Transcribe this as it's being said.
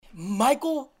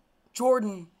Michael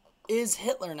Jordan is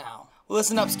Hitler now.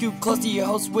 Listen up, scoop close to your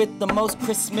host with the most.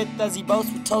 Chris Smith as he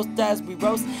boasts, we toast as we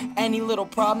roast any little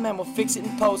problem and we'll fix it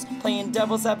in post. Playing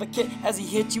devil's advocate as he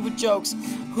hits you with jokes.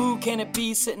 Who can it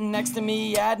be sitting next to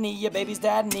me? Adney, your baby's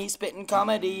dad, and he's spitting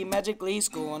comedy magically.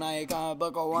 School and I comic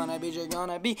book or wanna be, you're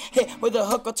gonna be hit with a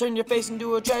hook or turn your face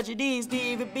into a tragedy.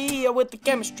 Steve B with the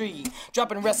chemistry,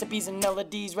 dropping recipes and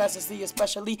melodies restlessly,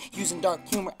 especially using dark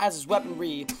humor as his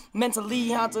weaponry.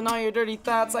 Mentally haunting all your dirty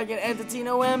thoughts like an entity,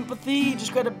 no empathy,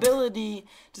 just credibility.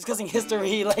 Discussing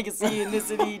history, legacy,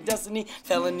 ethnicity, destiny,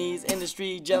 felonies,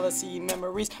 industry, jealousy,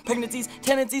 memories, pregnancies,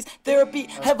 tendencies, therapy,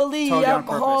 heavily.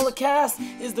 Alcoholic cast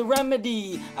is the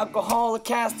remedy. Alcoholic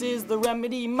cast is the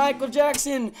remedy. Michael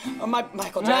Jackson, or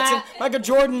Michael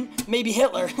Jordan, maybe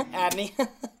Hitler. Adney.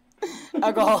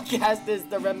 Alcoholic cast is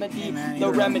the remedy,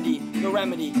 the remedy, the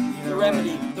remedy, the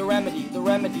remedy, the remedy, the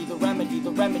remedy, the remedy,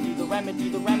 the remedy, the remedy,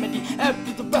 the remedy, the remedy.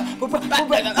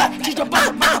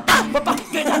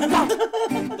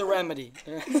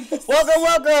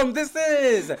 Welcome. This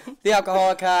is the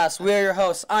Alcoholic Cast. We're your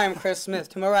hosts. I'm Chris Smith.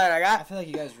 To my right, I feel like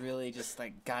you guys really just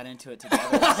got into it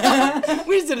together.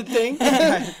 We just did a thing.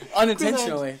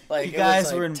 Unintentionally. Like you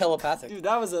guys were telepathic. Dude,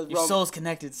 that was a your souls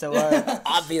connected so hard.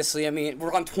 Obviously, I mean,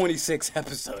 we're on 26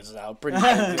 episodes now. Pretty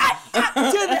good. To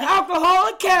the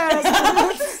Alcoholic Cast.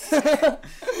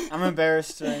 I'm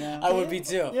embarrassed right now. I would be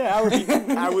too. Yeah, I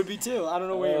would be too. I don't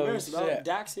know what you're embarrassed about.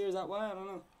 Dax here, is that why? I don't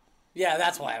know. Yeah,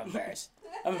 that's why I'm embarrassed.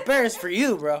 I'm embarrassed for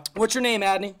you, bro. What's your name,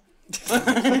 Adney?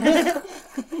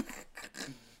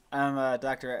 I'm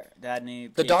Dr.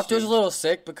 Dadney. The doctor's a little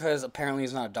sick because apparently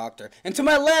he's not a doctor. And to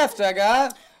my left, I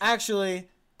got... Actually,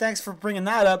 thanks for bringing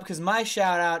that up because my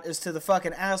shout out is to the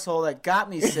fucking asshole that got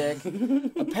me sick.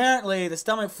 Apparently, the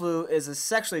stomach flu is a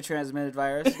sexually transmitted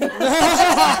virus.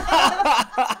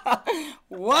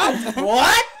 What?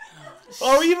 What?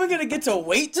 Are we even going to get to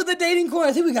wait to the dating corner?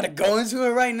 I think we got to go into it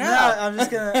right now. No, I'm just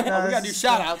going to... we got to do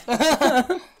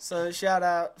shout-outs. So, shout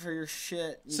out for your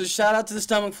shit. So, shout out to the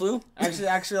stomach flu?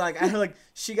 Actually, like,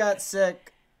 she got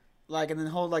sick, like, and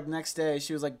then next day,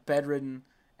 she was, like, bedridden,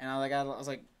 and I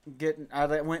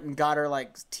went and got her,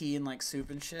 like, tea and, like,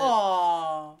 soup and shit.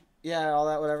 Aww. Yeah, all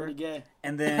that, whatever. Pretty gay.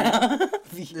 And then,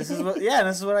 this is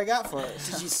what I got for her.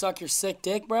 Did you suck your sick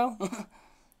dick, bro?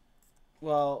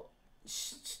 Well...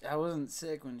 I wasn't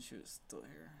sick when she was still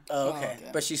here. Oh, okay.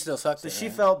 But she still sucked So it, she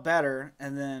right? felt better,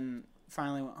 and then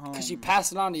finally went home. Because she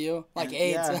passed it on to you, like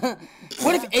AIDS. Yeah.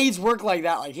 What if AIDS worked like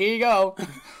that? Like, here you go.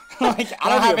 Like, I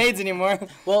don't have AIDS anymore.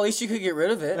 Well, at least you could get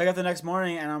rid of it. I got the next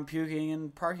morning, and I'm puking in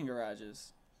parking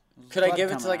garages. Could I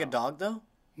give it to, like, a dog, though?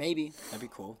 Maybe. That'd be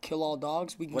cool. Kill all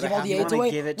dogs. We can Would give I all have the to AIDS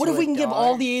away. give it What to if we a can give dog?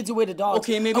 all the AIDS away to dogs?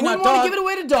 Okay, maybe I not wouldn't want dog. to give it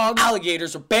away to dogs.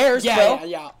 Alligators or bears, bro.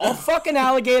 Yeah. A fucking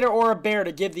alligator or a bear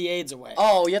to give the AIDS away.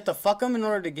 Oh, you have to fuck them in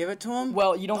order to give it to them?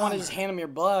 Well, you don't want to just hand them your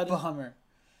blood. Bummer.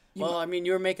 Well, I mean,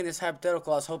 you were making this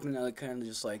hypothetical. I was hoping that it kind of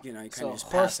just, like, you know, you kind of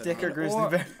just horse pass it dick or on. grizzly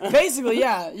bear. Basically,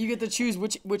 yeah, you get to choose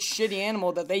which shitty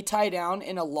animal that they tie down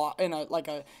in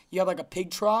you have like a pig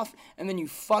trough, and then you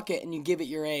fuck it and you give it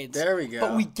your AIDS. There we go.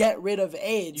 But we get rid of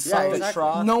AIDS. Yeah, So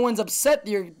exactly. no one's upset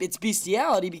it's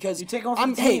bestiality because You take over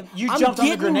the team. You I'm jumped on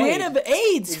the getting grenade. rid of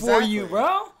AIDS for Exactly. you,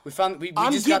 bro. We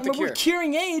just got the cure. We're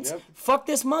curing AIDS. Yep. Fuck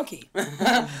this monkey. But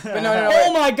no,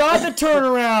 Oh my God, the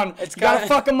turnaround. It's You gotta got-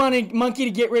 fuck a monkey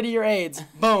to get rid of your AIDS.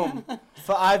 Boom.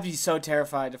 I'd be so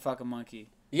terrified to fuck a monkey.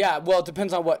 Yeah, well, it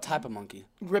depends on what type of monkey.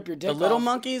 Rip your dick The little off.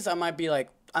 monkeys, I might do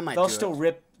They'll it. still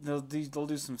rip. They'll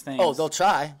do some things. Oh, they'll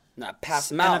try. Not pass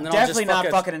them out. And And I'm then I'll definitely just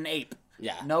not fucking an ape.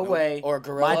 Yeah. No Nope. way. Or a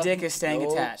gorilla. My dick is staying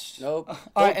Nope. attached. Nope.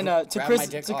 All right, and to Grab my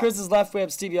dick to off. Chris's left, we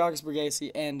have Stevie August Brigasi,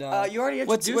 and you already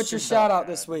what's introduced your yourself. shout out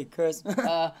this week, Chris?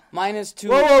 Mine is to...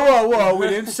 Whoa! We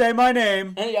didn't say my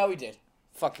name. Yeah, we did.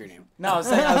 Fuck your name. No, I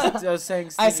was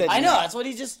saying. I said I know, that's what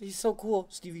he's so cool.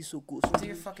 Stevie's so cool. Do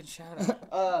your fucking shout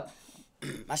out.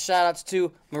 My shout outs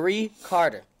to Marie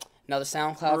Carter. Another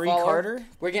SoundCloud Marie follower. Carter?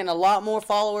 We're getting a lot more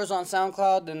followers on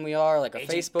SoundCloud than we are like a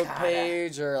Agent Facebook Carter.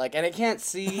 page or like, and I can't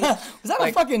see. Was that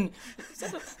like, a fucking? Was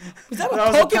that a That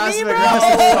was a poke at me, passive bro?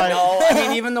 aggressive fight. No, I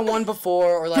mean even the one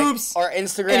before or like Groups. our Any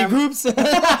Instagram. groups? You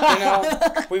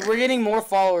know, we're getting more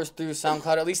followers through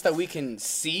SoundCloud, at least that we can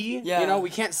see. Yeah. You know, we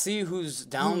can't see who's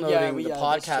downloading the that's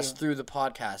podcast true. through the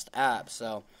podcast app,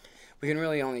 so we can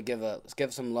really only give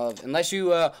some love unless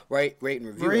you rate and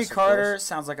review. Marie us, of Carter course.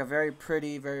 sounds like a very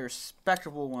pretty, very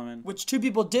respectable woman. Which two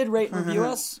people did rate and review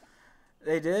us?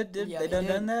 They did? Yeah, they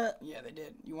done that? Yeah, they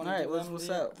did. You All want to right, give them what's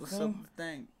the up? What's up thing? with the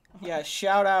thing? Yeah,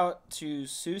 shout out to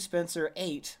Sue Spencer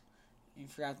 8. You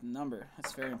forgot the number.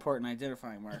 That's a very important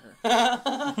identifying marker.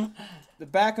 The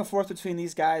back and forth between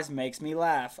these guys makes me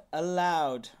laugh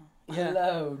aloud. Yeah.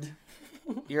 Loud.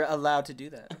 You're allowed to do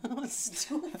that.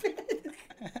 Stupid.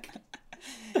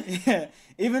 Yeah.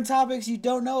 Even topics you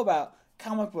don't know about.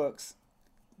 Comic books,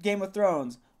 Game of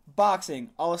Thrones,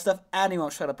 boxing, all the stuff Adney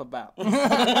won't shut up about.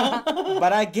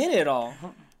 But I get it all.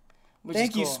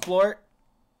 Thank you, cool. Splort.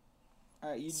 All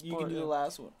right, you Splort, can do yeah. the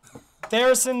last one.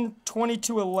 Therison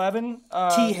 2211.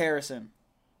 T. Harrison.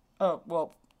 Oh,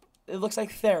 well, it looks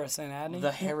like Therison, Adney.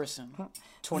 The Harrison.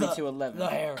 2211. The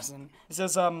Harrison. It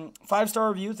says, 5-star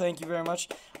review. Thank you very much.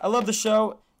 I love the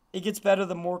show. It gets better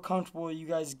the more comfortable you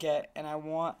guys get, and I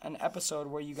want an episode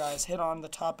where you guys hit on the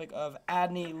topic of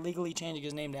Adney legally changing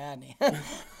his name to Adney.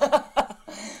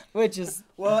 Which is...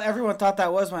 Well, everyone thought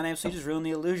that was my name, so you just ruined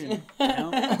the illusion. You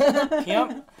know?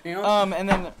 Yep. Yep. And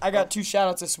then I got 2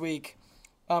 shout-outs this week.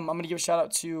 I'm going to give a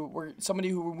shout-out to somebody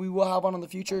who we will have on in the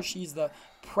future. She's the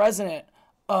president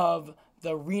of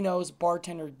the Reno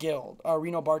Bartender Guild.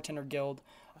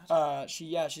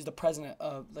 She's the president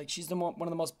of... she's one of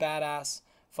the most badass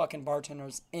fucking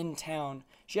bartenders in town.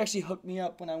 She actually hooked me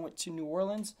up when I went to New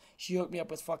Orleans. She hooked me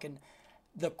up with fucking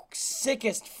the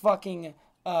sickest fucking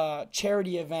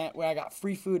charity event where I got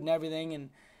free food and everything, and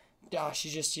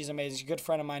she's amazing. She's a good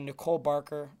friend of mine, Nicole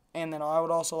Barker. And then I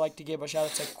would also like to give a shout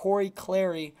out to Corey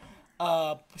Clary.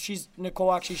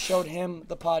 Nicole actually showed him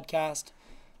the podcast.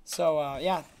 So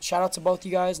shout out to both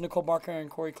you guys, Nicole Barker and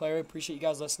Corey Clary. Appreciate you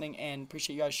guys listening and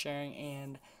appreciate you guys sharing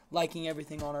and liking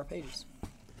everything on our pages.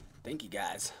 Thank you,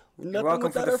 guys. You're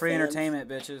welcome for the free entertainment,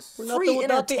 bitches. Free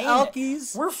without the entertainment.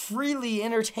 alkies. We're freely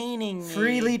entertaining.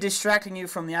 Freely distracting you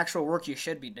from the actual work you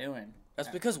should be doing. That's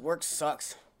because work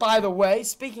sucks. By the way,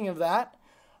 speaking of that,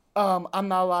 I'm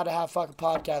not allowed to have fucking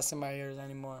podcasts in my ears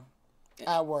anymore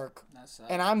at work. That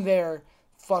sucks. And I'm there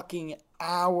fucking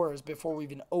hours before we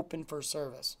even open for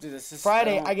service. Dude, this is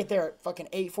Friday, I get there at fucking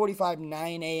 8:45,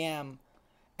 9 a.m.,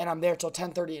 and I'm there till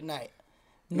 10:30 at night.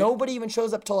 Nobody even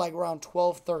shows up till like around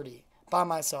 12:30 by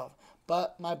myself.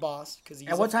 But my boss, because he's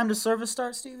At what time does service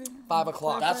start, Stevie? 5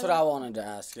 o'clock. That's what I wanted to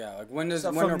ask. Yeah, like when So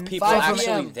are from people 5 actually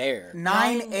p.m. there?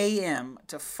 9 a.m.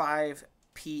 to 5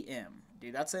 p.m.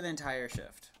 Dude, that's an entire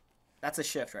shift. That's a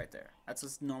shift right there. That's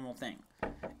a normal thing.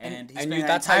 And he's spending that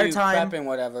that's how entire you time, prep and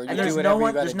whatever. You and do there's whatever no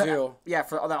one, you there's gotta no, do. Yeah,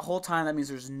 for that whole time, that means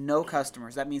there's no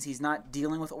customers. That means he's not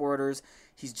dealing with orders.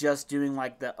 He's just doing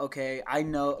I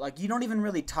know, you don't even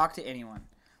really talk to anyone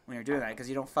when you're doing that because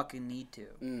you don't fucking need to.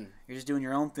 You're just doing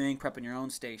your own thing, prepping your own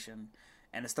station.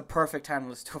 And it's the perfect time to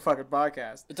listen to a fucking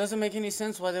podcast. It doesn't make any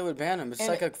sense why they would ban him. It's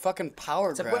like a fucking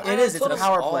power grab. It is. It's a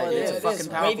power all play. it It's is. a fucking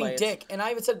power raving play. dick. And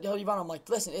I even said to Yvonne, I'm like,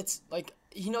 listen, it's like,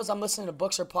 he knows I'm listening to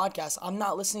books or podcasts. I'm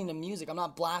not listening to music. I'm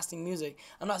not blasting music.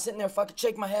 I'm not sitting there fucking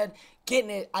shaking my head, getting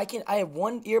it. I have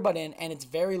one earbud in, and it's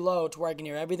very low to where I can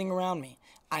hear everything around me.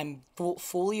 I'm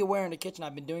fully aware in the kitchen.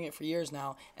 I've been doing it for years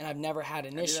now, and I've never had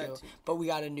an issue. But we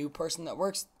got a new person that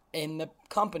works in the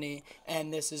company,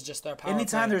 and this is just their power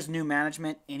Anytime play. there's new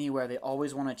management anywhere, they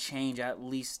always want to change at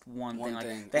least one thing.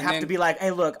 thing. They And have then- to be like,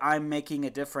 hey, look, I'm making a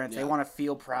difference. They Yeah. want to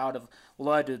feel proud of,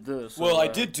 well, I did this. Well, or, I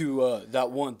did do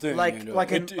that one thing. Like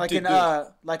and,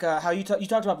 how you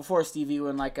talked about before, Stevie,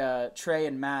 when Trey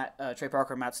and Matt, Trey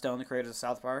Parker and Matt Stone, the creators of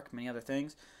South Park, many other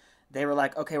things, they were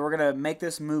like, okay, we're gonna make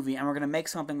this movie and we're gonna make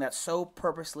something that's so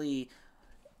purposely,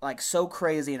 so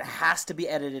crazy, and it has to be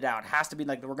edited out. It has to be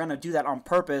we're gonna do that on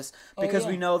purpose because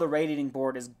we know the rating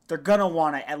board they're gonna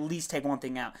want to at least take one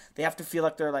thing out. They have to feel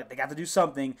like they got to do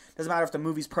something. Doesn't matter if the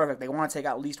movie's perfect. They want to take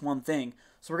out at least one thing.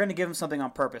 So we're gonna give them something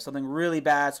on purpose, something really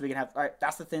bad, so we can have. All right,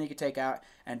 that's the thing you can take out,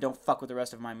 and don't fuck with the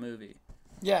rest of my movie.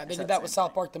 Yeah, they did that with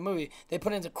South Park, the movie. They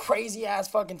put in a crazy ass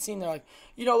fucking scene. They're like,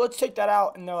 let's take that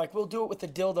out. And they're like, we'll do it with the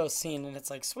dildo scene. And it's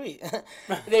like, sweet.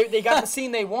 they got the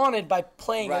scene they wanted by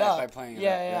playing it up. By playing it up.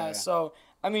 Yeah. So,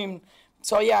 but my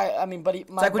It's like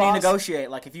when you boss- negotiate,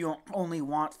 if you only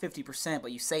want 50%,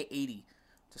 but you say 80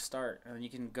 to start, and then you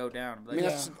can go down. I mean,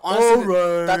 that's, Yeah. honestly,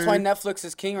 Alright. that's why Netflix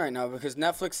is king right now, because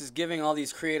Netflix is giving all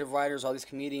these creative writers, all these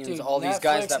comedians, Dude, all these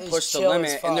guys Netflix that is push the chill limit,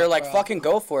 as and they're fuck, like, bro. fucking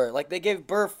go for it. Like, they gave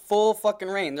Burr full fucking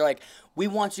reign. They're like, we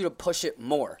want you to push it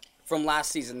more from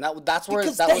last season. That's where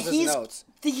Because that was his notes.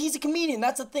 He's a comedian.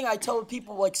 That's the thing I tell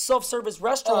people, self-service Oh,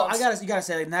 restaurants. you gotta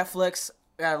say, Netflix,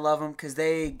 I love them because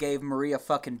they gave Maria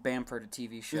fucking Bamford a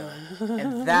TV show,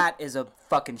 and that is a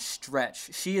fucking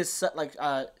stretch. She is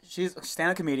she's a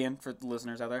stand-up comedian for the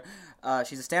listeners out there.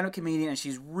 She's a stand-up comedian, and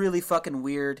she's really fucking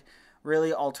weird,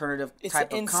 really alternative It's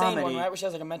type an of insane comedy. one, right? Where she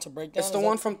has a mental breakdown. It's the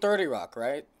one from 30 Rock,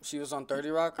 right? She was on 30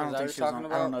 Rock? I Is don't that think what she you're was talking on.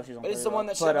 about? I don't know if she's on. But it's 30 the Rock. one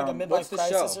that she But, had like a midlife what's the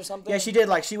crisis show? or something. Yeah, she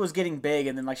did. She was getting big,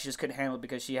 and then she just couldn't handle it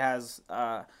because she has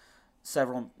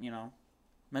several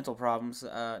mental problems.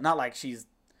 Not like she's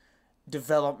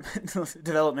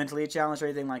developmentally challenged or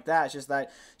anything like that. It's just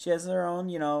that she has her own,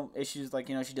 issues. Like,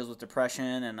 she deals with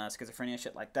depression and schizophrenia,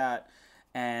 shit like that,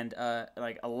 and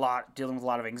dealing with a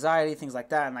lot of anxiety, things like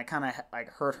that, and that kind of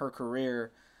hurt her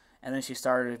career. And then she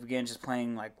began just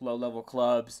playing like low level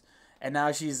clubs, and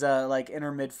now she's in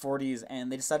her mid 40s,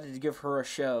 and they decided to give her a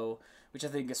show, which I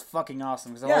think is fucking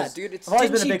awesome. Cause I've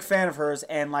always been a big fan of hers,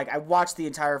 and I watched the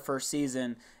entire first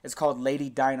season. It's called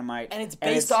Lady Dynamite, and it's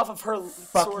based off of her.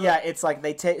 It's like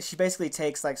she basically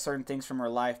takes like certain things from her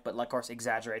life, but of course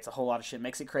exaggerates a whole lot of shit,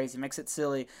 makes it crazy, makes it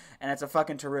silly, and it's a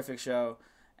fucking terrific show.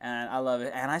 And I love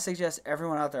it, and I suggest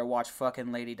everyone out there watch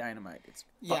fucking Lady Dynamite. It's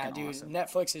fucking awesome.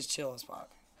 Netflix is chill as fuck.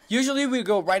 Usually we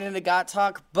go right into Got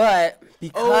Talk, but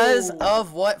because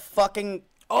of what fucking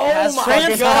has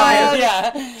transpired,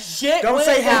 yeah, shit. Don't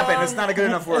say happened. It's not a good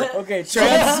enough word. Okay,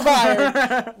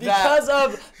 transpired because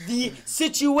of the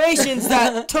situations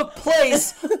that took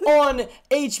place on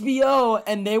HBO,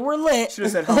 and they were lit. Should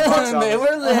have said home box office. They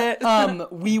were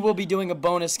lit. We will be doing a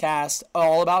bonus cast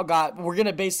all about Got. We're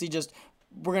gonna basically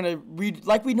we're gonna read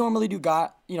like we normally do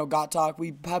Got Talk.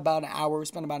 We have about an hour. We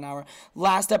spent about an hour.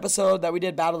 Last episode that we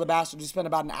did, Battle of the Bastards, we spent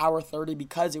about an hour 30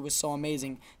 because it was so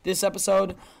amazing. This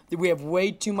episode, we have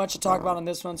way too much to talk about on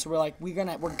this one, so we're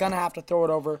gonna have to throw it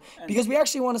over because we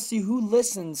actually want to see who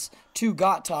listens to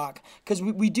Got Talk, because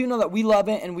we do know that we love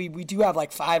it, and we do have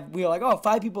like 5. We are like,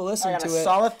 5 people listen to it.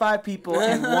 Solid 5 people,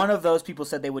 and one of those people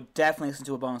said they would definitely listen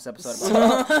to a bonus episode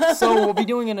about it. So we'll be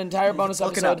doing an entire bonus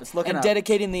episode and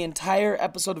dedicating the entire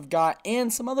episode of Got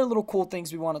and some other little cool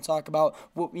things we want to talk about,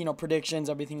 predictions,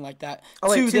 everything like that. Oh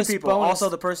wait, 2 people. Also,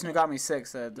 the person who got me sick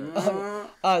said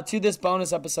to this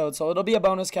bonus episode. So it'll be a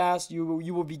bonus cast. You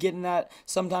will be getting that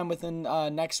sometime within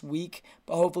next week,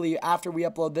 but hopefully after we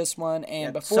upload this one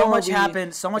and before.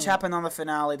 So much happened on the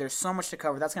finale. There's so much to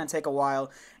cover. That's going to take a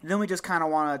while. And then we just kind of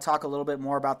want to talk a little bit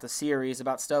more about the series,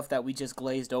 about stuff that we just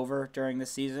glazed over during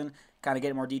this season, kind of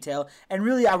get more detail. And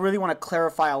really, I really want to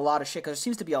clarify a lot of shit, because there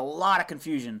seems to be a lot of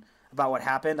confusion about what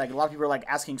happened. Like, a lot of people are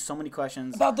asking so many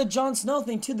questions about the Jon Snow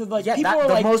thing too. People are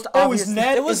like, most obvious.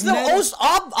 Ned? It was the most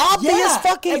obvious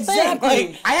fucking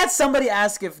thing. I had somebody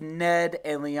ask if Ned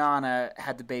and Lyanna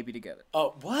had the baby together.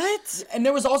 Oh, what? And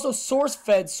there was also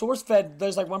SourceFed.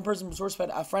 There's one person from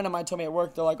SourceFed. A friend of mine told me at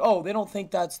work. They're like, they don't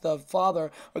think that's the father,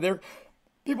 or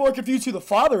people are confused who the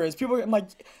father is. I'm like,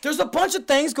 there's a bunch of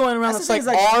things going around that's like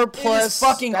R plus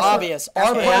fucking obvious.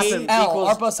 R plus L.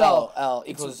 R plus L. L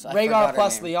equals Rhaegar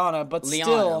plus Lyanna, but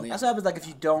still. That's what happens if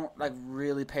you don't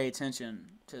really pay attention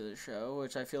to the show,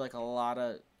 which I feel like a lot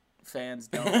of fans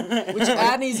don't. Which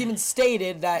Adney's even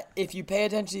stated that if you pay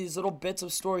attention to these little bits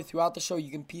of story throughout the show, you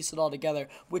can piece it all together,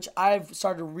 which I've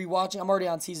started rewatching. I'm already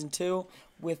on season 2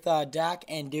 with Dak,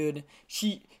 and dude,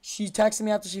 she texted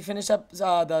me after she finished up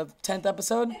the 10th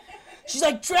episode. She's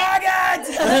like,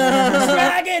 dragons!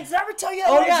 Dragons! Never tell you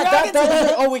that.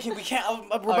 Dragons! We can't.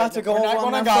 We're about to go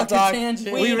on a Got Talk.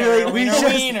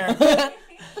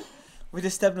 We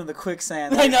just stepped into the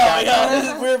quicksand. I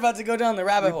know. We're about to go down the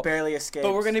rabbit hole. We barely escaped.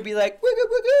 But we're going to be like, wigga,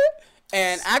 wigga.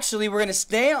 And actually, we're going to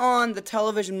stay on the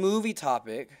television movie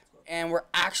topic, and we're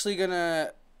actually going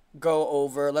to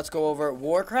let's go over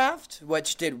Warcraft,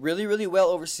 which did really, really well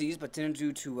overseas, but didn't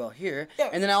do too well here. Yeah.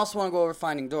 And then I also want to go over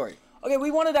Finding Dory. Okay,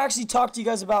 we wanted to actually talk to you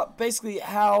guys about basically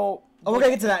how... we're going to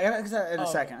get to that. I'm going to get to that in a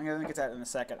second. I'm going to get to that in a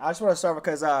second. I just want to start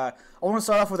because I want to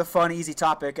start off with a fun, easy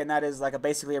topic, and that is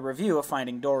basically a review of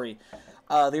Finding Dory.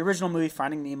 The original movie,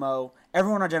 Finding Nemo.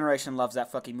 Everyone in our generation loves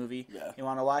that fucking movie. Yeah. You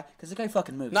want to know why? Because it's a great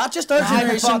fucking movie. Not just our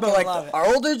generation, but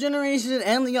our older generation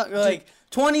and the young,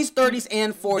 20s, 30s,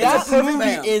 and 40s. That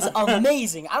movie is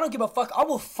amazing. I don't give a fuck. I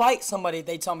will fight somebody if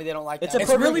they tell me they don't like that.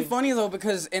 It's really funny, though,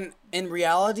 because in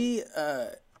reality,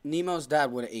 Nemo's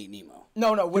dad would have ate Nemo.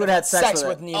 No, would have had sex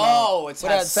with Nemo. Oh, it's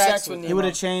had sex with Nemo. He would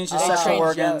have changed his sexual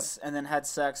organs and then had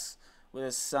sex with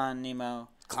his son, Nemo.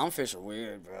 Clownfish are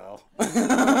weird, bro.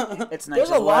 It's nature's There's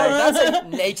a lot. That's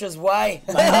nature's way.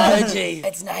 Biology.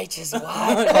 It's nature's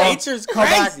way. Nature's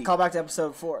crazy. Call back to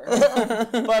episode 4.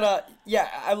 But yeah,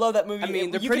 I love that movie. I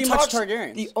mean, they're pretty much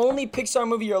Targaryens. The only Pixar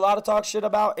movie you're allowed to talk shit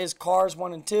about is Cars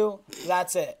 1 and 2.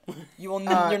 That's it. You're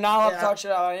not allowed to talk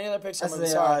shit about any other Pixar movie.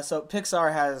 So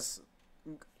Pixar has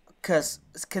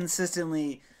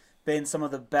consistently been some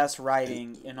of the best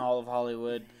writing in all of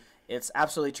Hollywood. It's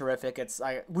absolutely terrific. It's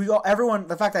everyone.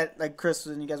 The fact that Chris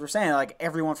and you guys were saying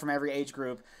everyone from every age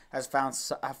group has found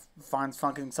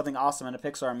fucking something awesome in a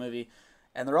Pixar movie,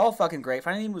 and they're all fucking great.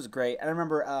 Finding Nemo was great. I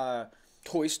remember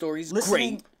Toy Story's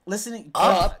great. Listening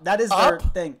Up. That is their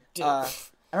thing. I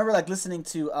remember listening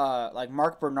to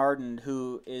Mark Bernardin,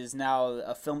 who is now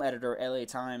a film editor at LA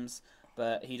Times,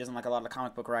 but he doesn't like a lot of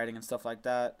comic book writing and stuff like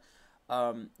that.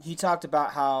 he talked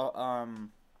about how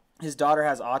his daughter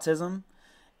has autism,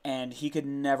 and he could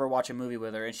never watch a movie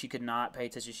with her, and she could not pay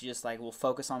attention. She just like will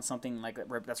focus on something like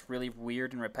that's really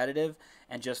weird and repetitive,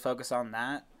 and just focus on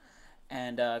that.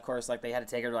 And of course, like they had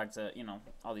to take her like to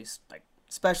all these like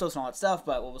specialists and all that stuff.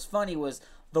 But what was funny was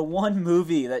the one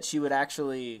movie that she would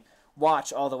actually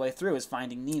watch all the way through is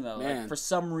Finding Nemo. Like, for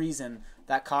some reason,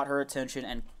 that caught her attention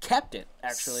and kept it.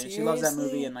 Actually, she loves that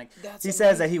movie, and like he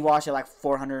says that he watched it like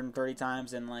 430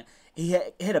 times, and like he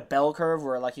hit a bell curve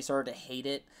where like he started to hate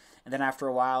it. And then after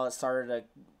a while, it started to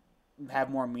have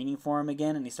more meaning for him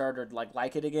again, and he started to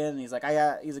like it again. And he's like, I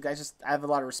have a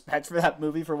lot of respect for that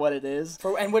movie for what it is,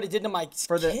 and what it did to my kid.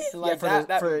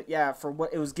 For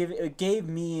what it was giving. It gave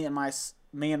me and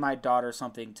my daughter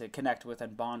something to connect with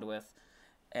and bond with,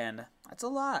 and that's a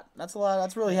lot. That's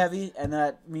really heavy, and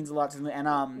that means a lot to me.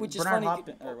 And which is Bernard funny.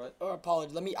 Hopkins, or what? Or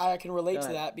apology. I can relate Go to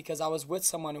ahead. that because I was with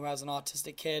someone who has an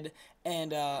autistic kid,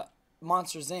 and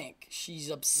Monsters Inc. She's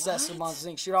obsessed with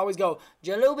Monsters Inc. She'd always go,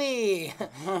 Jalubi!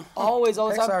 always, all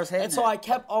the time. Pixar's hitting And so it. I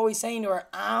kept always saying to her,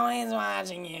 always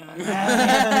watching you.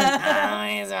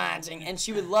 always watching. And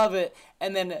she would love it.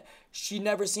 And then she'd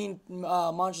never seen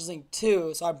Monsters Inc.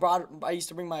 2, so I used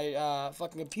to bring my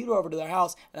fucking computer over to their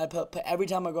house, and I put every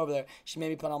time I go over there, she made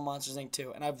me put on Monsters Inc.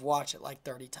 2, and I've watched it like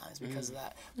 30 times because of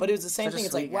that. But it was the same Such a thing.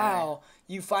 It's sweet like, guy. wow,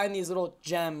 you find these little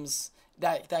gems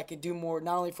that could do more,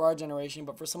 not only for our generation,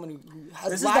 but for someone who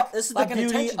has This is the lack an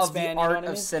beauty attention of span. the You know art what I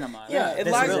of mean? cinema. Yeah, it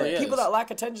This lacks really people is. that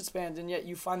lack attention spans, and yet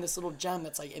you find this little gem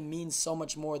that's like it means so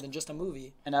much more than just a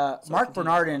movie. And Mark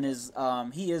Bernardin is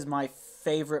he is my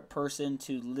favorite person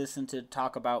to listen to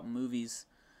talk about movies,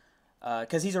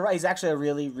 because he's actually a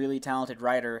really really talented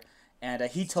writer, and he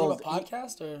Do you have told a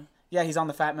podcast or? yeah he's on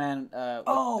the Fat Man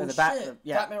Oh the shit!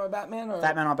 yeah Batman with Batman or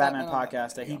Fat Man on Batman on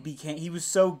podcast that Batman. he was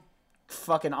so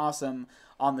fucking awesome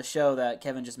on the show that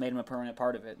Kevin just made him a permanent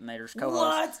part of it, and they're just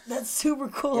co-hosts. What? That's super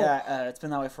cool. Yeah, it's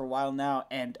been that way for a while now,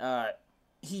 and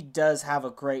he does have a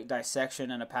great dissection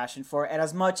and a passion for it. And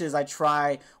as much as I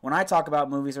try, when I talk about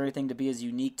movies or anything, to be as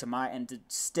unique to and to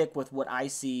stick with what I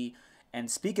see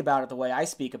and speak about it the way I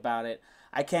speak about it,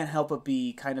 I can't help but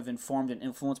be kind of informed and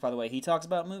influenced by the way he talks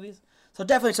about movies. So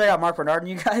definitely check out Mark Bernardin,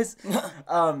 you guys.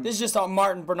 This is just a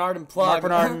Martin Bernardin plug. Mark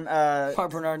Bernardin.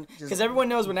 Mark Bernardin. Because everyone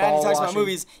knows when Andy talks about ball-washing.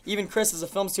 movies, even Chris as a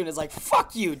film student is like,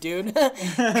 fuck you, dude.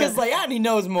 Because like Andy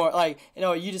knows more. Like,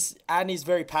 Andy's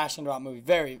very passionate about movies.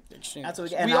 Very extreme. That's what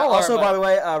we and all also, are, by the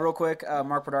way, real quick,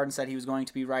 Mark Bernardin said he was going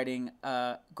to be writing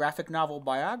a graphic novel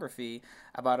biography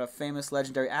about a famous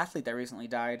legendary athlete that recently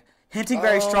died, hinting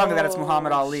very strongly that it's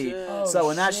Muhammad Ali. shit. So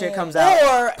when that shit comes out,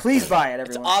 Or please buy it,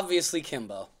 it's everyone. obviously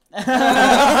Kimbo.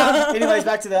 Anyways,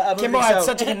 back to the movie. Kimbo had So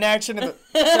such a connection in the,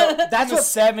 that's the what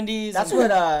 70s. That's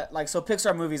what so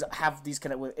Pixar movies have these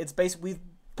kind of. It's basically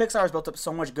Pixar has built up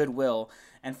so much goodwill,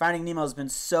 and Finding Nemo has been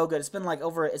so good. It's been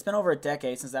over a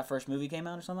decade since that first movie came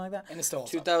out or something like that. And it's still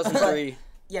 2003.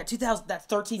 Yeah, 2000. That's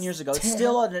 13 years ago. It's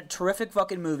still a terrific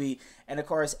fucking movie, and of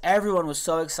course, everyone was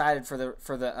so excited for the.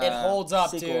 It holds up,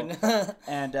 sequel. dude.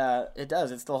 And it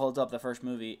does. It still holds up. The first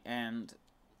movie, and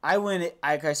I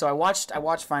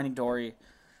watched Finding Dory,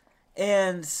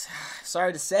 and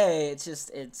sorry to say,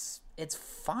 it's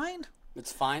fine.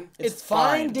 It's fine. It's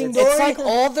fine, Ding It's Dory. It's like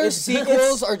all their It's-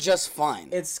 sequels are just fine.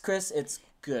 It's Chris. It's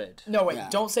good. No, wait, Yeah.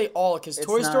 don't say all, because It's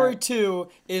Toy not. Story 2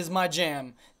 is my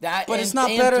jam. That, But and, it's not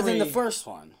and better 3. than the first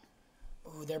one.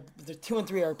 Ooh, they're 2 and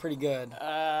 3 are pretty good.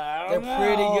 I They're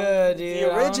pretty good, dude. The I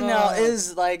don't original know.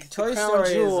 is like Toy the crown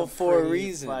Story jewel is for a pretty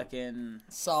reason. Fucking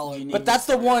Solid. unique. But that's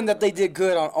the one that they did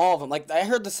good on all of them. Like I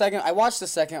watched the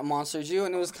second Monsters U,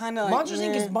 and it was kind of like Monsters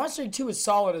Inc. Monster 2 is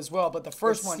solid as well, but the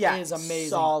first one is amazing.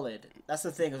 Solid. That's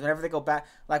the thing. Is whenever they go back,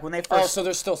 like when they first. Oh, so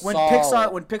they're still when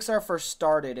solid. Pixar first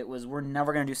started, it was we're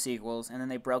never gonna do sequels, and then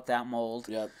they broke that mold.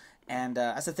 Yep. And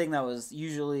that's the thing that was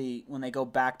usually when they go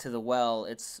back to the well,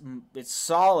 it's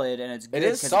solid and it's good.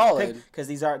 is solid. because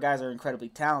these guys are incredibly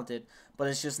talented, but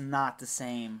it's just not the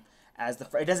same as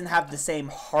it doesn't have the same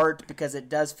heart because it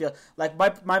does feel like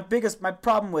my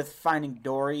problem with Finding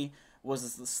Dory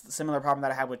was the similar problem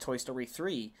that I had with Toy Story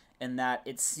 3 in that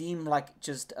it seemed like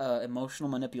just emotional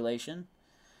manipulation.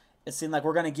 It seemed like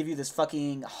we're going to give you this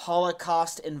fucking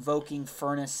Holocaust-invoking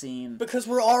furnace scene Because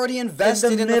we're already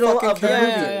invested in middle the fucking of the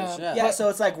characters. movie. yeah. Yeah, so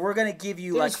it's like we're going to give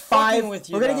you They're like just five... fucking with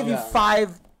you, we're going to though. give you Yeah.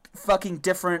 5 fucking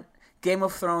different Game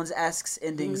of Thrones-esque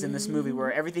endings in this movie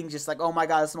where everything's just like, oh my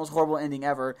god, it's the most horrible ending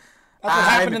ever. That's what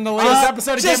happened in the latest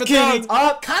episode of Game just of kidding. Thrones.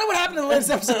 Kind of what happened in the latest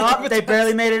episode of Game Oh, of they Thrones.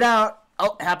 barely made it out.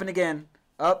 Oh, happened again.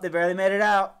 Oh, they barely made it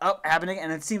out. Oh, happened again.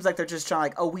 And it seems like they're just trying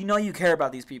like, oh, we know you care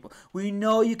about these people. We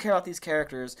know you care about these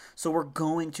characters, so we're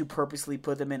going to purposely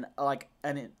put them in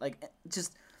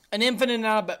just an infinite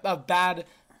amount of bad.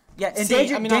 Yeah, and See,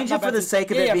 danger, I mean, not danger for bad the things.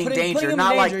 sake of Yeah, it yeah, being putting danger, them in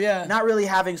not danger, like yeah. not really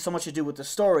having so much to do with the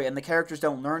story, and the characters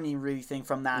don't learn anything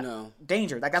from that No.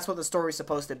 danger. Like that's what the story's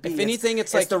supposed to be. If anything,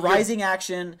 it's like the you're- rising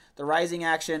action,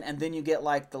 and then you get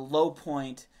like the low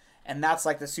point, and that's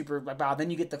like the super. Wow,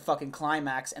 then you get the fucking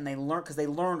climax, and they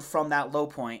learned from that low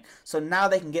point. So now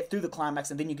they can get through the climax,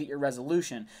 and then you get your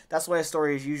resolution. That's the way a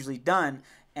story is usually done.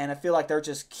 And I feel like they're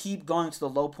just keep going to the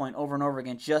low point over and over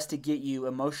again just to get you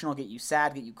emotional, get you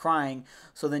sad, get you crying.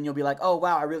 So then you'll be like, oh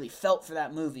wow, I really felt for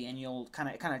that movie, and it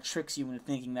kind of tricks you into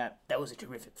thinking that was a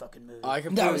terrific fucking movie. I That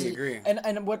completely was agree.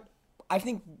 And what I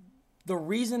think the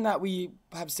reason that we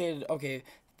have stated, okay,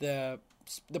 the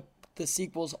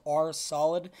sequels are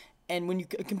solid, and when you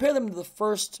compare them to the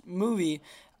first movie,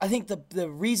 I think the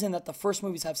reason that the first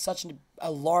movies have such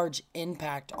a large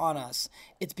impact on us,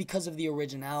 it's because of the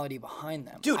originality behind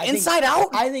them. Dude, I think- Inside Out?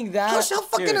 I think that. Gosh, how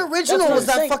fucking Dude, original that's was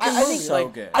what I'm that saying. fucking I movie? think So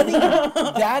Like, good. I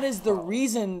think that is the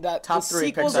reason that Top the 3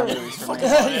 sequels Pixar are movies for me.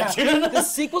 yeah, the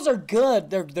sequels are good.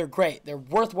 They're great. They're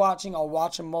worth watching. I'll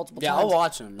watch them multiple Yeah, times. I'll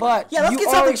watch 'em. But Yeah, let's you get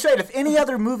are- something straight. If any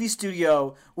other movie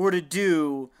studio were to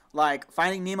do like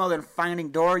Finding Nemo then Finding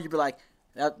Dory, you'd be like,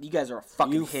 you guys are a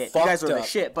fucking You hit. You guys are fucked the up.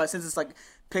 shit. But since it's like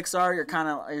Pixar,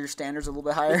 your standards are a little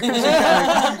bit higher.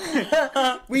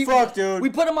 We Fuck, dude. We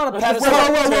put them on a Whoa, pedestal.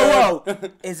 whoa.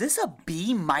 Is this a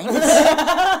B minus?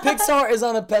 Pixar is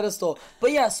on a pedestal.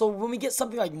 But yeah, so when we get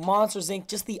something like Monsters Inc.,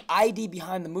 just the ID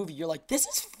behind the movie, you're like, this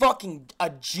is fucking a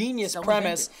genius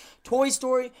premise. Toy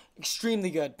Story, extremely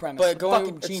good premise. But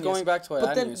fucking it's genius. going back to what But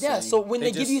Adney then, was yeah, saying. so when They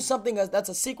they give just- you something that's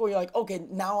a sequel, you're like, okay,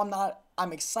 now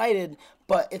I'm excited,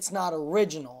 but it's not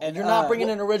original. And you're not bringing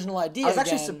an original idea I was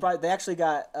actually again. surprised. They actually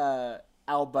got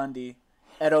Al Bundy,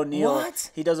 Ed O'Neill.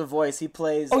 What? He does a voice. He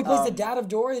plays. Oh, he plays the dad of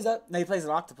Dory? Is that... No, he plays an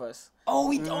octopus.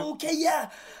 Oh, okay, yeah.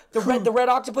 The red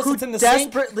octopus Who that's in the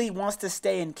sink. desperately wants to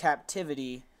stay in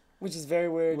captivity. Which is very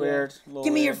weird. Weird, Yeah. little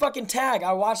Give me your weird. fucking tag.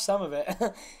 I watched some of it.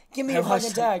 Give me your watched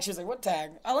fucking it. tag. She was like, what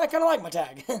tag? I kind of like my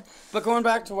tag. But going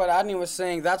back to what Adney was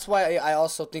saying, that's why I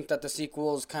also think that the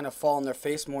sequels kind of fall on their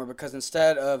face more, because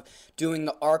instead of doing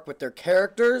the arc with their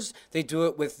characters, they do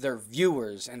it with their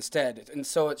viewers instead. And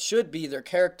so it should be their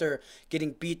character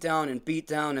getting beat down,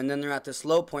 and then they're at this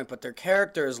low point, but their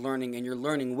character is learning, and you're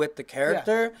learning with the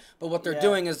character. But what they're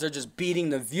doing is they're just beating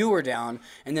the viewer down,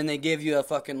 and then they give you a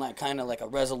fucking kind of like a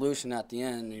resolution at the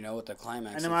end, with the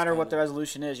climax. And no matter what the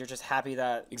resolution is, you're just happy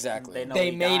that Exactly. they know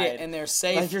They he made died. it, and they're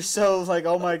safe. Like you're so like,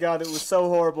 oh my god, it was so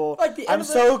horrible. Like the end I'm of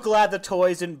the- so glad the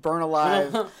toys didn't burn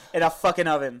alive in a fucking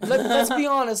oven. Let's be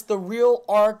honest. The real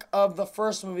arc of the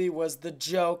first movie was the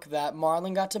joke that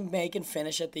Marlon got to make and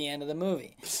finish at the end of the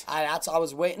movie. I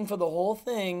was waiting for the whole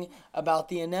thing about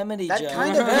the anemone That joke.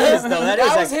 kind of is though. That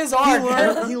is was his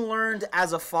arc. He learned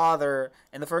as a father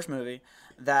in the first movie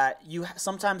that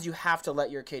sometimes you have to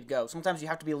let your kid go. Sometimes you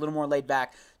have to be a little more laid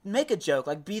back. Make a joke,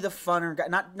 like be the funner guy,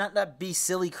 not be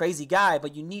silly, crazy guy,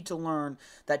 but you need to learn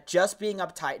that just being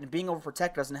uptight and being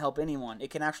overprotective doesn't help anyone. It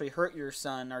can actually hurt your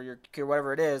son or your kid,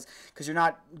 whatever it is, because you're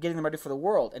not getting them ready for the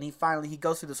world. And he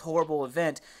goes through this horrible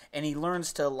event, and he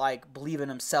learns to like believe in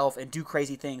himself and do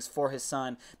crazy things for his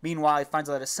son. Meanwhile, he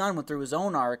finds out that his son went through his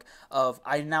own arc of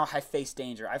I face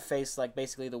danger. I face like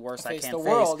basically the worst I face can the face.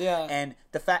 world, yeah. And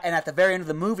and at the very end of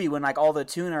the movie, when like all the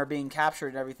tuna are being captured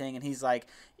and everything, and he's like,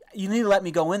 you need to let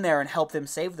me go in there and help them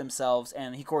save themselves.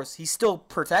 And of course, he's still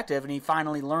protective, and he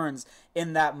finally learns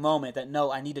in that moment that no,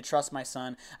 I need to trust my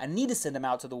son. I need to send him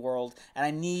out to the world, and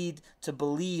I need to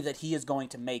believe that he is going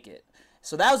to make it.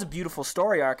 So that was a beautiful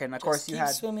story arc, and of course you keep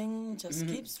had. swimming, just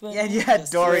keep swimming. Yeah, you had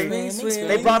just Dory. swimming,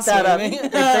 They brought that up. swimming.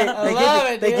 They love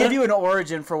it, they dude. give you an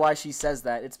origin for why she says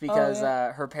that. It's because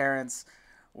yeah. her parents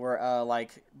were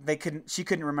like she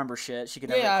couldn't remember shit. She could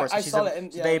Yeah, never. yeah, Of course, I she's saw a that,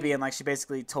 and- yeah. baby, and like she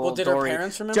basically told Well, did her Dory,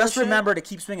 parents remember just shit? remember to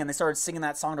keep swinging. They started singing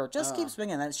that song to her, just keep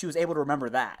swinging, and she was able to remember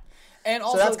that. And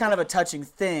also, So that's kind of a touching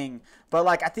thing. But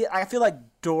like I feel like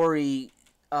Dory,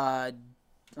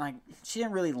 like she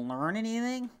didn't really learn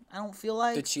anything. I don't feel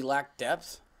like. Did she lack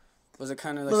depth? Was it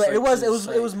kind of like... Well, it was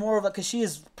like- it was more of a because she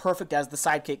is perfect as the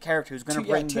sidekick character who's going to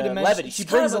bring the two-dimensional. levity. She She's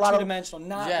brings kind a lot of two-dimensional,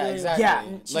 not Yeah, really. exactly. Yeah.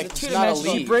 She's Like, a she's not a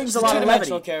two-dimensional. lead. She brings She's a lot of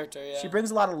two-dimensional levity. character. Yeah. She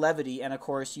brings a lot of levity, and of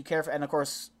course you care for, and of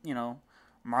course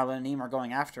Marlon and Neem are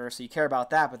going after her, so you care about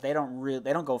that. But they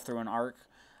don't go through an arc.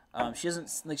 She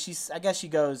doesn't like I guess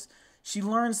she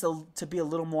learns to be a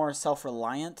little more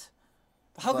self-reliant.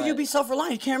 How could you be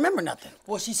self-reliant? You can't remember nothing.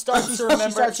 Well, she starts to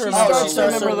remember. starts to She remember. starts to Oh,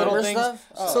 remember she little remembers things. stuff?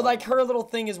 Oh. So like her little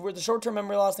thing is where the short-term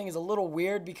memory loss thing is a little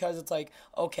weird because it's like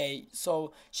okay,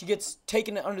 so she gets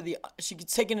taken into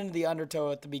the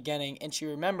undertow at the beginning, and she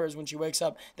remembers when she wakes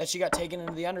up that she got taken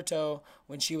into the undertow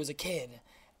when she was a kid.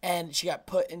 and she got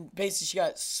put in. Basically, she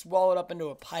got swallowed up into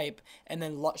a pipe, and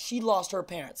then she lost her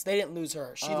parents. They didn't lose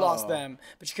her. She lost them,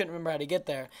 but she couldn't remember how to get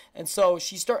there. And so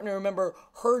she's starting to remember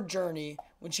her journey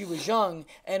when she was young,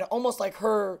 and almost like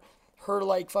her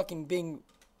like fucking being.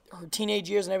 Her teenage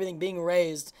years and everything being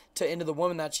raised into the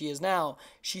woman that she is now,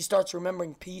 she starts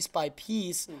remembering piece by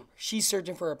piece. She's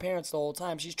searching for her parents the whole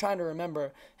time. She's trying to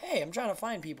remember, hey, I'm trying to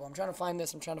find people. I'm trying to find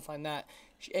this. I'm trying to find that.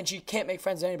 And she can't make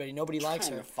friends with anybody. Nobody likes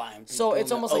her. So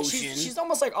it's almost like she's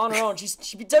almost like on her own. She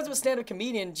does with a stand-up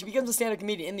comedian. She becomes a stand-up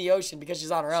comedian in the ocean because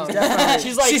she's on her own.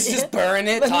 She's like she's just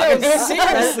burning it. Talking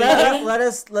seriously.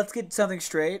 Let's get something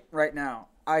straight right now.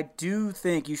 I do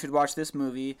think you should watch this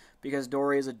movie because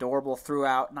Dory is adorable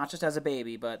throughout, not just as a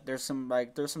baby, but there's some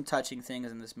touching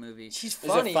things in this movie. She's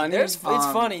funny. Is it funny? It's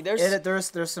funny.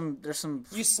 There's some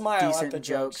you smile decent at the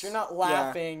jokes. You're not Yeah.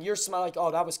 laughing. You're smiling like,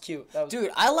 oh, that was cute. Dude,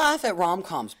 I laugh at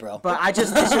rom-coms, bro. But it's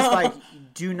just like,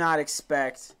 do not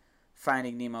expect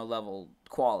Finding Nemo level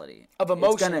quality of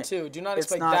emotion too. Do not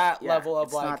expect that level of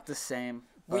it's like. It's not the same.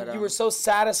 When But, you were so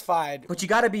satisfied. But you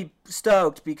got to be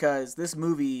stoked because this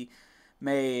movie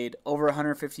made over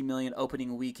 150 million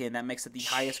opening weekend. That makes it the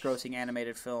highest grossing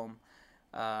animated film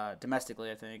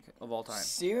domestically, I think, of all time.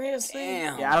 Seriously?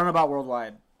 Damn. Yeah, I don't know about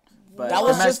worldwide. But That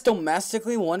was just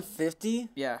domestically 150?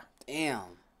 Yeah. Damn.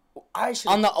 I should.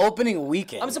 On the opening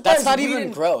weekend. I'm surprised That's not we even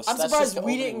didn't- gross. I'm That's surprised just the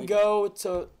we opening didn't weekend. go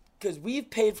to. Because we've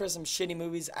paid for some shitty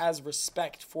movies as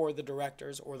respect for the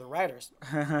directors or the writers.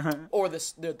 Or the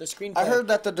screenplay. I heard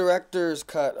that the director's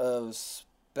cut of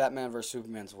Batman vs.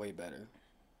 Superman's way better.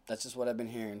 That's just what I've been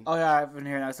hearing. Oh yeah, I've been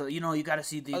hearing that. So you got to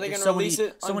see the. Are they there's gonna so many, release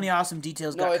it so on- many awesome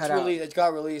details No, got it's cut out. it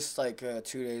got released like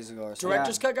 2 days ago or something.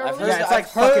 Director's cut got I've released? Yeah, it's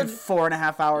I've like heard- fucking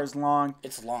 4.5 hours long.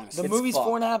 It's long. The movie's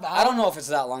 4.5 hours? I don't know if it's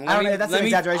that long. I don't know, that's an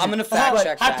exaggeration. I'm gonna fact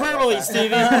check that. Hyperbole,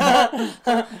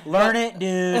 Stevie. Learn it,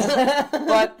 dude.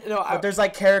 But But there's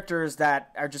like characters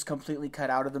that are just completely cut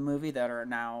out of the movie that are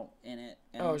now in it.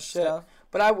 And oh shit! stuff.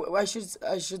 But I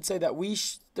should say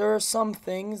that there are some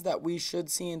things that we should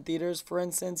see in theaters. For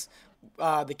instance,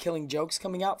 the Killing Joke's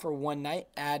coming out for one night.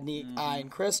 Adney, I,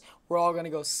 and Chris, we're all gonna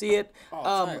go see it.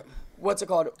 tight. What's it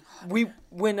called?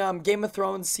 When Game of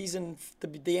Thrones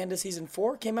the end of season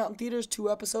 4 came out in theaters, 2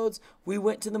 episodes, we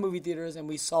went to the movie theaters and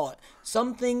we saw it.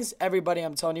 Some things, everybody,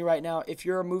 I'm telling you right now, if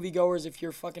you're a moviegoers, if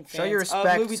you're fucking fans Show your of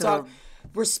respect movie to talk,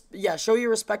 show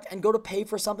your respect and go to pay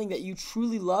for something that you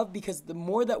truly love, because the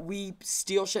more that we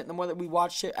steal shit and the more that we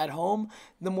watch shit at home,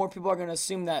 the more people are going to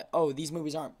assume that, oh, these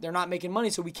movies they're not making money,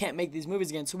 so we can't make these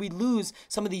movies again. So we lose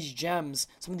some of these gems,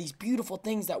 some of these beautiful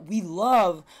things that we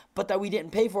love, but that we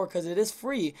didn't pay for because it is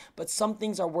free. But some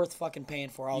things are worth fucking paying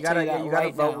for. I'll tell you that you gotta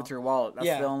right vote now. with your wallet. That's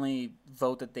Yeah. the only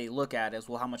vote that they look at is,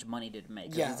 well, how much money did it make?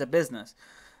 'Cause Yeah. it's a business.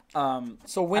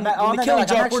 So when on the that Killing note,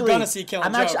 Joke, we're gonna see Killing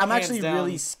Joke. I'm hands actually down.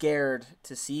 really scared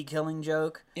to see Killing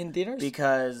Joke in theaters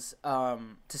because to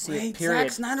see it. Wait, Period.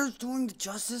 Zack Snyder's doing the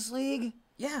Justice League?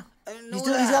 Yeah, I didn't know he's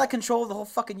that. got control of the whole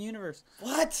fucking universe.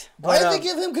 What? But, Why did they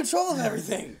give him control of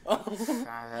everything? I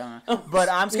don't know. But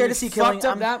I'm scared to see Killing.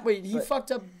 He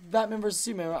fucked up Batman vs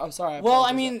Superman. I'm sorry. Well,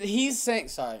 I mean, he's saying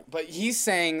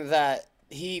that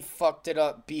he fucked it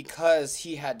up because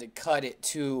he had to cut it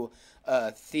to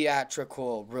a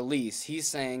theatrical release. He's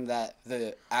saying that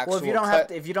the actual Well,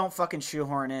 if you don't fucking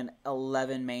shoehorn in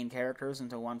 11 main characters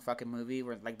into one fucking movie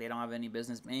where like they don't have any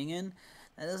business being in,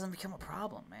 that doesn't become a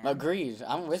problem, man. Agreed.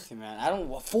 I'm with you, man. A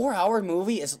 4-hour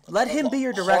movie is Let him be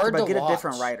your director, hard but to get a watch.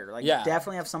 different writer. Like, Yeah.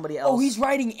 definitely have somebody else. Oh, he's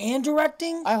writing and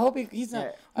directing? I hope he's not.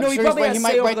 Yeah. I'm No, sure he probably has he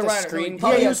might say write over the the writer. screen.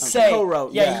 No, he has say.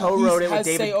 co-wrote. Yeah, Yeah, he co-wrote he it with has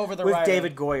say David over the writer.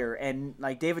 David Goyer, and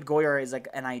like David Goyer is like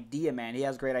an idea man. He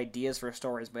has great ideas for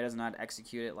stories, but he does not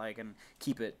execute it and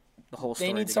keep it the whole story.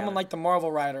 They need together. someone like the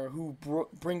Marvel writer who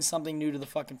brings something new to the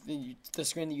fucking the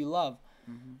screen that you love.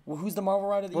 Well, who's the Marvel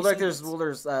writer? That Well, you there's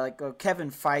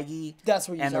Kevin Feige. That's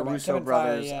what you and the talking about, Russo Kevin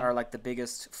brothers Feige, yeah. are like the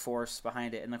biggest force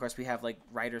behind it, and of course we have like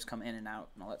writers come in and out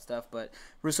and all that stuff. But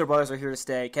Russo brothers are here to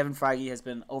stay. Kevin Feige has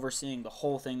been overseeing the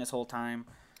whole thing this whole time.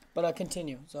 But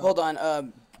continue. So. Hold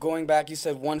on. Going back, you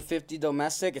said 150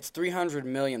 domestic. It's 300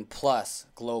 million plus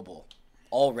global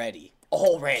already.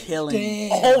 Killing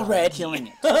it. Already. Killing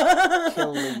it.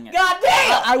 Killing it. God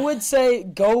damn! I would say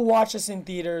go watch this in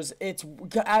theaters. It's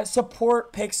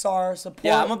support Pixar. Support.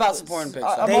 Yeah, I'm about supporting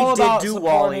Pixar. I'm They all did about do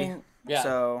supporting- WALL-E. Yeah.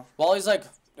 So Wally's like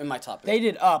in my top. They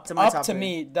did Up. in my Up top to three.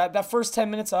 me. That first 10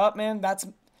 minutes of Up, man.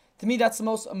 To me, that's the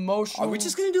most emotional. Are we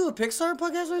just gonna do a Pixar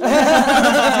podcast right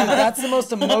now? Dude, that's the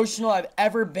most emotional I've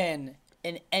ever been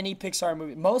in any Pixar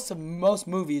movie. Most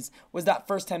movies was that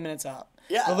first 10 minutes of Up.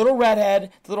 Yeah. The little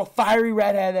redhead, the little fiery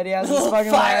redhead that he has in his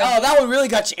fucking Fire. life. Oh, that one really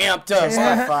got you amped up. It's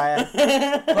not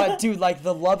fire. But dude, like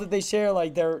the love that they share,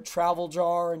 like their travel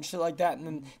jar and shit like that, and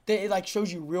then it like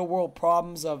shows you real world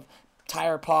problems of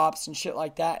tire pops and shit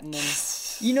like that, and then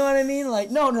you know what I mean?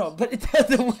 Like no, but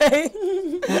the way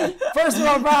first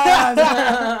world problems,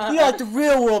 You got like the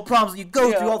real world problems that you go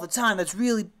Yeah. through all the time. That's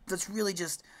really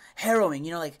just harrowing.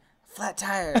 You know, like flat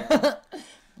tire. and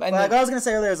Like then- I was gonna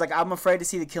say earlier, is like I'm afraid to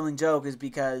see The Killing Joke is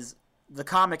because the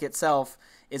comic itself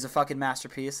is a fucking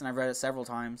masterpiece, and I've read it several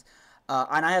times,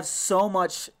 and I have so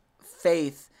much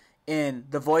faith in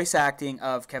the voice acting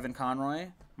of Kevin Conroy,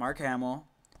 Mark Hamill,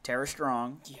 Tara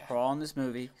Strong, who are all in this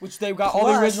movie. which they've got all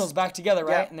the Plus- originals back together,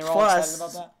 right? yeah, And they're all plus-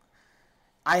 excited about that.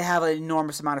 I have an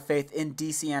enormous amount of faith in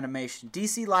DC animation.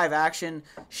 DC live action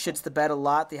shits the bed a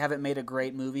lot. They haven't made a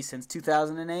great movie since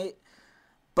 2008.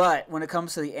 But when it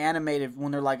comes to the animated,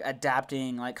 when they're like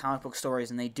adapting like comic book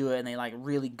stories and they do it and they like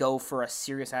really go for a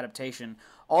serious adaptation,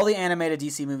 all the animated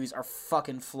DC movies are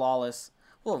fucking flawless.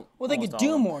 Well, Well, they could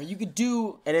do more. You could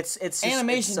do And it's just,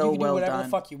 animation. It's so you can do well whatever done. the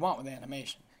fuck you want with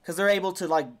animation. Because they're able to,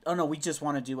 like, oh no, we just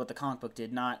want to do what the comic book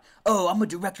did, not, oh, I'm a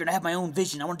director and I have my own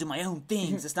vision. I want to do my own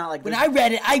things. It's not like When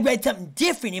there's- I read something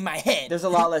different in my head. there's a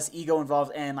lot less ego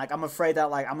involved, and, like, I'm afraid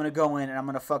that, like, I'm going to go in and I'm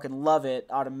going to fucking love it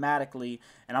automatically,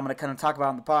 and I'm going to kind of talk about it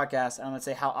on the podcast, and I'm going to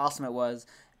say how awesome it was,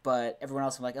 but everyone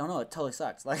else will be like, oh no, it totally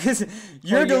sucks. Like,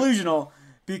 you're delusional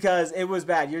because it was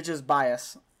bad. You're just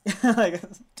biased. Like,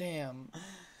 Damn.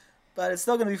 but it's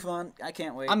still going to be fun. I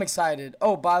can't wait. I'm excited.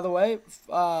 Oh, by the way,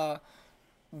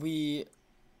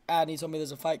 Adney told me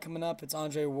there's a fight coming up. It's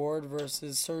Andre Ward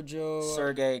versus Sergey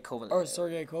Kovalev.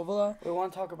 Sergey Kovalev. We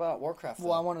want to talk about Warcraft.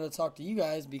 Well, I wanted to talk to you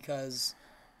guys because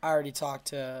I already talked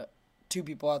to 2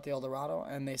 people at the Eldorado,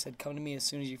 and they said come to me as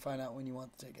soon as you find out when you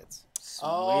want the tickets.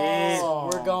 Oh.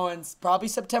 We're going probably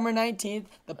September 19th.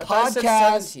 The I said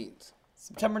podcast 17th.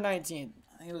 September 19th. think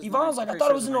it was Yvonne was like, I pretty thought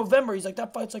sure it was in May. November. He's like,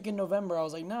 that fight's like in November. I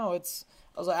was like, no, it's.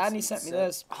 I was like, Adney sent me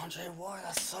this. Andre Ward,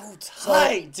 that's so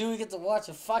tight. Dude, we get to watch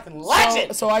a fucking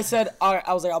legend. So I said,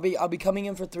 I was like, I'll be coming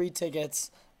in for 3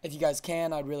 tickets. If you guys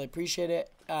can, I'd really appreciate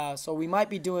it. So we might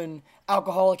be doing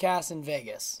Alcoholic Ass in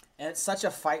Vegas. And it's such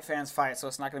a fight fans fight, so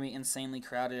it's not going to be insanely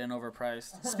crowded and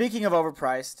overpriced. Speaking of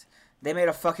overpriced, they made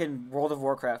a fucking World of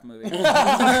Warcraft movie.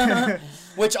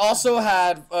 Which also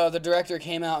had, the director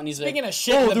came out and he's Speaking like, of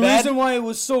shit in the the bed." reason why it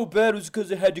was so bad was because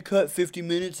I had to cut 50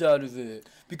 minutes out of it.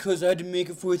 Because I had to make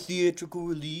it for a theatrical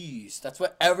release. That's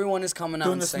what everyone is coming out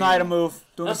Doing and the saying. Snyder move.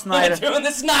 Doing the Snyder. Doing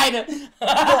the Snyder.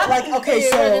 Like, okay, Hey,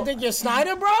 you so... think you're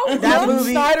Snyder, bro? That You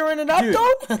movie- Snyder in it up, Dude.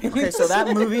 though? Okay, so that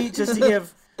movie, just to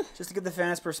give the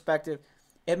fans perspective,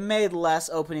 it made less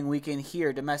opening weekend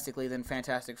here domestically than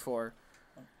Fantastic Four.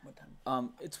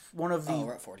 It's one of the Oh,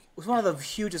 we're at 40. it was one of the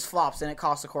hugest flops, and it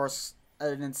cost, of course,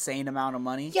 an insane amount of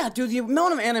money. Yeah, dude, the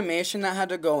amount of animation that had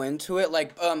to go into it,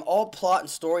 like, all plot and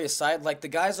story aside, like, the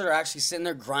guys that are actually sitting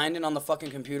there grinding on the fucking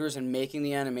computers and making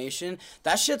the animation,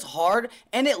 that shit's hard,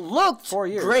 and it looked 4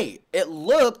 years. great. It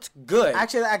looked good.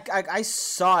 Actually, I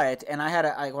saw it, and I had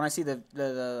when I see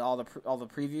all the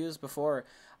previews before,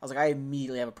 I was like, I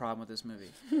immediately have a problem with this movie.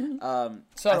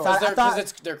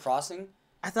 Because they're crossing?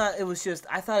 I thought it was just.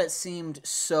 I thought it seemed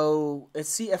so. It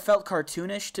felt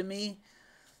cartoonish to me,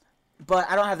 but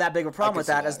I don't have that big of a problem could with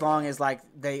see that that, as long as like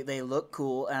they look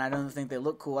cool, and I don't think they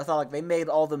look cool. I thought like they made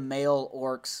all the male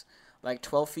orcs like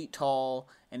 12 feet tall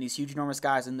and these huge enormous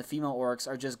guys, and the female orcs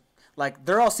are just like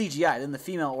they're all CGI. Then the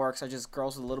female orcs are just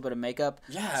girls with a little bit of makeup.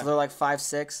 Yeah. So they're like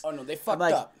 5'6". Oh, no, they I'm fucked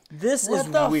like, up. This What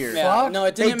is the weird. Yeah, fuck? no,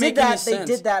 it They didn't did make that. any sense.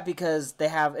 They did that because they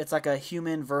have it's like a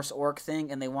human versus orc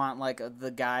thing, and they want like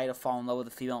the guy to fall in love with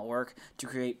the female orc to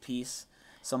create peace.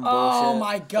 Some bullshit. Oh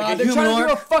my god, Like a they're human trying to do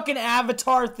a orc? fucking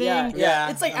Avatar thing. Yeah, yeah,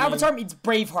 It's like I mean- Avatar meets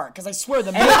Braveheart, because I swear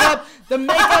the makeup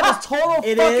is total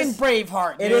It fucking is.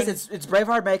 Braveheart. It dude. is. It's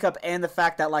Braveheart makeup, and the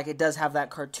fact that like it does have that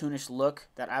cartoonish look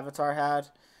that Avatar had.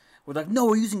 We're like, no,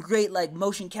 we're using great like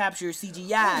motion capture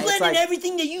CGI. It's blending like,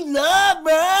 everything that you love,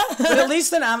 bruh. But at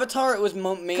least in Avatar, it was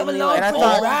mainly Come along like, and I for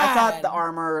thought the I thought ride. the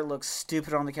armor looks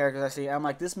stupid on the characters I see. I'm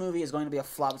like, this movie is going to be a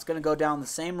flop. It's going to go down the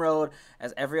same road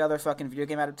as every other fucking video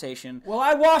game adaptation. Well,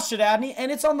 I watched it, Adney,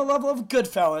 and it's on the level of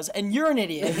Goodfellas, and you're an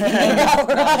idiot.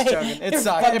 It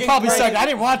sucked. It fucking probably crazy. sucked. I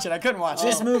didn't watch it. I couldn't watch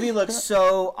This it. movie looks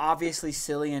so obviously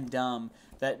silly and dumb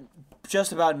that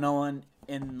just about no one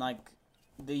in like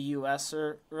the U.S.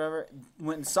 or wherever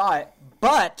went and saw it.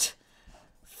 But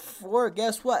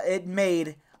guess what? It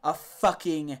made a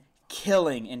fucking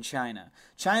killing in China.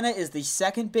 China is the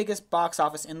second biggest box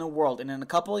office in the world, and in a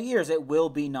couple of years, it will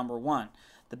be number 1.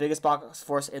 the biggest box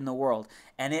office in the world,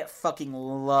 and it fucking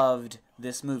loved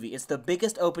this movie. It's the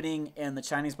biggest opening in the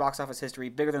Chinese box office history,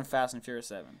 bigger than Fast and Furious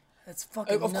 7. That's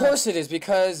fucking Of nuts. course it is,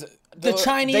 because The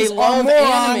Chinese they are love morons.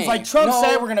 anime. Like Trump No,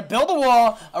 said, we're going to build a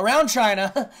wall around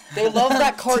China. They love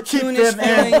that cartoonish them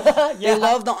in. feeling. They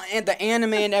love the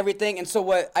anime and everything. And so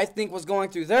what I think was going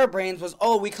through their brains was,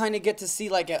 we kind of get to see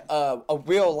like a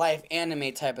real life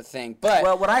anime type of thing. But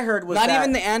Well, what I heard was not that-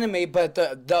 even the anime, but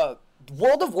the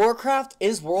World of Warcraft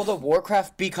is World of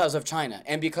Warcraft because of China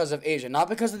and because of Asia, not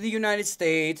because of the United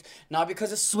States, not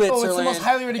because of Switzerland. Oh, it's the most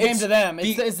highly rated game to them.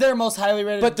 It's their most highly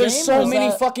rated But there's game, or so is many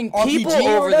that fucking RPG people or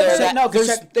over whatever? there that No, 'cause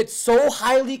it's so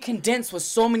highly condensed with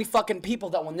so many fucking people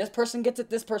that when this person gets it,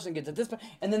 this person gets it,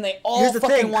 and then they all Here's the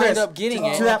fucking thing, wind Chris, up getting to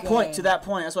it. that Okay. point,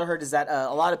 that's what I heard is that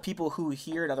a lot of people who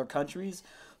here in other countries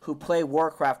who play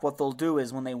Warcraft, what they'll do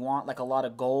is when they want like a lot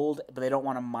of gold, but they don't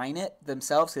want to mine it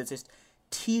themselves, 'cause it's just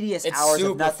tedious It's hours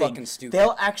super of nothing. fucking stupid.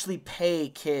 They'll actually pay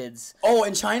kids Oh,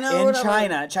 in China? or in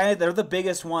whatever? China, they're the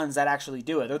biggest ones that actually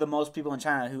do it. They're the most people in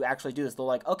China who actually do this. They're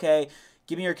like, okay,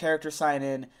 give me your character sign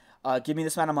in, give me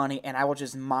this amount of money, and I will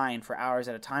just mine for hours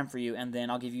at a time for you, and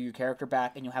then I'll give you your character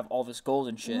back, and you'll have all this gold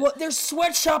and shit. What? They're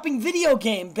sweatshopping video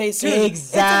game, basically.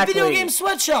 Exactly. It's a video game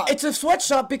sweatshop. It's a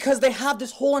sweatshop because they have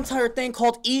this whole entire thing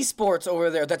called esports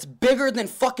over there that's bigger than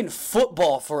fucking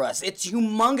football for us. It's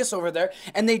humongous over there.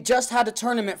 And they just had a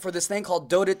tournament for this thing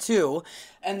called Dota 2.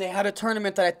 And they had a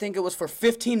tournament that I think it was for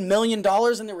 $15 million,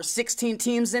 and there were 16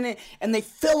 teams in it. And they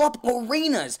fill up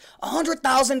arenas.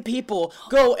 100,000 people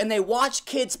go and they watch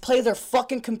kids play their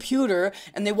fucking computer,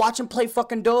 and they watch them play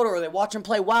fucking Dota, or they watch them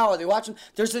play WoW, or they watch them.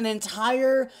 There's an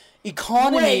entire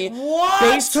economy Wait, what?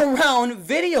 based around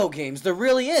video games. There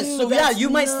really is. Dude, So yeah, that's you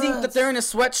might think that nuts. they're in a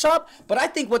sweatshop, but I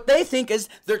think what they think is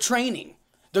they're training.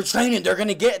 They're training. They're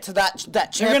gonna get to that They're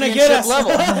gonna championship get us.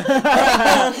 level.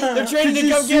 They're training to Did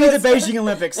you come see get us. the Beijing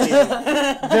Olympics, Steve?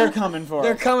 They're coming for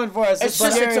They're us. coming for us. It's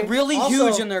just scary. it's really Also,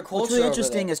 huge in their culture. What's really over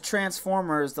interesting there. is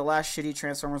Transformers, the last shitty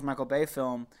Transformers Michael Bay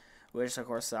film, which of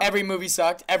course sucked. Every movie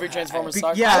sucked. Every Transformers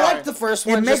sucked. yeah. I like the first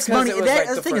one. It makes just 'cause money. It was That- like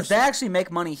the the thing is, first they one. actually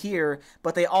make money here,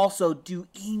 but they also do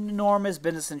enormous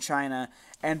business in China.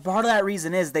 And part of that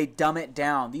reason is they dumb it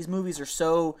down. These movies are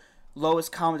so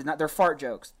lowest common. They're fart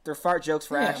jokes. They're fart jokes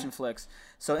for Yeah. action flicks.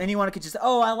 So anyone could just,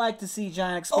 I like to see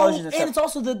giant Oh, explosions and and stuff. it's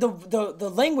also the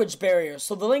language barrier.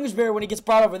 So the language barrier, when it gets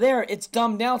brought over there, it's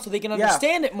dumbed down so they can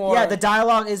understand it more. Yeah, the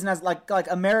dialogue isn't as like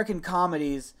American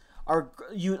comedies are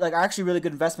actually really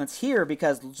good investments here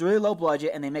because it's really low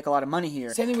budget and they make a lot of money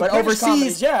here. Same thing But with British overseas,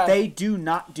 comedies, yeah. they do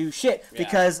not do shit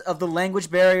because of the language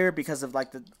barrier, because of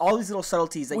like all these little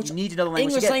subtleties that you need to know the language.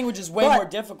 English to get. language is way But more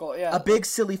difficult. Yeah. a big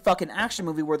silly fucking action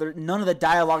movie where none of the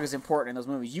dialogue is important in those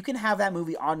movies. You can have that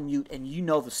movie on mute and you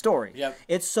know the story. Yep.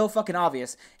 It's so fucking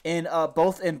obvious in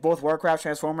both Warcraft,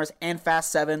 Transformers, and Fast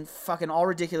 7, fucking all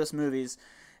ridiculous movies.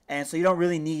 And so you don't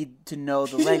really need to know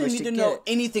the You didn't language need to to get know it.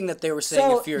 anything that they were saying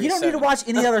So in Furious you don't need to 7. watch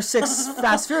any other 6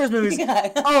 Fast Furious movies.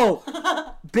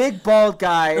 Oh, big bald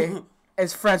guy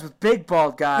is friends with big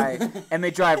bald guy, and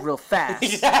they drive real fast.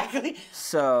 Exactly.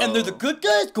 So And they're the good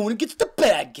guys going against the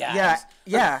bad guys.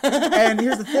 yeah. And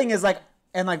here's the thing: is like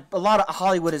a lot of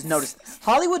Hollywood has noticed.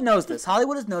 Hollywood knows this.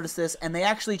 Hollywood has noticed this, and they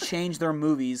actually changed their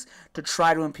movies to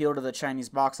try to appeal to the Chinese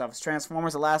box office.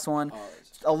 Transformers, the last one,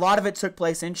 a lot of it took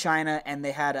place in China, and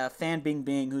they had Fan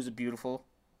Bingbing, who's a beautiful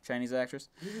Chinese actress,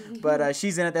 but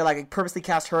she's in it. They like purposely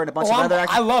cast her and a bunch of other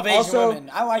actors. I love Asian Also-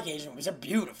 women. I like Asian women. They're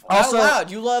beautiful. Also- Out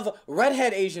loud, you love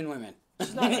redhead Asian women.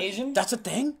 She's not Asian. That's a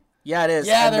thing? Yeah, it is.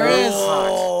 Yeah, And there they're is. hot.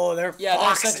 Oh, they're Yeah, they're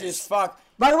foxes. sexy as fuck.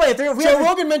 By the way, if we Joe ever-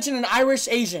 Rogan mentioned an Irish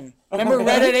Asian. Remember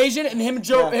redhead Asian, and him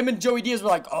and Joey Diaz were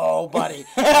like, "Oh, buddy,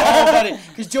 oh, buddy,"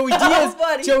 because Joey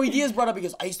Diaz brought up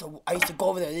because I used to go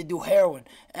over there. They do heroin,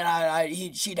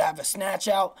 and she'd have a snatch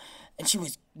out, and she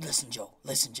was listen, Joe,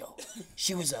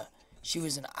 she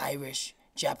was an Irish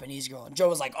Japanese girl, and Joe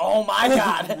was like, "Oh my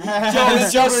god!"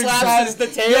 Joe slaps the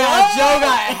tail. Yeah, Joe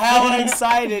got hella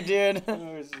excited, dude.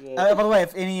 by the way,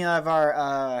 if any of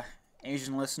our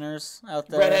Asian listeners out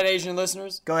there, Redhead Asian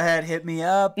listeners. go ahead, hit me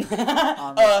up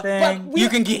on the thing. You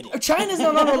can get it. China's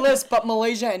not on our list, but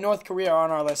Malaysia and North Korea are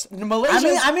on our list.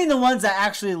 Malaysia. I mean the ones that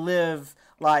actually live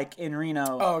like in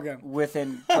Reno. Oh, okay.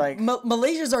 Within like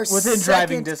Malaysia's our within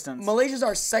driving distance. Malaysia's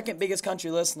our second biggest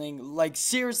country listening. Like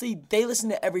seriously, they listen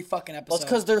to every fucking episode. Well, it's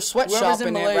because they're Whoever's sweatshopping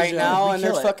in it right Malaysia, now, we and they're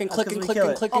kill it. fucking That's 'cause clicking, we clicking,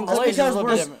 kill it. clicking, That's clicking. because a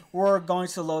little different. we're going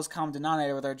to the lowest common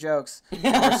denominator with our jokes.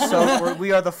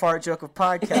 We are the fart joke of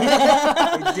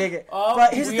podcast. We dig it.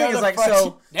 But here's the thing: is like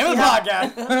so. Name of the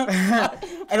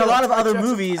podcast. And a lot of other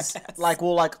movies,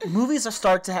 movies are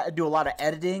start to do a lot of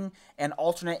editing and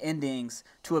alternate endings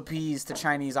to appease the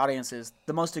Chinese audiences.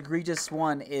 The most egregious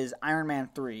one is Iron Man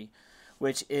 3,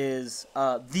 which is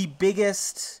the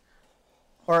biggest,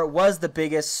 or it was the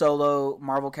biggest solo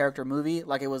Marvel character movie.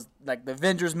 Like, it was like the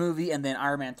Avengers movie and then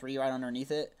Iron Man 3 right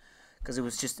underneath it. Because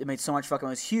it made so much fucking, it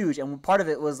was huge. And part of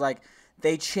it was like,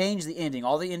 they changed the ending.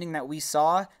 All the ending that we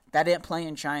saw, that didn't play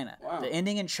in China. Wow. The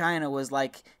ending in China was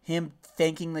like him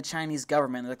thanking the Chinese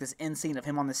government, like this end scene of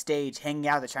him on the stage hanging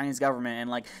out with the Chinese government and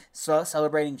like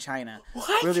celebrating China.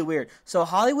 What? Really weird. So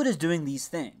Hollywood is doing these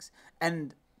things.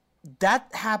 And that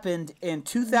happened in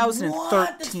 2013.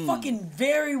 What? That's fucking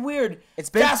very weird. It's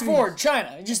been Fast forward,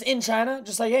 China. Just in China.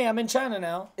 Just like, hey, I'm in China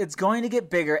now. It's going to get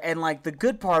bigger, and like the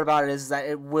good part about it is that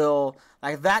it will,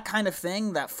 like, that kind of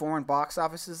thing, that foreign box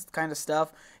offices kind of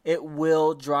stuff, it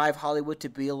will drive Hollywood to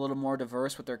be a little more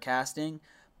diverse with their casting.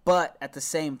 But at the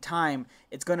same time,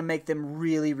 it's going to make them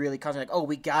really, really conscious. Like, oh,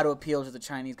 we got to appeal to the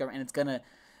Chinese government, and it's going to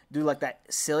do like that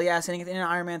silly ass thing in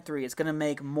Iron Man 3. It's gonna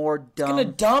make more dumb,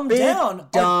 it's gonna dumb down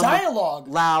our dialogue,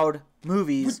 loud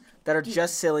movies that are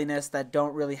just silliness that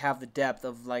don't really have the depth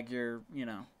of like your, you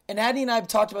know. And Addie and I have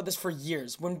talked about this for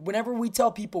years. Whenever we tell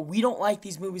people we don't like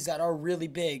these movies that are really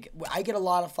big, I get a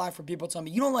lot of flack from people telling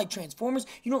me, you don't like Transformers,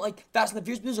 you don't like Fast and the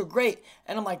Furious, movies are great.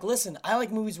 And I'm like, listen, I like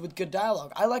movies with good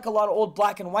dialogue. I like a lot of old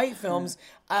black and white films.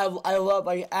 I love,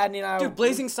 like, Addie and I. Dude,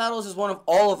 Blazing Saddles is one of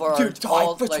all of our it's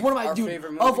one of my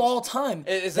favorite movies of all time.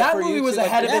 Is that for movie you was too?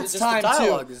 ahead Like, of its just the time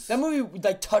dialogue too. is- That movie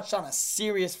like touched on a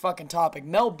serious fucking topic.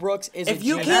 Mel Brooks is If a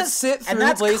you genius. can't sit through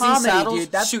that's Blazing comedy, Saddles,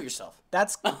 dude. That's- shoot yourself.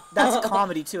 That's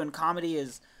comedy too, and comedy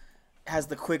has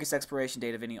the quickest expiration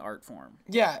date of any art form.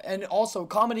 Yeah, and also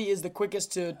comedy is the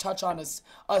quickest to touch on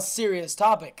a serious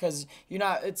topic because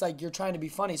it's like you're trying to be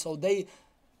funny, so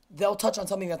they'll touch on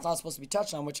something that's not supposed to be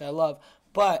touched on, which I love.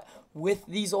 But with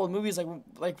these old movies,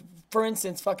 like for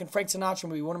instance, fucking Frank Sinatra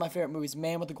movie, one of my favorite movies,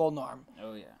 Man with the Golden Arm.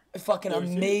 Oh yeah. A fucking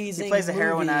amazing. He plays a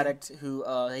heroin movie. addict who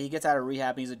he gets out of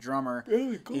rehab. And he's a drummer.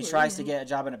 He tries to get a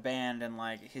job in a band and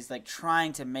like he's like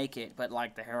trying to make it, but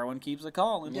like the heroin keeps a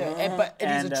calling. Yeah,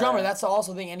 and he's a drummer. That's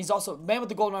also the thing. And he's also Man with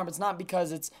the Golden Arm. It's not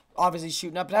because it's obviously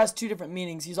shooting up. It has two different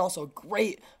meanings. He's also a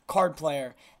great card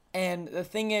player. And the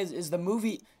thing is the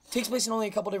movie takes place in only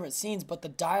a couple different scenes, but the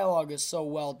dialogue is so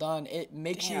well done. It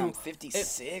makes you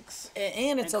 56.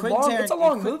 And it's a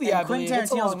long movie. I believe.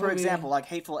 Quentin Tarantino's, for movie. example, like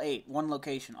Hateful Eight, one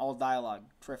location, all dialogue,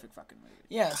 terrific fucking movie.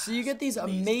 Yeah, so you get these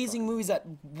amazing movies that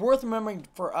worth remembering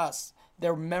for us.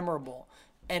 They're memorable,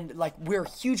 and like we're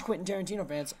huge Quentin Tarantino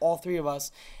fans, all three of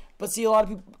us. But see, a lot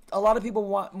of people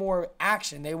want more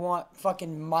action. They want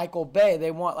fucking Michael Bay.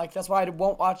 They want that's why I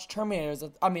won't watch Terminators.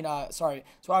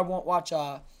 That's why I won't watch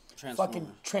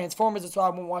fucking Transformers. That's why I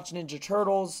won't watch Ninja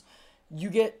Turtles. You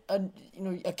get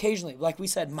occasionally, like we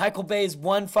said, Michael Bay's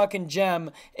one fucking gem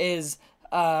is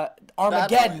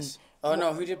Armageddon. Oh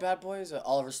no, who did Bad Boys?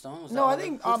 Oliver Stone? Was No, I that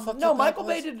think who fucked no. up Bad Michael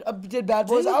Boys? Bay did Bad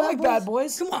Boys. I like Bad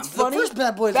Boys. Come on, it's the funny. first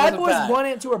Bad Boys Bad wasn't Boys bad. 1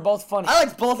 and 2 are both funny. I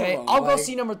liked both of them, I'll go like-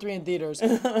 see number 3 in theaters.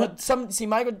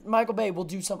 But Michael Bay will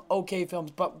do some okay films.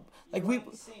 But like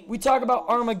we talk about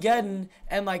Armageddon,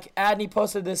 and like Adney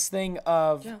posted this thing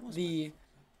of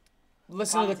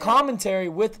listen to the commentary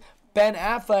with Ben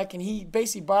Affleck, and he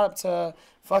basically brought up to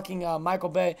fucking Michael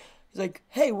Bay. He's like,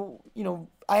 hey,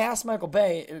 I asked Michael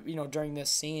Bay, during this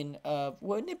scene,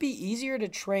 wouldn't it be easier to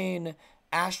train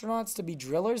astronauts to be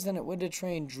drillers than it would to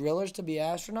train drillers to be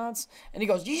astronauts? And he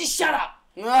goes, you just shut up.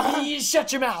 You just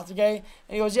shut your mouth, okay?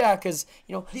 And he goes, yeah, because,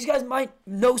 these guys might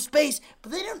know space,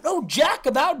 but they don't know jack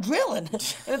about drilling. And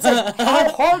it's like,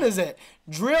 how hard is it?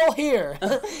 Drill here.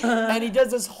 And he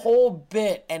does this whole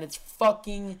bit, and it's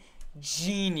fucking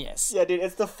genius. Yeah, dude,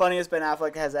 it's the funniest Ben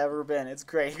Affleck has ever been. It's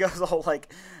great. He goes all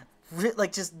like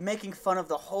just making fun of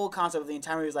the whole concept of the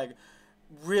entire movie. He's like,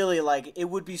 really, like, it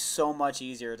would be so much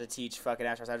easier to teach fucking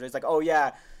astronauts. It's like, oh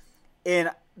yeah,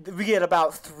 we get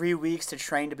about 3 weeks to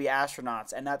train to be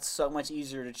astronauts, and that's so much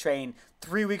easier to train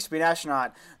 3 weeks to be an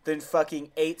astronaut than fucking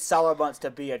 8 solid months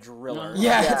to be a driller.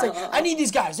 Yeah, it's like, I need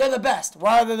these guys. They're the best.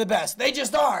 Why are they the best? They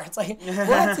just are. It's like,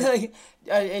 what? Like,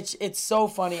 it's so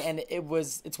funny, and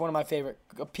it's one of my favorite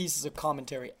pieces of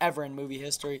commentary ever in movie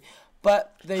history.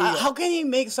 But how can he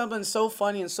make something so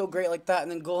funny and so great like that, and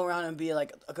then go around and be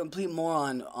like a complete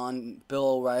moron on Bill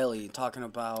O'Reilly talking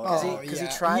about? Because he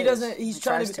tries. He doesn't. He's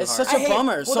trying to. It's such a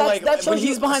bummer. So like when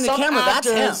he's behind the camera, that's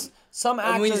him. Some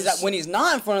actors. When he's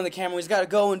not in front of the camera, he's got to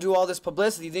go and do all this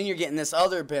publicity. Then you're getting this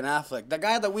other Ben Affleck. The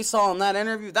guy that we saw in that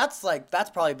interview, that's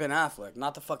probably Ben Affleck,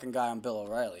 not the fucking guy on Bill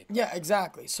O'Reilly. Yeah,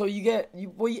 exactly. So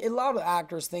a lot of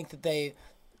actors think that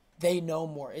they know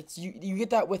more. You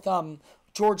get that with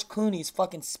George Clooney's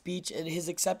fucking speech at his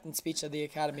acceptance speech of the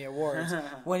Academy Awards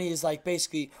when he's like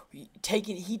basically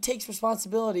he takes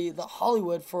responsibility, the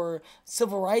Hollywood, for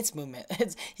civil rights movement.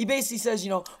 He basically says,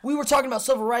 we were talking about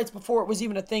civil rights before it was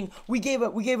even a thing. We gave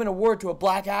an award to a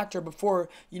black actor before,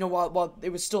 while it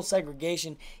was still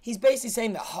segregation. He's basically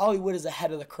saying that Hollywood is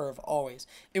ahead of the curve always.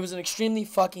 It was an extremely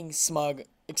fucking smug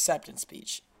acceptance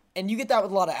speech. And you get that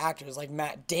with a lot of actors. Like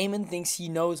Matt Damon thinks he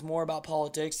knows more about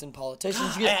politics than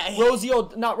politicians. You get Rosie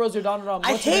O'Donnell.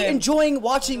 I hate enjoying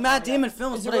watching Matt Damon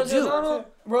films, but I do.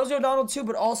 Rosie O'Donnell too,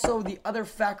 but also the other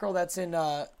fat girl that's in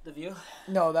The View?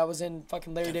 No, that was in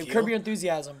fucking Larry David. Curb Your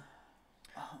Enthusiasm.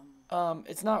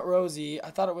 It's not Rosie. I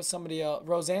thought it was somebody else.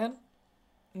 Roseanne?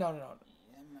 No.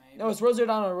 No, it's Rosie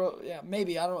O'Donnell. Yeah,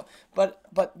 maybe. I don't know.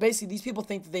 But basically, these people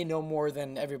think that they know more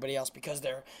than everybody else because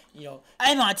they're,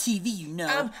 I'm on TV,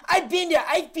 I've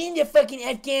been to fucking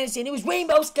Afghanistan. It was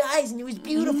rainbow skies and it was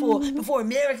beautiful before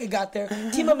America got there.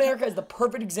 Team America is the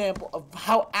perfect example of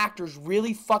how actors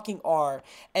really fucking are.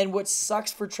 And what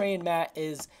sucks for Trey and Matt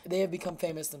is they have become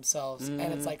famous themselves. And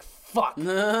it's like, fuck. We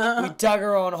dug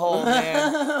our own hole,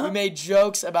 man. We made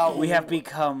jokes about... We have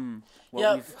become...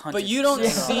 but you don't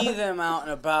see them out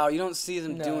and about. You don't see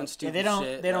them doing stupid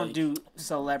shit. They don't do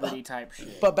celebrity type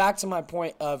shit. But back to my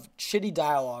point of shitty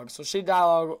dialogue. So shitty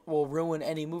dialogue will ruin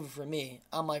any movie for me.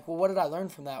 I'm like, well, what did I learn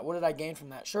from that? What did I gain from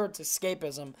that? Sure, it's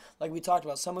escapism, like we talked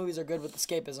about. Some movies are good with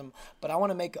escapism, but I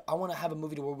want to have a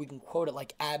movie to where we can quote it,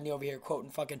 like Adney over here quoting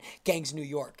fucking Gangs of New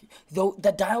York. Though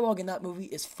the dialogue in that movie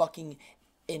is fucking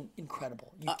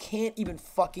incredible. You can't even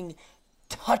fucking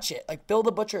touch it. Like, Bill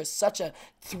the Butcher is such a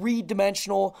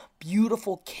three-dimensional,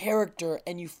 beautiful character,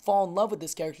 and you fall in love with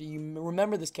this character. You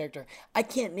remember this character. I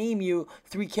can't name you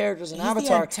three characters in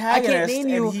Avatar. I can't name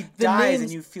you and he dies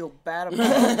and you feel bad about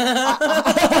it.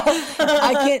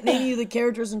 I can't name you the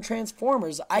characters in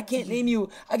Transformers. I could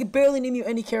barely name you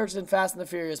any characters in Fast and the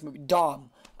Furious movie. Dom.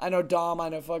 I know Dom. I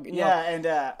know fucking...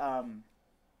 and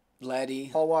Letty.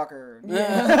 Paul Walker.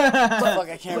 Fuck,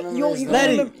 I can't remember.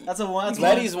 Letty. That's a one. That's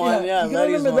Letty's one. Yeah, you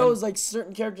can remember those like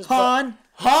certain characters. Han.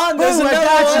 There's Boom,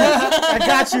 I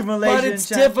got you, Malaysian. But it's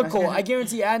difficult. I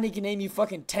guarantee Adney can name you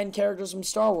fucking 10 characters from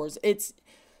Star Wars. It's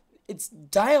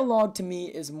dialogue to me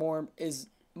is more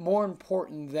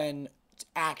important than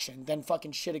action, than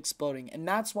fucking shit exploding, and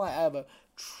that's why I have a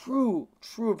true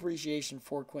appreciation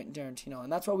for Quentin Tarantino,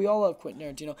 and that's why we all love Quentin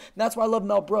Tarantino, and that's why I love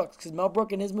Mel Brooks, because Mel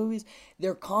Brooks and his movies,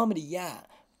 they're comedy, yeah,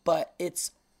 but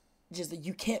it's just that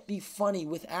you can't be funny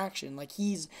with action. Like,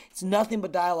 it's nothing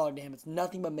but dialogue to him. It's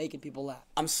nothing but making people laugh.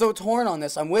 I'm so torn on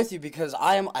this. I'm with you because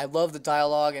I love the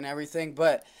dialogue and everything,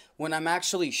 but when I'm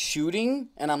actually shooting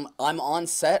and I'm on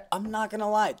set, I'm not gonna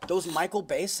lie, those Michael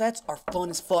Bay sets are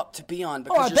fun as fuck to be on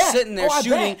because you're sitting there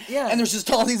shooting and there's just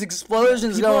all these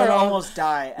explosions going on. Almost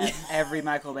die at every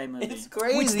Michael Bay movie. It's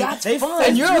crazy. Which that's fun.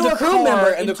 And you're the crew member,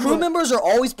 and the crew members are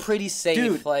always pretty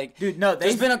safe. Dude, no,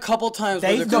 there's been a couple times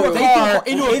they where threw a car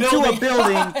into a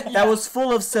building that was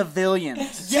full of civilians.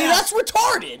 See, that's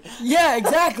retarded. Yeah,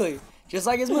 exactly. Just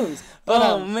like his movies.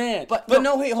 But, man. But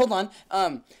no, wait, hold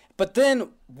on. But then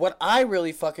what I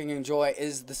really fucking enjoy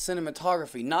is the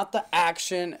cinematography, not the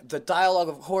action. The dialogue,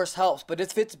 of course, helps, but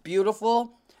if it's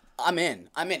beautiful, I'm in.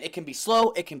 It can be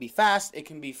slow, it can be fast, it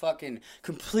can be fucking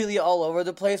completely all over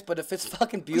the place, but if it's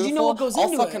fucking beautiful, you know what goes I'll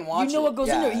into fucking it. watch it. You know what goes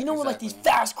into it. You know, exactly. like these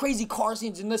fast, crazy car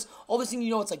scenes and all this thing,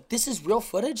 it's like, this is real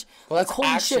footage? Well, that's like, holy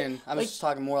action. shit. I'm just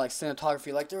talking more like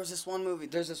cinematography. Like, there was this one movie,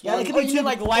 it could be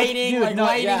like lighting,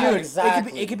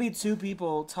 exactly. It could be two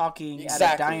people talking at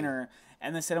a diner.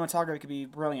 And the cinematography could be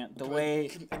brilliant. The way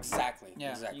exactly.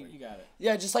 Yeah, exactly. You got it.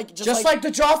 Yeah, just like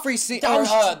the Joffrey scene, the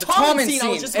Tommen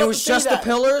scene. It was just the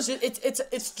pillars.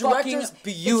 It's fucking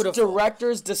beautiful. It's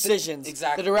director's decisions.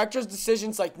 Exactly. The director's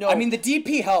decisions, like, no. I mean, the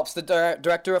DP helps. The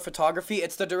director of photography.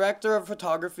 It's the director of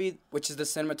photography, which is the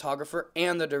cinematographer,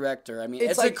 and the director. I mean,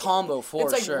 it's like, a combo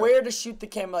for sure. It's like where to shoot the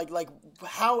camera. Like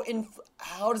how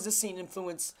does this scene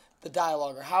influence the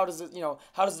dialogue, or how does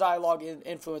the dialogue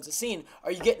influence a scene?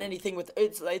 Are you getting anything with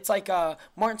it's like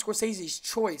Martin Scorsese's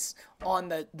choice on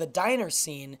the diner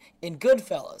scene in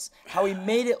Goodfellas, how he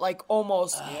made it like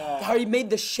almost how he made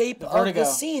the shape of the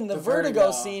scene, the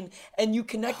vertigo scene, and you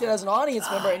connect it as an audience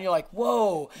member, and you're like,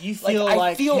 whoa, you feel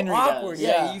I feel Henry awkward. Does.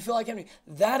 Yeah, you feel like Henry.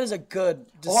 That is a good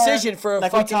decision for a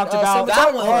like fucking we talked about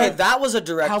that one. Okay, that was a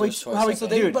director's choice.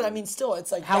 But I mean, still,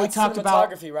 it's like how we talked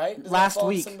about cinematography, right? last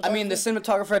week. I mean, the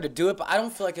cinematographer had to do it, but I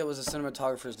don't feel like it was a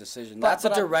cinematographer's decision. That's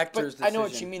a director's decision. I know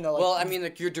what you mean, though. Well, I mean,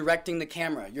 like, you're directing the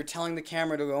camera. You're telling the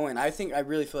camera to go in. I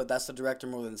really feel like that's the director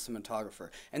more than the cinematographer.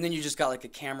 And then you just got like a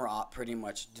camera op pretty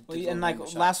much. And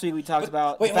like last week we talked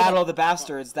about the Battle of the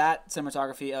Bastards, that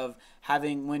cinematography of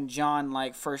having when John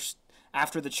like first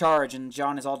after the charge, and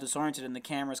John is all disoriented, and the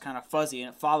camera's kind of fuzzy,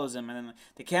 and it follows him, and then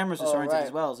the camera's disoriented right.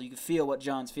 as well, so you can feel what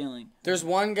John's feeling. There's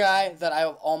one guy that I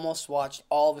almost watched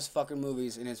all of his fucking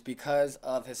movies, and it's because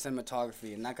of his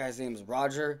cinematography, and that guy's name is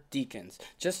Roger Deakins.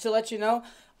 Just to let you know,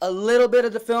 a little bit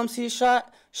of the films he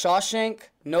shot: Shawshank,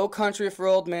 No Country for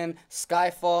Old Men,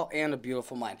 Skyfall, and A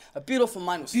Beautiful Mind. A Beautiful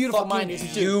Mind was Beautiful fucking Mind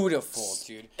is beautiful,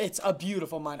 dude. It's a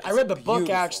beautiful mind. I read the book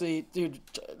beautiful. actually, dude.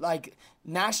 Like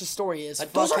Nash's story is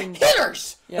Like, those are fucking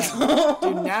hitters! yeah.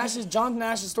 Dude, John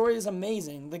Nash's story is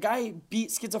amazing. The guy beat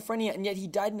schizophrenia and yet he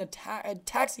died in a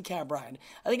taxi cab ride.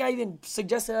 I think I even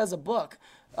suggested it as a book.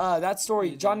 That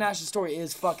story, John Nash's story,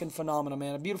 is fucking phenomenal,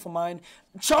 man. A Beautiful Mind.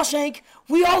 Shawshank.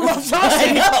 We all love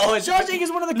Shawshank. I know, Shawshank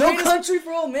is one of the No greatest. Country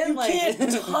for Old Men, You like can't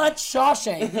touch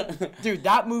Shawshank. Dude,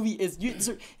 that movie is.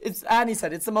 It's Annie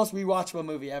said it's the most rewatchable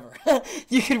movie ever.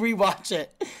 You can rewatch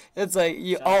it. It's like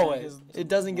you always. It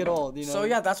doesn't get old. You know. So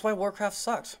yeah, that's why Warcraft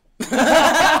sucks. Moving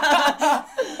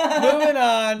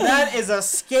on. That is a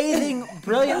scathing,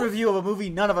 brilliant review of a movie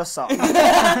none of us saw.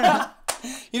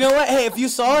 You know what? Hey, if you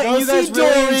saw it Go and you guys see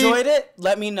really Dory. enjoyed it,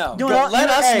 let me know. You know what- Let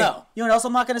us hey, know. You know what else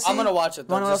I'm not gonna see? I'm gonna watch it.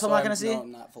 Though, You know what else just I'm so not gonna see? No,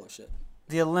 I'm not full of shit.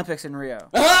 The Olympics in Rio.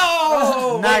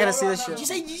 Oh! Not gonna see this shit.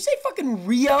 Did you say fucking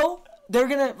Rio? They're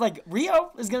gonna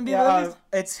Rio is gonna be Yeah, released?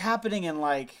 it's happening in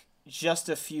like just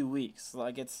a few weeks.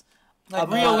 Like it's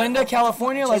Like Rio Linda,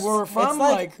 California, like where we're it's from.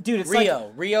 like, dude, it's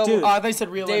Rio. Dude. They said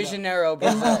Rio De Linda. Janeiro,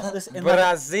 Brazil. Listen, in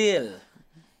Brazil.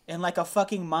 in like a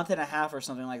fucking month and a half or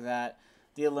something like that,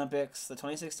 the Olympics, the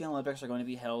 2016 Olympics, are going to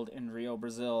be held in Rio,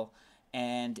 Brazil,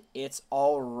 and it's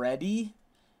already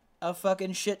a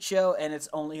fucking shit show, and it's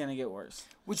only gonna get worse.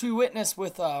 Which we witnessed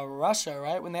with Russia,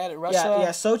 right? When they had it, Russia. Yeah,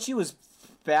 Sochi was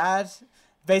bad.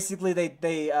 Basically, they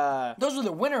Those were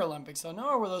the Winter Olympics, though. No,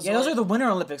 or were those? those are the Winter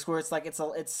Olympics where it's like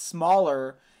it's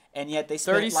smaller, and yet they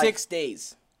spent 36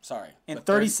 days. Sorry. in But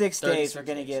 36 days 36 we're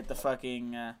gonna days. get the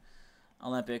fucking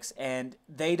Olympics, and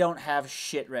they don't have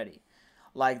shit ready.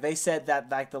 Like they said that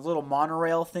like the little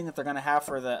monorail thing that they're gonna have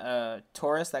for the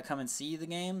tourists that come and see the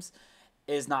games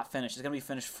is not finished. It's gonna be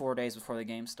finished 4 days before the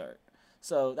games start.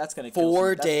 So that's gonna kill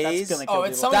 4 that's days? gonna Oh, kill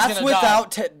it's people. Someone's That's gonna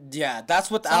without, that's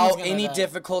Someone's without gonna any die.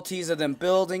 difficulties of them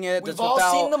building it. We've That's all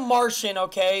without, seen The Martian,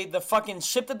 okay? The fucking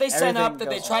ship that they sent Everything up, that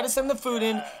they goes- tried to send the food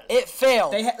in, it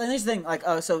failed. And here's the thing, like,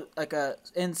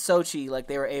 in Sochi, like,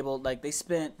 they were able, like, they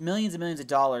spent millions and millions of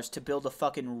dollars to build a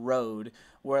fucking road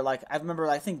where, like, I remember,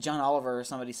 I think John Oliver or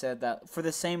somebody said that for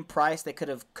the same price, they could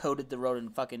have coated the road in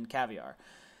fucking caviar.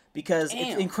 Because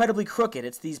it's Damn. incredibly crooked.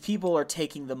 It's these people are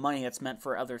taking the money that's meant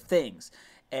for other things.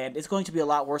 And it's going to be a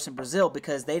lot worse in Brazil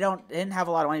because they didn't have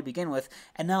a lot of money to begin with,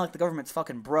 and now like the government's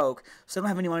fucking broke, so they don't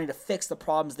have any money to fix the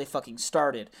problems they fucking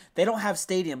started. They don't have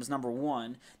stadiums, number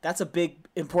one. That's a big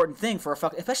important thing for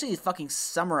especially these fucking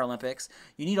Summer Olympics.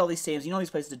 You need all these stadiums, you need all these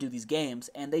places to do these games,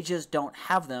 and they just don't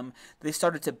have them. They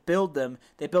started to build them.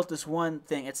 They built this one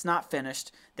thing. It's not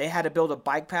finished. They had to build a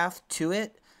bike path to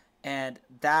it, and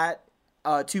that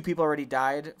 2 people already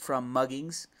died from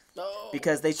muggings.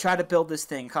 Because they tried to build this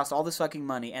thing, it cost all this fucking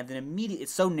money, and then immediately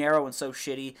it's so narrow and so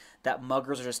shitty that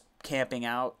muggers are just camping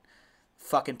out,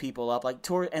 fucking people up. Like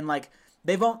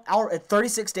they've at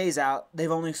 36 days out,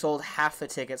 they've only sold half the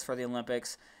tickets for the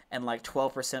Olympics and like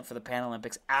 12% for the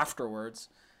Paralympics afterwards.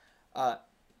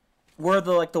 Where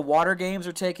the water games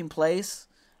are taking place,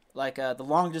 like the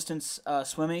long distance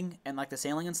swimming and like the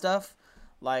sailing and stuff,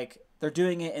 like. They're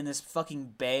doing it in this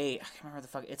fucking bay. I can't remember the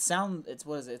fuck. It's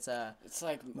what is it? It's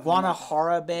like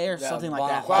Guanahara Bay or something like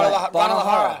that.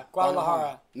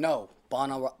 Guadalajara. No,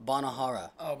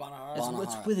 Banahara. Oh, Guadalajara.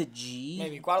 It's with a G.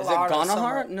 Maybe Is it Guadalajara.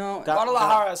 Guanahara? No.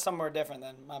 Guadalajara is somewhere different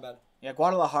then. My bad. Yeah,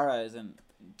 Guadalajara is in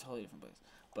a totally different place.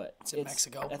 But It's in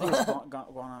Mexico. I think it's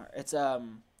Guanahara. It's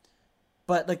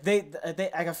but like they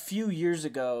like a few years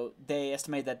ago they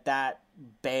estimated that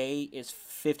bay is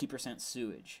 50%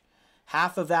 sewage.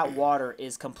 Half of that water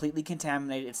is completely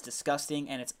contaminated. It's disgusting,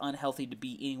 and it's unhealthy to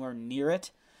be anywhere near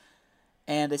it.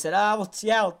 And they said, we'll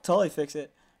totally fix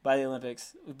it by the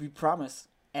Olympics. We promise.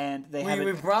 And they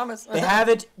We promise. they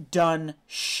haven't done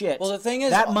shit. Well, the thing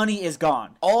is, that money is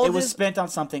gone. It was spent on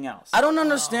something else. I don't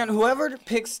understand. Whoever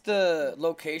picks the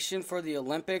location for the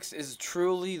Olympics is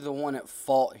truly the one at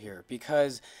fault here,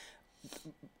 because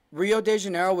Rio de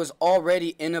Janeiro was already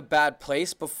in a bad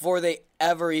place before they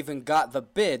ever even got the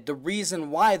bid. The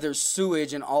reason why there's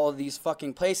sewage in all of these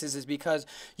fucking places is because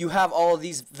you have all of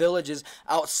these villages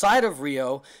outside of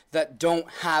Rio that don't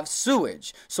have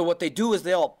sewage. So what they do is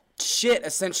they'll shit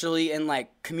essentially in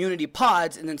like community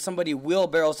pods, and then somebody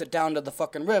wheelbarrows it down to the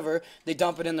fucking river. They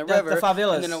dump it in the river, the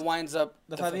favelas. and then it winds up.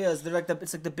 The favelas,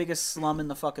 it's like the biggest slum in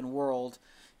the fucking world,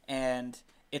 and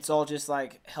it's all just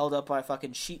like held up by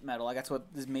fucking sheet metal. Like that's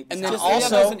what this made. And then Just,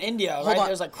 also- there's in India, hold right? on.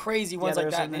 There's like crazy ones like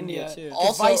there's that some in in India, India. too.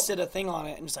 Also- Vice did a thing on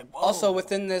it, and it's like, whoa. Also,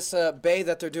 within this bay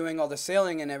that they're doing all the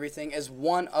sailing and everything is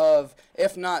one of,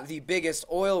 if not the biggest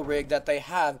oil rig that they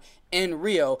have in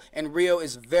Rio. And Rio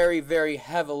is very, very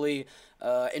heavily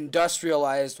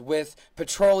industrialized with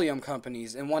petroleum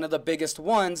companies. And one of the biggest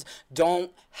ones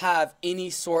don't have any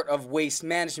sort of waste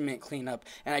management cleanup.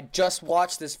 And I just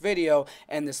watched this video,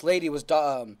 and this lady was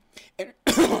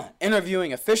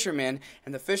interviewing a fisherman,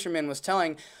 and the fisherman was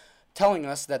telling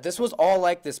us that this was all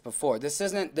like this before. This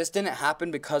didn't happen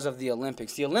because of the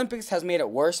Olympics. The Olympics has made it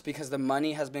worse because the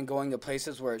money has been going to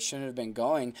places where it shouldn't have been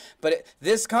going. But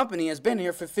this company has been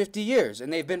here for 50 years,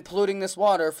 and they've been polluting this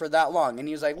water for that long. And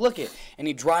he was like, look it. And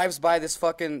he drives by this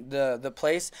fucking the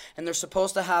place, and they're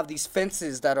supposed to have these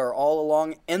fences that are all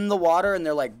along in the water, and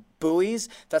they're like buoys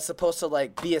that's supposed to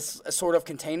like be a sort of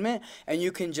containment, and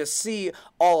you can just see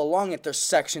all along it there's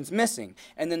sections missing.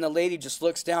 And then the lady just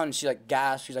looks down and she like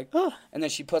gasps, she's like, oh, and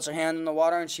then she puts her hand in the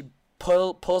water and she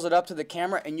pulls it up to the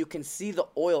camera, and you can see the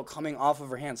oil coming off of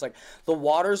her hands. Like the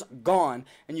water's gone,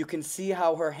 and you can see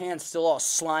how her hand's still all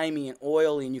slimy and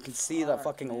oily, and you can see the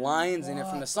fucking lines in it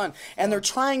from the sun. And they're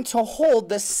trying to hold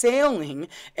the sailing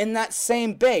in that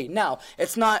same bay. Now,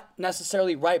 it's not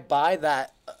necessarily right by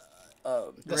that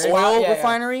oil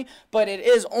refinery, but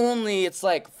it's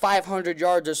like 500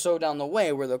 yards or so down the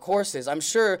way where the course is. I'm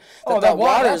sure that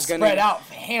water is going to spread out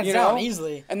hands down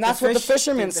easily. And that's what the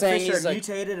fisherman's saying. The fish He's are like,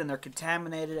 mutated and they're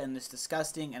contaminated and it's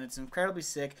disgusting and it's incredibly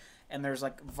sick and there's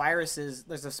like viruses.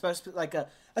 There's a special that's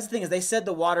the thing is they said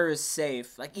the water is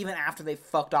safe. Like even after they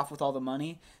fucked off with all the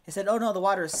money, they said, oh no, the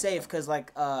water is safe because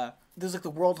there's like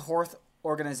the World Health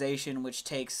Organization which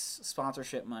takes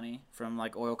sponsorship money from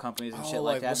like oil companies and shit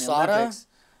like that in the Olympics.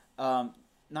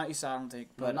 Not USADA, I don't think.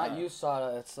 But not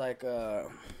USADA. It's like the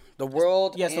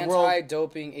World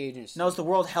Anti-Doping Agency. No, it's the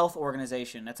World Health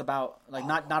Organization. It's about like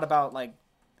not about like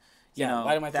you know.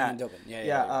 Why am I that. thinking doping?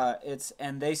 Yeah. It's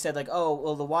and they said like, oh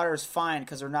well, the water is fine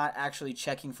because they're not actually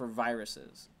checking for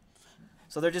viruses.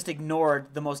 So they're just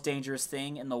ignored the most dangerous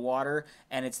thing in the water,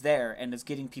 and it's there, and it's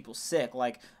getting people sick.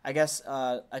 Like, I guess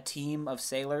a team of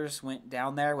sailors went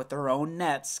down there with their own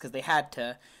nets, because they had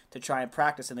to try and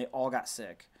practice, and they all got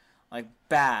sick. Like,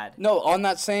 bad. No, on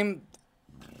that same...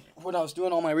 When I was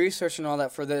doing all my research and all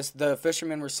that for this, the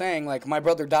fishermen were saying, like, my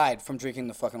brother died from drinking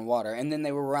the fucking water. And then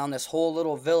they were around this whole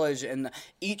little village, and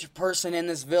each person in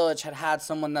this village had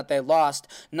someone that they lost.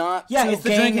 Not to it's the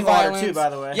gang drinking violence. water, too, by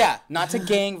the way. Yeah, not to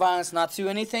gang violence, not to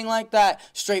anything like that.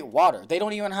 Straight water. They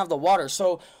don't even have the water.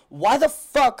 So why the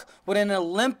fuck would an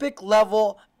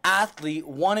Olympic-level athlete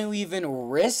want to even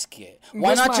risk it?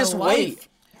 Why not just wait?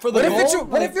 What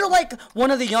if you're like one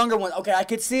of the younger ones? Okay, I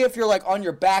could see if you're like on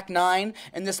your back nine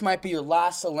and this might be your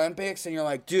last Olympics and you're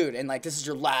like, dude, and like this is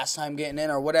your last time getting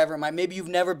in or whatever. Maybe you've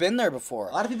never been there before.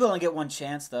 A lot of people don't get one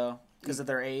chance though because of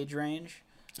their age range.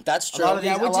 That's true. Which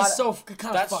is so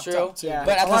kind of fucked up too. Yeah.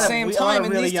 But at the same time,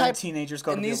 in these teenagers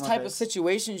go to these type of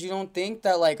situations, you don't think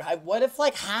that like, what if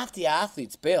like half the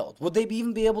athletes bailed? Would they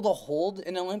even be able to hold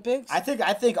an Olympics? I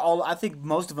think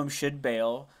most of them should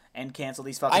bail and cancel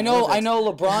these fucking Olympics. I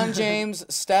know LeBron James,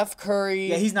 Steph Curry.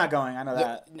 Yeah, he's not going. I know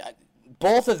that.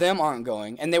 Both of them aren't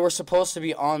going, and they were supposed to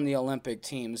be on the Olympic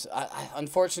teams.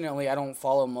 Unfortunately, I don't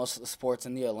follow most of the sports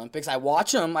in the Olympics. I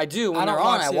watch them. I do when they're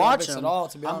on. I watch them at all.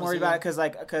 To be honest, I'm worried about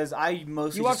it because I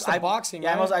mostly you watch the boxing.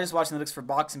 Yeah, right? I just watch the Olympics for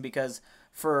boxing because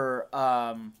for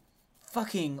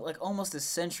fucking like almost a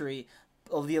century,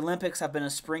 the Olympics have been a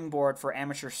springboard for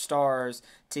amateur stars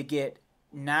to get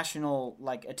national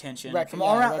like attention from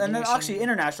all around, and then actually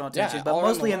international attention, but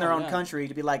mostly in their own country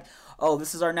to be like, oh,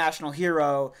 this is our national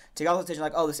hero. To get all the attention,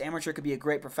 like, oh, this amateur could be a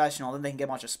great professional. Then they can get a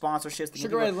bunch of sponsorships.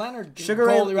 Sugar Ray Leonard,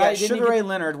 Ray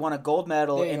Leonard won a gold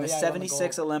medal in the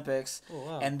 '76 Olympics,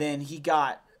 and then he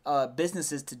got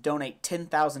businesses to donate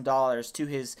 $10,000 to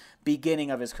his beginning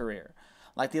of his career.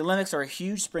 Like, the Olympics are a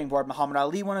huge springboard. Muhammad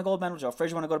Ali won a gold medal. Joe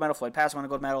Frazier won a gold medal. Floyd Patterson won a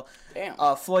gold medal.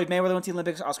 Damn. Floyd Mayweather went to the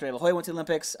Olympics. Oscar De La Hoya went to the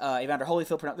Olympics. Evander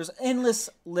Holyfield. There's endless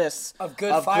lists of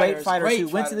great fighters who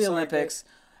went to the Olympics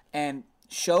and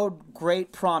showed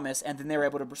great promise, and then they were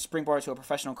able to springboard to a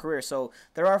professional career. So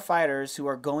there are fighters who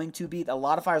are going to be – a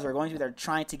lot of fighters are going to be there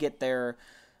trying to get their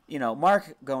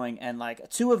mark going. And, like,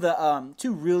 two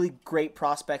really great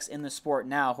prospects in the sport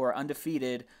now who are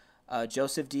undefeated –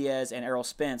 Joseph Diaz and Errol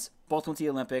Spence both went to the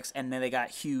Olympics, and then they got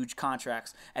huge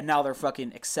contracts, and now they're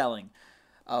fucking excelling.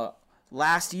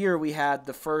 Last year, we had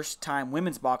the first time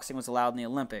women's boxing was allowed in the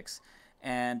Olympics,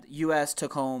 and U.S.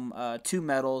 took home 2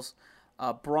 medals,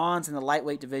 bronze in the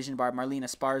lightweight division by Marlene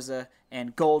Esparza,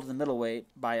 and gold in the middleweight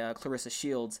by Clarissa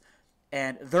Shields.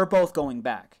 and they're both going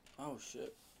back. Oh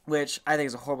shit. Which I think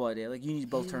is a horrible idea. Like, you need to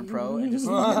both turn pro and just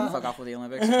get the fuck off with the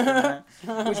Olympics.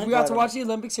 Which we got to watch the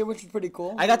Olympics here, which was pretty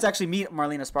cool. I got to actually meet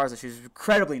Marlena Esparza. She was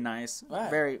incredibly nice. Right.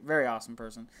 Very, very awesome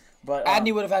person. But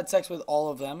Adney would have had sex with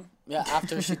all of them. Yeah,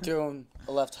 after she threw him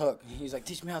a left hook. He's like,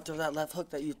 teach me how to throw that left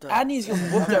hook that you throw. Adney's going to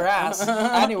whoop their ass.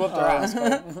 Adney whooped their ass.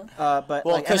 but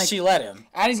Well, like, because she let him.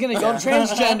 Adney's going to go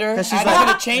transgender. Adney's going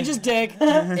to change his dick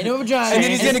into a vagina. And then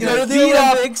he's gonna go to the beat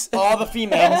up Olympics. all the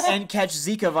females. and catch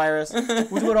Zika virus,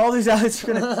 which what all these athletes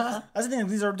are gonna. That's the thing.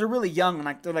 They're really young, and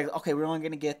like they're like, okay, we're only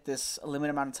gonna get this a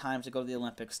limited amount of time to go to the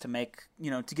Olympics to make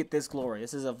to get this glory.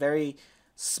 This is a very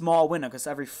small window because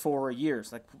every 4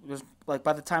 years, like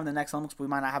by the time of the next Olympics, we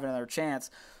might not have another chance.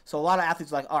 So a lot of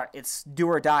athletes are like, all right, it's do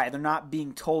or die. They're not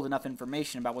being told enough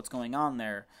information about what's going on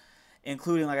there,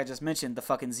 including, like I just mentioned, the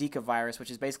fucking Zika virus, which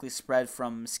is basically spread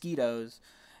from mosquitoes.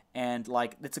 And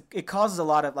like it causes a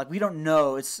lot of we don't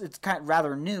know, it's kind of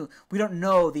rather new. We don't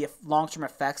know the long-term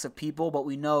effects of people, but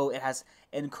we know it has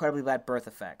incredibly bad birth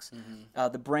effects.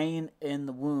 The brain in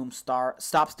the womb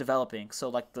stops developing, so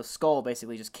like the skull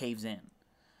basically just caves in.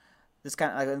 This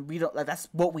kind of we don't that's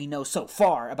what we know so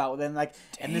far about them.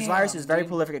 And this virus is very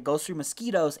prolific. It goes through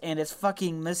mosquitoes, and it's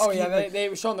fucking mosquito. Oh yeah, they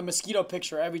were showing the mosquito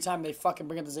picture every time they fucking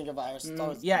bring up the Zika virus.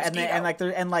 Yeah,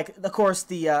 and of course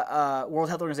the World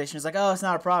Health Organization is like, oh, it's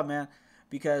not a problem, man,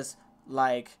 because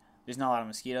there's not a lot of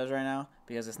mosquitoes right now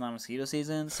because it's not mosquito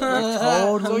season.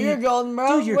 So so you're golden,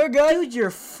 bro. We're good. Dude,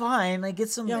 you're fine. Get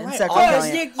some insect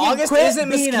repellent. August isn't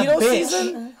mosquito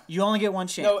season. You only get one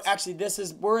chance. No, actually,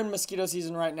 we're in mosquito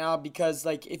season right now because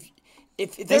if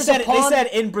they there's said a pond, they said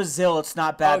in Brazil it's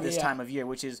not bad this time of year,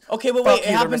 which is okay. But wait, it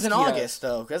happens in August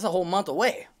though. That's a whole month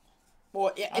away.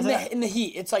 Well, in the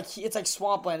heat, it's like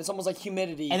swampland. It's almost like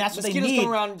humidity. And that's what mosquitoes they need.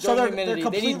 come around So during humidity.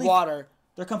 They need water.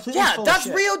 They're completely full that's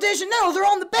of shit. Rio de Janeiro. They're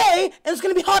on the bay, and it's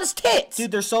gonna be hot as tits.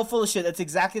 Dude, they're so full of shit. That's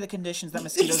exactly the conditions that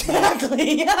mosquitoes need.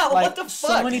 Exactly. Yeah. What the fuck?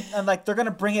 So many, and they're gonna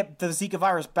bring the Zika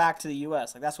virus back to the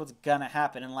U.S. That's what's gonna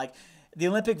happen. And the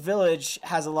Olympic Village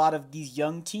has a lot of these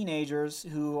young teenagers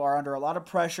who are under a lot of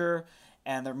pressure,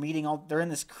 and they're in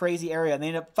this crazy area, and they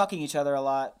end up fucking each other a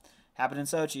lot. Happened in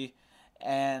Sochi.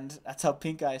 And that's how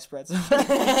pink eye spreads.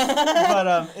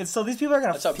 But so these people are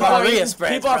gonna. That's how gonorrhea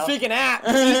spreads. People are freaking out,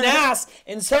 eating ass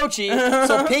in Sochi,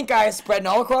 so pink eye is spreading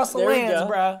all across the lands,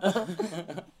 bro.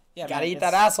 Yeah, gotta eat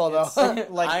that asshole though.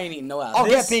 I ain't eating no ass. I'll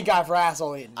get pink eye for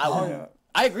asshole eating.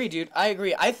 I agree, dude. I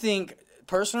agree. I think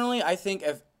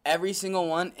if every single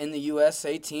one in the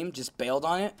USA team just bailed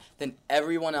on it, then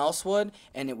everyone else would,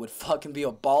 and it would fucking be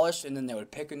abolished, and then they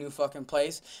would pick a new fucking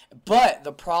place. But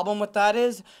the problem with that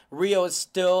is Rio is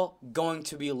still going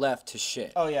to be left to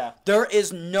shit. Oh yeah. There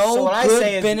is no So what good I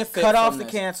say is benefit cut off from the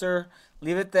this. cancer,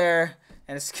 leave it there,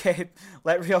 and escape.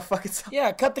 Let Rio fuck itself.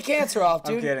 Yeah, cut the cancer off,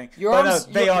 dude. I'm kidding. Your But arms,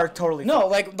 they are totally No,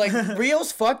 fucked. like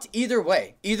Rio's fucked either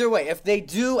way. Either way, if they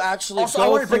do actually Also, I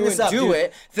go wanna bring through this and up, do dude.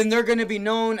 it, then they're gonna be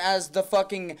known as the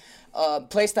fucking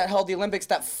place that held the Olympics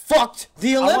that fucked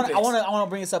the Olympics. I want to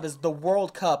bring this up. Is the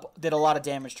World Cup did a lot of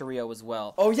damage to Rio as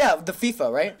well. Oh yeah, the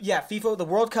FIFA, right? Yeah, FIFA. The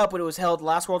World Cup when it was held,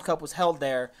 last World Cup was held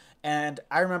there, and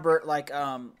I remember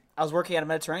I was working at a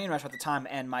Mediterranean restaurant at the time,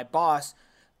 and my boss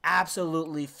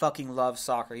absolutely fucking loved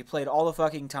soccer. He played all the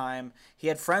fucking time. He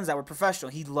had friends that were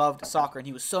professional. He loved soccer, and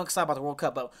he was so excited about the World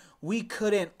Cup, but we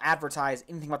couldn't advertise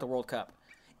anything about the World Cup.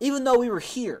 Even though we were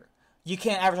here, you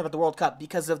can't advertise about the World Cup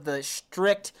because of the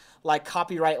strict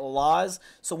copyright laws.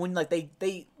 So when when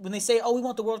they say, "Oh, we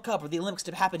want the World Cup or the Olympics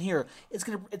to happen here," it's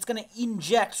gonna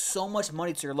inject so much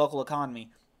money to your local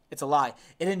economy. It's a lie.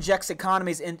 It injects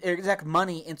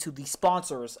money into the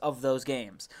sponsors of those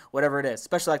games, whatever it is.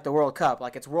 Especially the World Cup.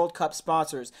 It's World Cup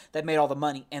sponsors that made all the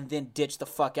money and then ditch the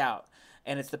fuck out.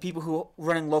 And it's the people who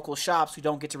running local shops who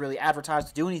don't get to really advertise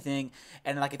to do anything.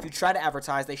 And if you try to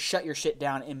advertise, they shut your shit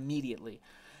down immediately.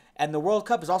 And the World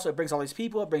Cup it brings all these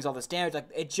people, it brings all this damage.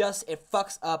 It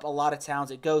fucks up a lot of towns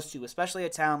it goes to, especially a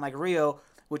town like Rio,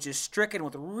 which is stricken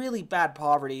with really bad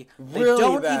poverty.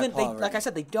 Like I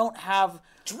said, they don't have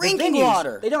drinking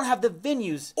water. They don't have the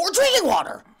venues or drinking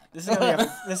water. This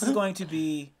is going to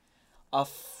be a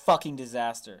fucking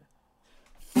disaster.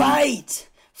 Fight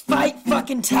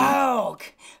fucking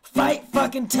talk. Fight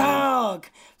fucking talk.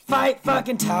 Fight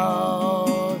fucking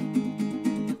talk.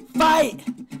 Fight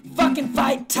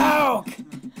talk.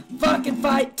 Fucking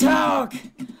fight talk.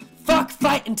 Fuck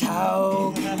fighting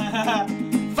talk.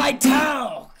 Fight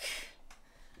talk.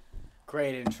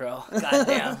 Great intro.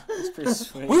 Goddamn. It's pretty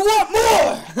sweet. We want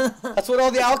more! That's what all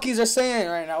the Alkies are saying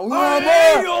right now. We want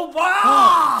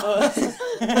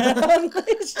more!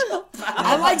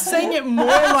 I like saying it more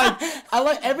like I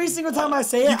like every single time I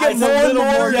say it. You get I more say and a little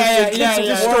more. Yeah,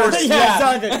 distortion.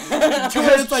 exactly.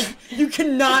 Because it's like you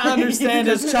cannot understand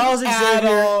it. Because Charles at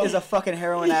Xavier all. is a fucking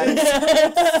heroin addict.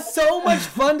 It's so much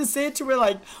fun to say it to. We're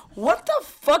like, what the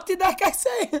fuck did that guy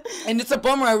say? And it's a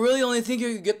bummer. I really only think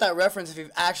you could get that reference if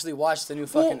you've actually watched the new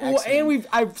fucking X-Men. And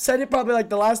I've said it probably like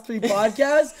the last 3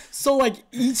 podcasts. So like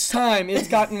each time it's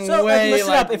gotten So way listen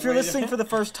like up. If you're listening for the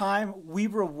first time, we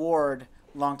reward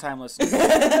long-time listeners.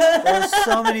 There's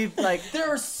so many like there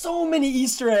are so many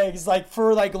Easter eggs like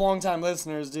for like long time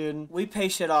listeners, dude. we pay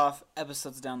shit off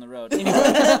episodes down the road.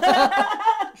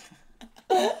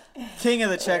 King of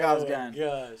the Chekhov's gun.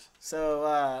 Gosh.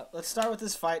 So let's start with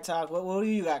this fight talk. What do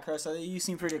you got, Chris? You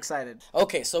seem pretty excited.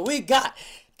 Okay, so we got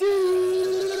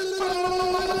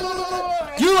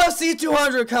UFC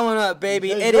 200 coming up,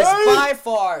 baby. It is by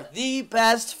far the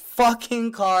best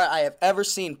fucking card I have ever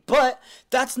seen. But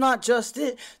that's not just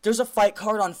it. There's a fight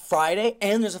card on Friday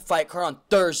and there's a fight card on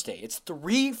Thursday. It's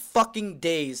 3 fucking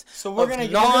days So we're of gonna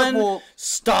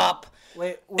non-stop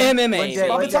Wait, MMA. day?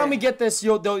 By What the time day? we get this,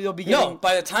 you'll be getting. No,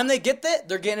 by the time they get that,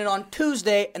 they're getting it on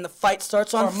Tuesday and the fight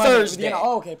starts on or Monday. Thursday. Yeah,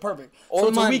 oh, okay, perfect. Or So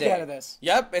it's Monday. a week ahead of this.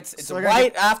 Yep, it's So we're gonna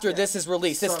right get- after this is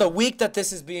released. It's the week that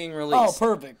this is being released. Oh,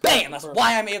 perfect. Bam! That's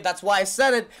why I made. That's why I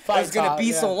said it. Fight It's gonna talk,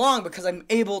 be so yeah. long because I'm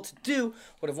able to do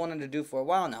what I've wanted to do for a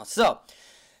while now. So,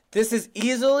 this is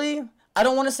easily. I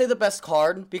don't want to say the best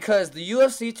card because the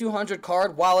UFC 200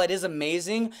 card, while it is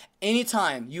amazing,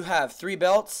 anytime you have 3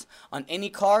 belts on any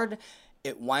card,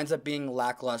 it winds up being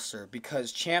lackluster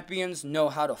because champions know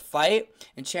how to fight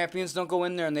and champions don't go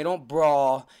in there and they don't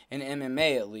brawl in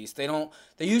MMA at least. They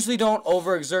usually don't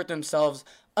overexert themselves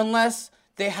unless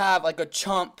they have like a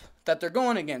chump that they're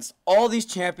going against. All these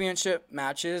championship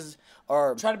matches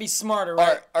are Try to be smarter,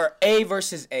 right? are A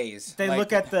versus A's. They Like,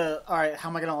 look at the all right. How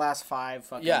am I gonna last 5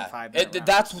 fucking yeah, 5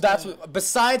 that's what,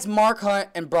 besides Mark Hunt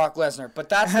and Brock Lesnar. But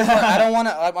that's the part I don't want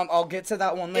to. I'll get to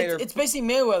that one later. It's basically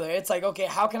Mayweather. It's like, okay,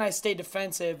 how can I stay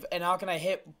defensive and how can I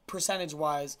hit percentage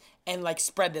wise and like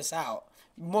spread this out?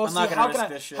 Mostly, not gonna how risk can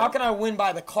this shit. how can I win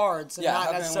by the cards and Yeah, how not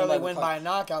can I win necessarily by the win cards? by a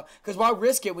knockout? Because why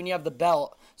risk it when you have the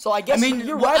belt? So I guess I mean,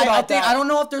 you're right about I think that. I don't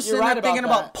know if they're You're sitting right there thinking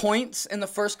about about points in the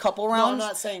first couple rounds.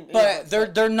 not saying- but yeah,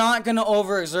 they're not gonna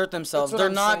overexert themselves. That's what They're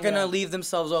I'm not saying, gonna yeah. leave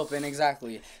themselves open.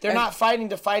 Exactly. They're And- not fighting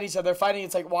to fight each other. They're fighting.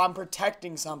 It's like, well, I'm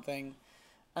protecting something.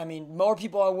 I mean, more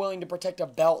people are willing to protect a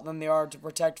belt than they are to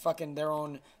protect fucking their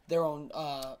own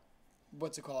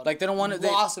what's it called? Like, they don't wanna- they-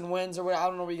 loss and wins or what? I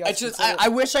don't know what you guys. I just consider. I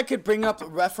wish I could bring up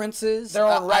references. Their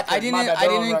own record. I didn't My bad, I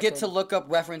their own didn't get record. to look up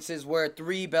references where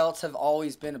 3 belts have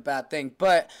always been a bad thing.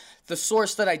 But the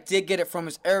source that I did get it from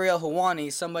is Ariel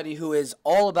Hawani, somebody who is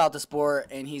all about the sport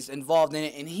and he's involved in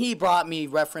it. And he brought me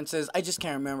references. I just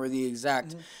can't remember the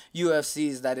exact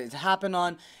UFCs that it happened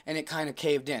on, and it kind of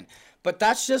caved in. But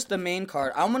that's just the main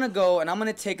card. I'm going to go and I'm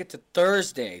going to take it to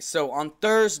Thursday. So on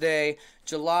Thursday,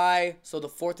 July, so the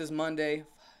 4th is Monday,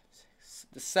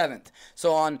 the 7th.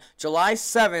 So on July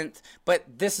 7th, but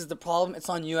this is the problem, it's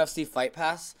on UFC Fight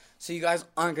Pass. So you guys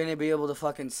aren't going to be able to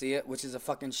fucking see it, which is a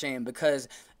fucking shame because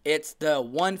it's the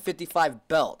 155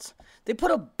 belt. They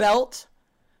put a belt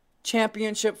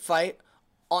championship fight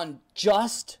on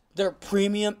just their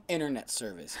premium internet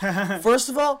service. First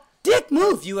of all, dick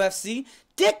move, UFC.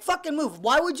 Dick fucking move.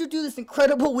 Why would you do this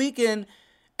incredible weekend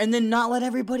and then not let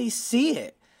everybody see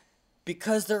it?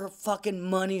 Because they're fucking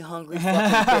money hungry fucking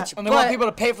bitch. And they want people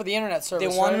to pay for the internet service.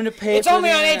 They want right? them to pay It's for only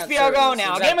the on internet HBO Go service.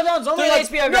 now. Exactly. Game of Thrones only They're on like,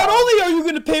 HBO Go. not only are you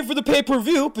going to pay for the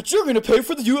pay-per-view, but you're going to pay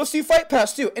for the UFC Fight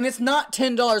Pass too. And it's not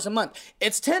 $10 a month.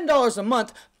 It's $10 a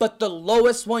month, but the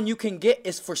lowest one you can get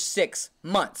is for 6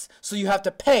 months. So you have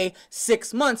to pay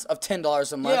 6 months of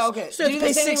 $10 a month. Yeah, okay. So you have to They do pay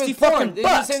the same thing 60 with porn. fucking They do the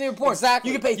bucks. same thing with porn.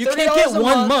 Exactly. You can pay You $30 can't get a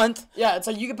one month. Yeah, it's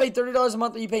like you can pay $30 a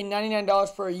month, or you pay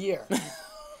 $99 for a year.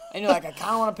 And you're like, I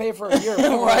kind of want to pay for a year of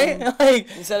porn Right? Like,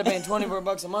 instead of paying $20 a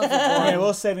month for porn. Hey, it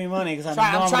will save me money because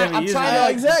I'm I'm trying going to use to it.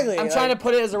 like, Exactly, I'm like- trying to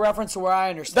put it as a reference to where I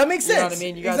understand. That makes You know what I sense.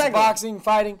 mean? You guys Exactly. boxing,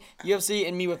 fighting, UFC,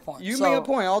 and me with porn. You So- make a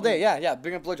point all day. Yeah,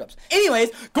 bring up blowjobs.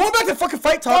 Anyways, going back to fucking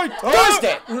fight talk.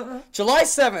 Thursday, July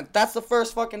 7th. That's the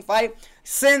first fucking fight.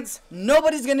 Since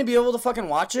nobody's gonna be able to fucking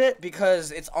watch it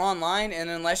because it's online, and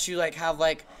unless you like have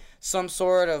like some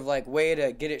sort of like way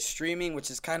to get it streaming, which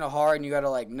is kind of hard, and you gotta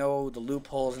like know the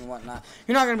loopholes and whatnot,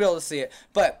 you're not gonna be able to see it.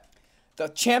 But the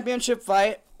championship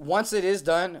fight, once it is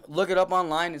done, look it up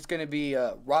online. It's gonna be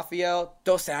Rafael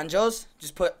Dos Anjos.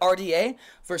 Just put RDA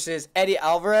versus Eddie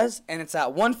Alvarez, and it's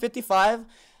at 155.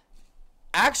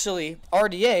 actually,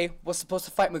 RDA was supposed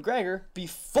to fight McGregor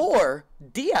before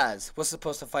Diaz was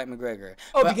supposed to fight McGregor.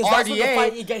 Oh, But because that's what the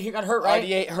fight he got hurt, right?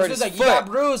 RDA hurt This his was foot. You got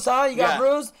bruised, huh? You got Yeah.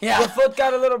 bruised? Yeah. Your foot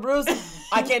got a little bruised?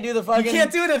 I can't do the fucking... You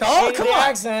can't do it at all. Come on,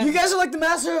 accent. you guys are like the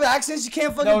master of accents. You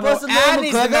can't fucking No, bust a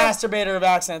Andy's the McGregor. masturbator of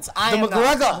accents. I The am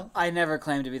McGregor. not. I never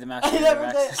claimed to be the master. I never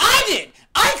of did. accents. I did.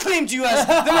 I claimed you as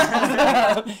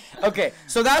the Okay,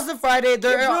 so that's the Friday.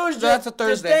 That's a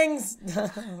Thursday. Things.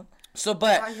 So,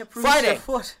 but I bruised Friday, your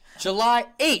foot. July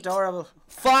 8th, Adorable.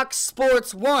 Fox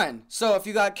Sports 1. So if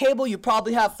you got cable, you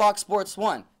probably have Fox Sports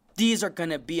 1. These are going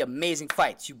to be amazing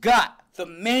fights. You got the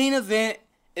main event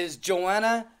is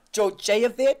Joanna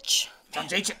Jojevich.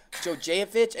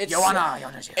 Jojevich. It's, Joanna.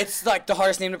 It's like the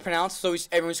hardest name to pronounce, so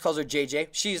everyone just calls her JJ.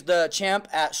 She's the champ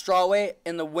at strawweight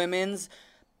in the women's.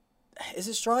 Is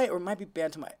it strawweight or it might be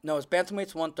bantamweight? No, it's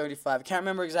bantamweight's 135. I can't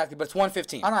remember exactly, but it's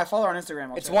 115. I don't know. I follow her on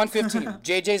Instagram. It's 115.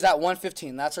 JJ's at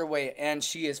 115. That's her weight, and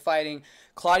she is fighting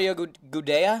Claudia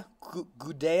Gudea.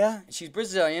 Gudea. She's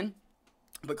Brazilian,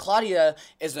 but Claudia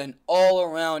is an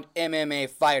all-around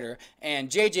MMA fighter, and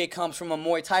JJ comes from a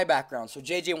Muay Thai background. So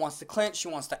JJ wants to clinch, she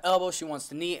wants to elbow, she wants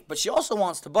to knee, but she also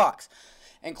wants to box.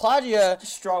 And Claudia...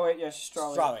 Strawweight, yeah, she's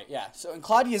strawweight. Strawweight, yeah. So, and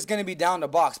Claudia is going to be down to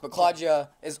box, but Claudia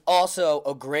is also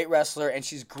a great wrestler, and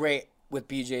she's great with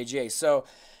BJJ. So,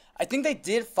 I think they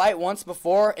did fight once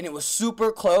before, and it was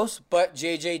super close, but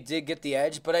JJ did get the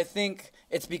edge. But I think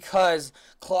it's because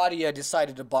Claudia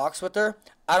decided to box with her.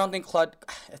 I don't think I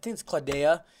think it's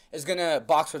Claudia is going to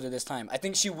box with her this time. I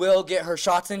think she will get her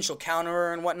shots in. She'll counter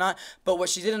her and whatnot. But what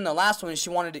she did in the last one is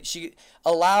she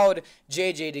allowed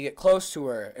JJ to get close to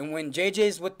her. And when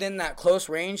JJ's within that close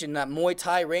range, in that Muay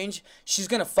Thai range, she's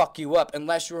going to fuck you up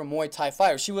unless you're a Muay Thai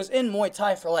fighter. She was in Muay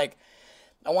Thai for like,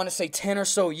 I want to say 10 or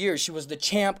so years. She was the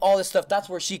champ, all this stuff. That's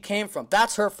where she came from.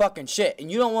 That's her fucking shit.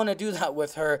 And you don't want to do that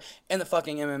with her in the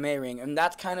fucking MMA ring. And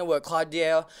that's kind of what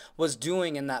Claudia was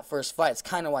doing in that first fight. It's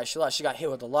kind of why she lost. She got hit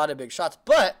with a lot of big shots.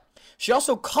 But she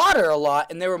also caught her a lot,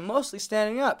 and they were mostly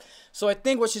standing up. So I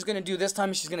think what she's going to do this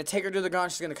time is she's going to take her to the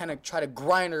ground. She's going to kind of try to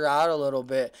grind her out a little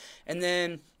bit and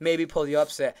then maybe pull the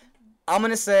upset. I'm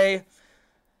going to say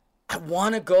I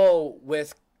want to go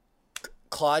with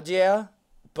Claudia,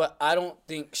 but I don't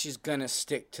think she's going to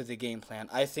stick to the game plan.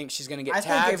 I think she's going to get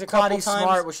tagged a couple Claudia's times.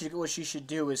 smart, what she should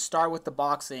do is start with the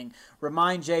boxing.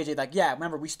 Remind JJ, like, yeah,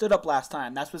 remember, we stood up last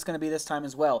time. That's what's going to be this time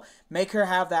as well. Make her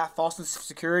have that false sense of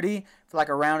security for like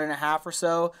a round and a half or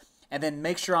so, and then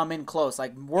make sure I'm in close.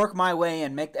 Like, work my way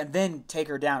and then take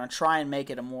her down and try and make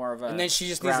it a more of a. And then she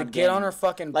just needs to ground get game. on her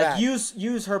fucking Like, back.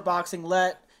 use her boxing.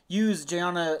 Use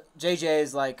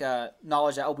JJ's like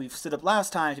knowledge that we've stood up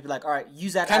last time to be like, all right,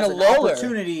 use that Kinda as an lull her.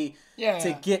 opportunity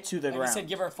to get to the Like I ground. said,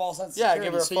 give her a false sense of Yeah, security.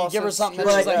 give her a so false you give her sense of something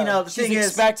that security. she's, But, you know, the she's thing is-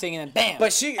 expecting, and then bam.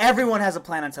 But she... Everyone has a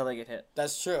plan until they get hit.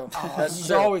 That's true. Oh, That's He's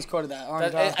true. always quoted that.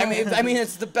 I mean,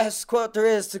 it's the best quote there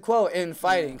is to quote in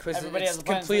fighting because Everybody it's has a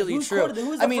plan. completely Who's true. quoted it?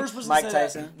 Who's I the mean, first person Mike to say that?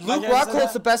 Tyson. Luke Mike Tyson said Rockhold's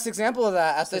that? the best example of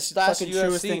that at this last Fucking UFC.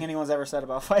 truest thing anyone's ever said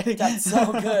about fighting. That's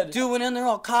so good. Dude went in there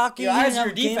all cocky. Your he eyes didn't are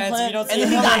have a game defense. plan, You don't and see then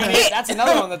he another got one. hit. That's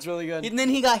another one that's really good. And then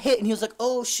he got hit, and he was like,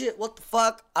 "Oh shit, what the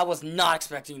fuck? I was not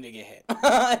expecting to get hit."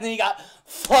 And then he got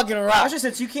fucking I rocked. just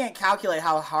said you can't calculate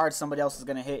how hard somebody else is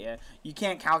going to hit you. You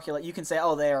can't calculate. You can say,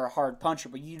 oh, they are a hard puncher,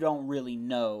 but you don't really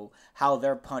know how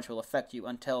their punch will affect you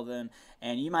until then.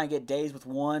 And you might get dazed with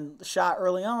one shot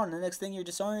early on, and the next thing you're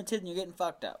disoriented and you're getting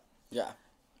fucked up. Yeah.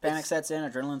 Panic sets in,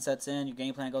 adrenaline sets in, your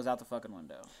game plan goes out the fucking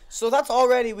window. So that's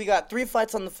already, we got 3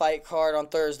 fights on the fight card on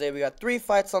Thursday. We got 3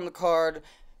 fights on the card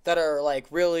that are like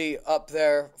really up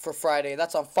there for Friday.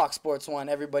 That's on Fox Sports 1.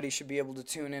 Everybody should be able to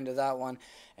tune into that one.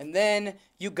 And then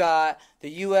you got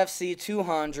the UFC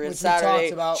 200 Which we Saturday,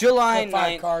 talked about, July the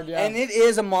fight 9th. card, yeah. And it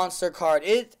is a monster card.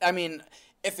 If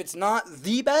it's not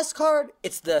the best card,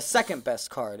 it's the second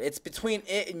best card. It's between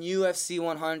it and UFC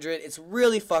 100. It's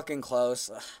really fucking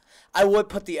close. I would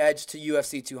put the edge to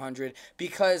UFC 200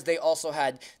 because they also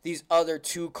had these other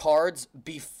 2 cards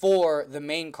before the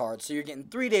main card. So you're getting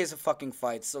 3 days of fucking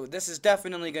fights. So this is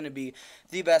definitely going to be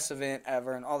the best event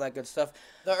ever and all that good stuff.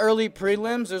 The early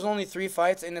prelims, there's only 3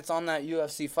 fights, and it's on that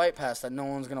UFC Fight Pass that no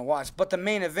one's going to watch. But the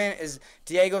main event is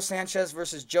Diego Sanchez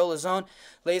versus Joe Lauzon,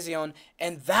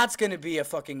 and that's going to be a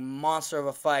fucking monster of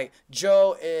a fight.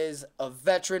 Joe is a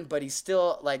veteran, but he's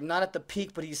still, like, not at the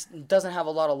peak, but he doesn't have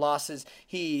a lot of losses.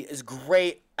 He is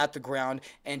great at the ground,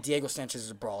 and Diego Sanchez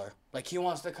is a brawler. Like, he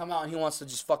wants to come out, and he wants to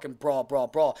just fucking brawl.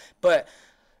 But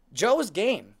Joe is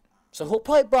game, so he'll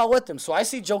probably brawl with him. So I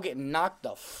see Joe getting knocked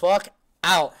the fuck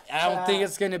out. I don't think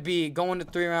it's going to be going to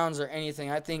 3 rounds or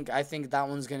anything. I think that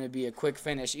one's going to be a quick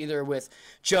finish, either with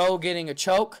Joe getting a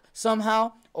choke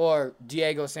somehow or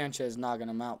Diego Sanchez knocking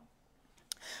him out.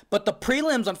 But the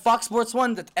prelims on Fox Sports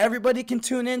 1 that everybody can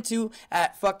tune into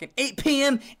at fucking 8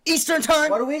 p.m. Eastern Time.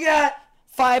 What do we got?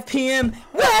 5 p.m.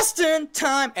 Western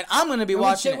Time. And I'm going to be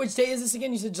watching Which day is this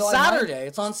again? You said July Saturday. 9th?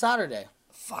 It's on Saturday.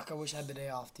 Fuck, I wish I had the day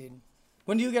off, dude.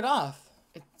 When do you get off?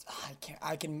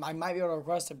 I might be able to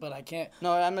request it, but I can't.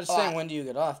 No, I'm just saying, when do you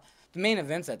get off? The main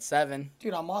event's at 7.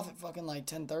 Dude, I'm off at fucking like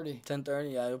 10:30.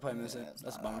 10:30? Yeah, you'll probably miss it.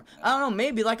 That's a bummer. I don't know,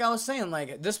 maybe, like I was saying,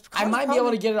 like, this... I might be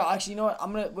able to get it off. Actually, you know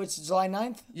what? Which is July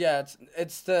 9th? Yeah,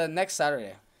 it's the next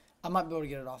Saturday. I might be able to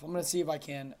get it off. I'm gonna see if I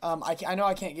can. I know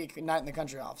I can't get Night in the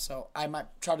Country off, so I might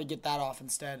try to get that off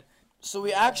instead. So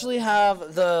we actually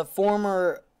have the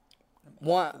former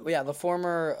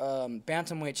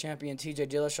bantamweight champion TJ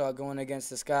Dillashaw going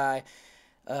against this guy,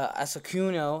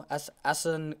 Asinkuno.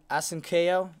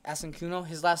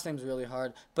 His last name's really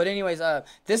hard. But anyways,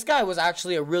 this guy was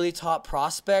actually a really top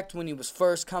prospect when he was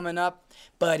first coming up,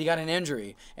 but he got an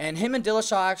injury. And him and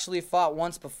Dillashaw actually fought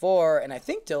once before, and I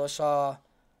think Dillashaw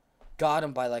got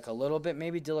him by like a little bit.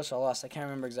 Maybe Dillashaw lost. I can't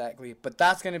remember exactly. But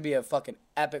that's going to be a fucking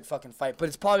epic fucking fight. But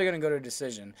it's probably going to go to a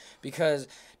decision because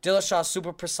Dillashaw's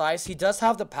super precise. He does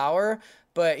have the power,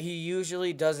 but he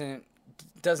usually doesn't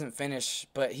finish.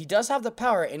 But he does have the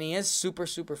power, and he is super,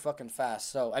 super fucking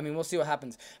fast. So, I mean, we'll see what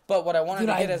happens. But what I wanted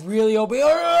to get is... really hope...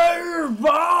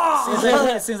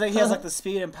 It seems like he has like the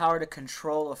speed and power to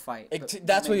control a fight.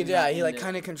 That's what he did. Yeah, he like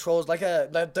kind of controls like a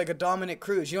Dominic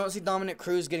Cruz. You don't see Dominic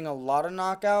Cruz getting a lot of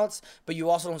knockouts, but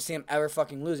you also don't see him ever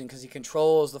fucking losing because he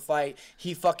controls the fight.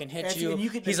 He fucking hits you.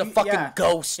 He's a fucking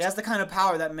ghost. He has the kind of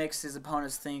power that makes his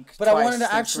opponents think. But I wanted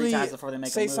to actually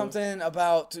say something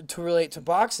about to relate to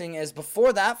boxing. Is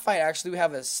before that fight, actually, we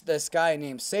have this guy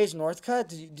named Sage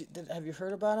Northcutt. Have you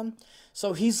heard about him?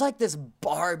 So he's like this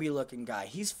Barbie-looking guy.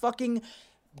 He's fucking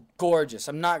gorgeous.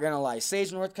 I'm not gonna lie.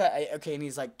 Sage Northcutt. Okay, and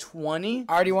he's like 20.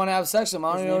 I already want to have sex with him.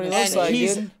 I don't even know what he looks like,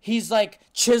 dude. He's like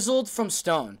chiseled from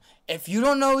stone. If you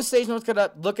don't know who Sage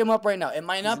Northcutt, look him up right now. It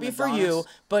might not be for you,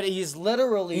 but he's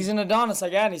literally... He's an Adonis,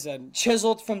 like Andy said.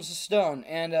 Chiseled from stone.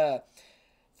 And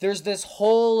there's this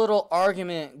whole little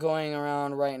argument going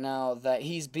around right now that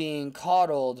he's being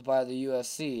coddled by the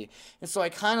UFC. And so I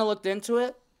kind of looked into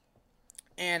it.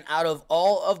 And out of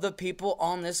all of the people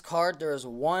on this card, there is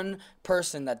one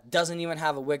person that doesn't even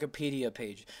have a Wikipedia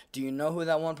page. Do you know who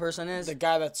that one person is? The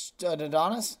guy that's an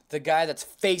Adonis? The guy that's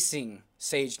facing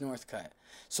Sage Northcutt.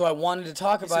 So I wanted to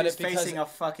talk about it because... he's facing a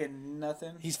fucking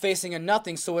nothing? He's facing a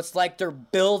nothing, so it's like they're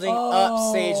building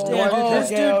up Sage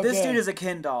Northcutt. This dude is a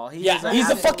Ken doll. He's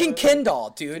a fucking Ken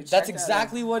doll, dude. That's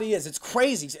exactly what he is. It's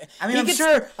crazy. I mean,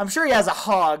 I'm sure he has a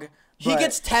hog. He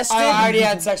gets tested. I already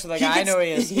had sex with that guy. I know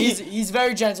he is. He's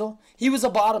very gentle. He was a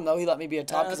bottom, though. He let me be a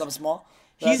top because I'm small.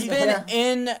 He's been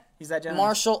in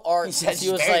martial arts since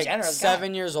he was like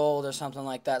 7 years old or something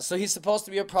like that. So he's supposed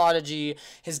to be a prodigy.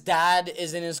 His dad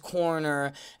is in his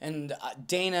corner, and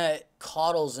Dana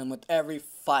coddles him with every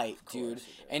fight, dude.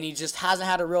 And he just hasn't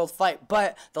had a real fight.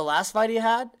 But the last fight he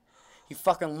had, he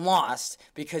fucking lost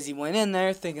because he went in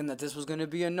there thinking that this was going to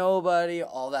be a nobody,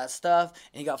 all that stuff,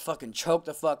 and he got fucking choked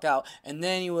the fuck out. And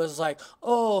then he was like,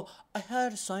 oh, I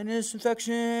had a sinus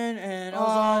infection, and I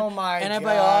was on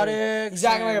antibiotics. He's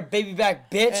acting like a baby back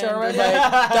bitch already. Like,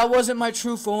 that wasn't my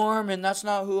true form, and that's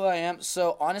not who I am.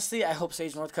 So, honestly, I hope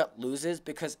Sage Northcutt loses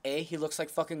because, A, he looks like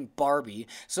fucking Barbie.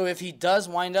 So if he does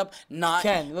wind up not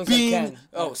Ken, looks being... like Ken.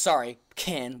 Oh, sorry.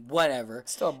 Ken, whatever.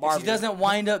 Still a Barbie. If he doesn't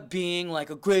wind up being like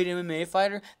a great MMA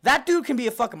fighter, that dude can be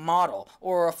a fucking model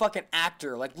or a fucking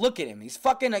actor. Like, look at him. He's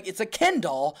fucking like, it's a Ken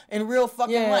doll in real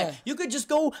fucking life. You could just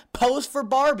go pose for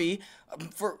Barbie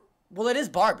well, it is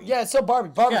Barbie. Yeah, it's still Barbie.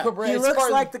 He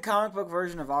looks like the comic book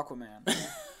version of Aquaman.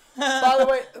 By the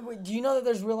way, do you know that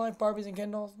there's real life Barbies and Ken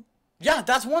dolls? Yeah,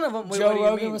 that's one of them. Wait,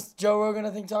 Joe Rogan,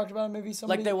 I think, talked about it. Maybe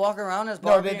somebody. Like they walk around as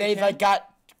Barbie. No, they like got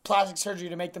plastic surgery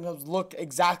to make themselves look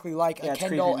exactly like a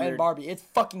Ken doll and Barbie. It's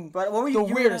fucking the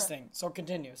weirdest thing. So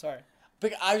continue. Sorry.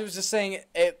 But I was just saying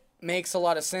it makes a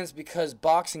lot of sense because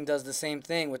boxing does the same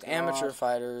thing with amateur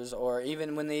fighters, or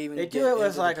even when they do it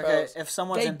with like if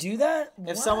someone's do that.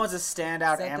 If someone's a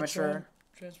standout amateur,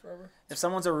 if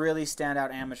someone's a really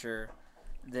standout amateur,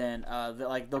 then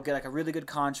they'll get like a really good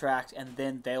contract and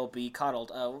then they'll be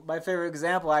coddled. My favorite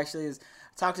example actually is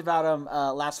I talked about him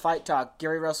last Fight Talk,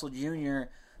 Gary Russell Jr.,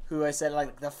 who I said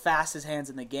like the fastest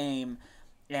hands in the game,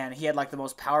 and he had like the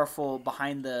most powerful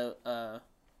behind the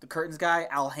curtains guy,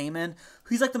 Al Heyman,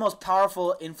 who's like the most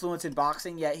powerful influence in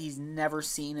boxing, yet he's never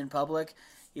seen in public.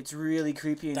 It's really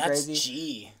creepy and crazy. That's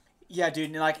G. Yeah,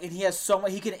 dude. And he has so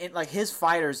much. He can like his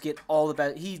fighters get all the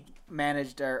best. He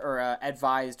managed or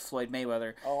advised Floyd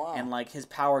Mayweather, and like his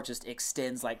power just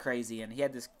extends like crazy. And he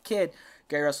had this kid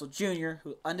Gary Russell Jr.,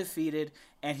 who undefeated,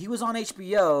 and he was on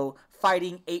HBO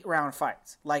fighting 8-round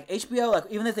fights. Like HBO, like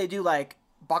even if they do like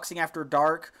Boxing After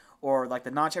Dark or like the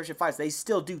non-championship fights, they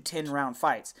still do 10-round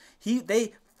fights.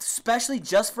 They especially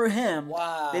just for him,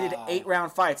 they did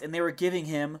 8-round fights, and they were giving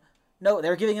him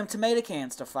tomato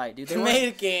cans to fight, dude.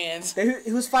 Tomato cans.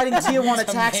 He was fighting Tijuana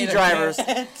taxi drivers.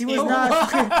 He was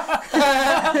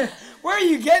not. Where are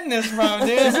you getting this from,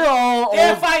 dude? These are all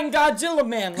They're old. fighting Godzilla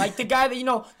Man, like the guy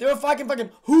that they were fucking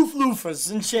hoof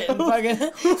loofers and shit, and fucking they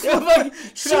were fucking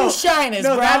shoe shiners,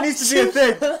 No, bro. that needs to be a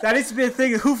thing. That needs to be a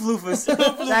thing. Hoof loofers. Dude,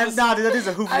 that is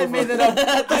a hoof loofer. I made that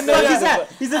up. I made What is that up.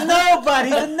 that? He's a nobody.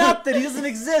 He's a nothing. He doesn't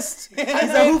exist. He's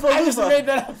a hoof I just loofer. made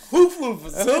that up. Hoof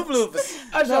loofers. Hoof loofers.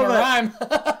 I just No, want to but-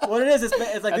 rhyme. What it is, it's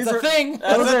like That's these a are thing. Those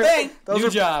That's a are, thing. Those New are,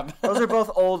 job. Those are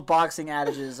both old boxing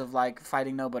adages of like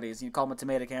fighting nobodies. You call them a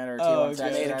tomato can or a T1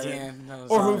 taxi tomato driver.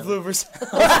 Or hoof loofers.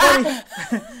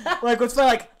 Like what's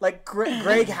funny, like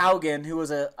Greg Haugen, who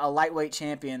was a lightweight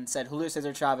champion, said Julio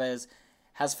Cesar Chavez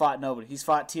has fought nobody. He's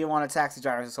fought Tijuana taxi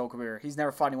drivers his whole career. He's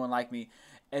never fought anyone like me.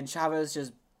 And Chavez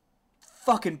just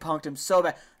fucking punked him so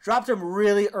bad. Dropped him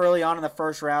really early on in the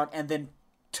first round, and then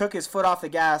took his foot off the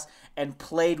gas and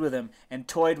played with him and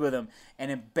toyed with him and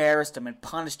embarrassed him and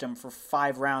punished him for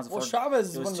 5 rounds. Well, before Chavez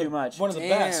it is was too much. one of the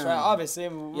Damn. best, right? Obviously,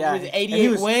 Yeah, with and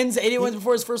 88 wins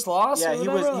before his first loss. Yeah, or he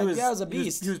whatever. was Like, a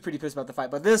beast. He was pretty pissed about the fight,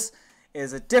 but this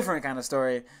is a different kind of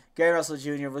story. Gary Russell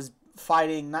Jr. was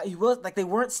fighting. They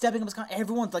weren't stepping up his.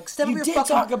 Everyone's like stepping You up did your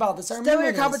fucking, talk about this. I stepping up remember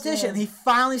your this, competition. yeah. And he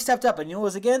finally stepped up, and you know who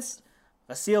was against?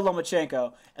 Vasil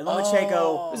Lomachenko. And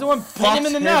Lomachenko He's the one hit him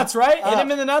in the nuts, right? Hit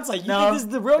him in the nuts. Like, you No, think this is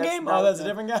the real game? no, That's a no.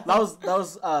 different guy. That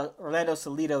was Orlando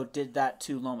Salido did that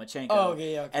to Lomachenko. Oh,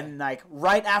 okay. And like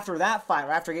right after that fight,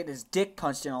 or after getting his dick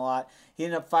punched in a lot, he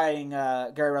ended up fighting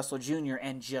Gary Russell Jr.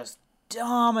 and just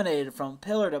dominated from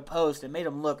pillar to post and made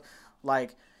him look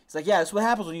like. It's like, yeah, that's what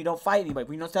happens when you don't fight anybody.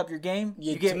 When you don't step up your game,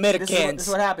 You get tomato this cans. is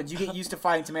what happens. You get used to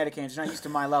fighting tomato cans. You're not used to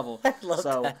my level. love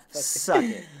so that. suck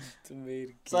it.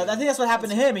 So I think that's what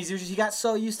happened to him. He got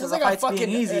so used to It's the like a fights being fucking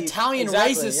easy. Italian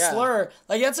Exactly, racist yeah. slur.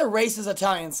 Like, that's a racist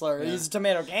Italian slur. He's a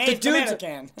tomato can. Hey, tomato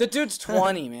can. The dude's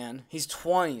 20, man. He's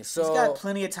 20, so He's got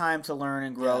plenty of time to learn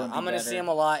and grow. yeah, and be I'm gonna better. see him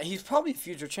a lot. He's probably a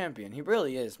future champion. He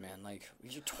really is, man. Like,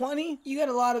 you're 20, You got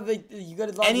a lot of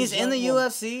and he's in the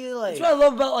UFC. Like, That's what I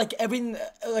love about like everything.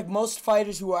 Like most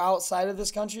fighters who are outside of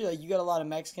this country, like you got a lot of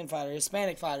Mexican fighters,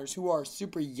 Hispanic fighters who are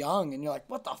super young, and you're like,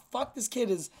 what the fuck? This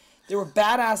kid is. They were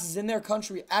badasses in their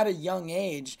country at a young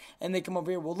age, and they come over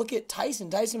here. Well, look at Tyson.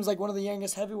 Tyson was like one of the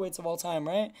youngest heavyweights of all time,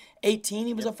 right? 18.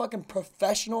 He was a fucking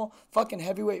professional fucking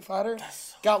heavyweight fighter.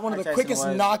 Got one of the Tyson quickest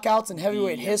was knockouts in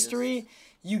heavyweight the history.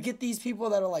 You get these people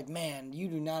that are like, man, you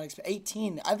do not expect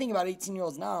 18. I think about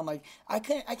 18-year-olds now. I'm like, I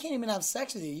can't even have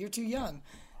sex with you. You're too young.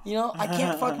 You know, I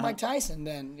can't fuck Mike Tyson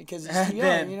then because he's too young.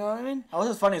 Then- You know what I mean? What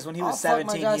was funny is when he was I'll fuck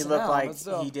Mike 17, he Tyson looked now, like but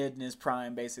still. he did in his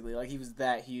prime, basically. Like he was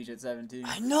that huge at 17.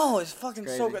 I know, it's fucking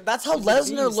so crazy. good. That's how He's a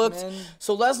Lesnar beast, looks. man.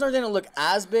 So Lesnar didn't look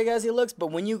as big as he looks, but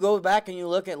when you go back and you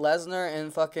look at Lesnar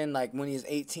and fucking like when he's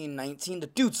 18, 19, the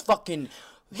dude's fucking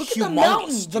Look humongous. at the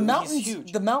mountains. Dude. The He's mountains.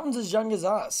 huge. The mountains as young as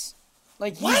us.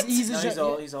 Like What? he's No, as he's young.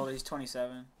 old. He's older. He's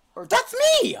 27. That's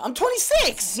me. I'm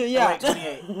 26. So Oh, yeah. wait,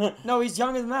 28. No, he's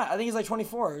younger than that. I think he's like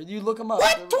 24. You look him up.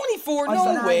 What? 24? Oh, he's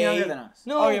No not way. younger than us.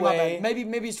 No Oh, yeah, my way. bad.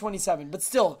 Maybe he's 27, but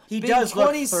still, He being does look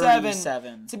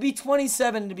 37. To be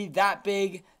 27 to be that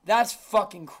big, that's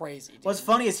fucking crazy. Dude. What's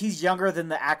funny is he's younger than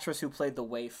the actress who played the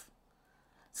waif.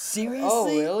 Seriously? Oh,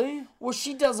 really? Well,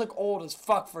 she does look old as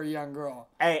fuck for a young girl.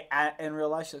 Hey, in real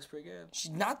life, she looks pretty good. She's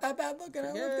not that bad looking. I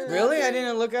looked at her. Really? I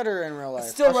didn't look at her in real life.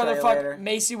 Still I'll show rather you fuck later.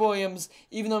 Macy Williams,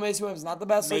 even though Macy Williams is not the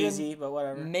best looking. Maisie, but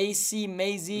whatever. Maisie,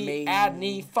 Maisie.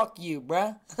 Adney, fuck you,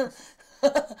 bruh.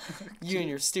 You and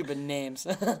your stupid names.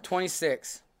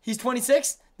 26. He's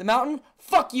 26? The Mountain?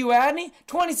 Fuck you, Adney.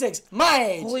 26, my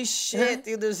age. Holy shit,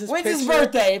 dude. There's this When's picture. his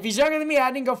birthday? If he's younger than me,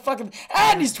 I didn't go fuck him.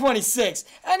 Adney's 26.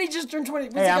 Adney just turned 20.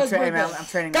 When's Hey, the I'm guy's tra- hey, birthday? man, I'm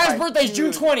training to Guy's fight. birthday's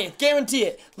June 20th. Guarantee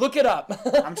it. Look it up.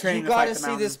 I'm training You to fight gotta the see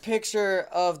mountain. this picture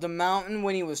of the Mountain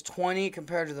when he was 20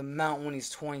 compared to the Mountain when he's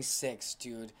 26,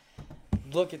 dude.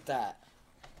 Look at that.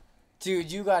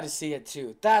 Dude, you gotta see it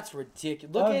too. That's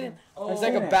ridiculous. Look at him. He's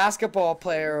like a basketball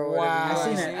player or whatever. Wow. You I know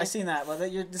seen what it. I'm I seen that. But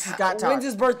this is got talk. When's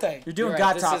his birthday? You're doing You're right,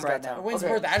 got this talk is right God now. talk. When's his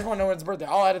Okay. birthday? I just want to know when his birthday.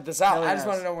 I'll edit this out. Nobody I just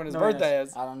want to knows. know when his Nobody birthday knows.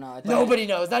 is. I don't know. Nobody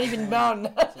knows. Not even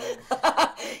Mountain.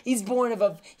 He's born of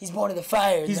the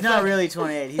fire. He's The not fire. really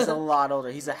 28. He's a lot older.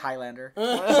 He's a Highlander.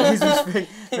 So he's just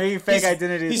making fake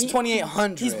identities. He's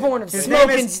 2800. He's born of His name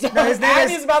smoking is- stone. no, his name I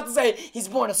is- was about to say he's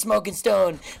born of smoking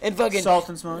stone and fucking Salt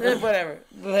and smoke. whatever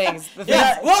the things. The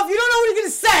Yeah. things. Well, if you don't know what he's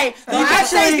gonna say, then you gotta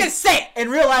say actually- he's gonna say it! In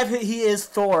real life, he is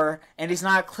Thor, and he's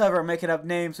not clever at making up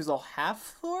names. He's all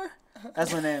half Thor.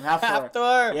 That's my name, half Thor. Half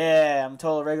Thor. Yeah, I'm a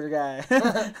total regular guy.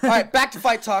 All right, back to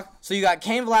fight talk. So you got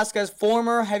Cain Velasquez,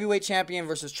 former heavyweight champion,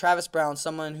 versus Travis Brown,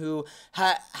 someone who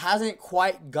hasn't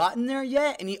quite gotten there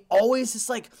yet, and he always is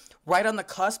like right on the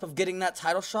cusp of getting that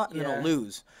title shot, and then he'll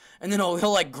lose. And then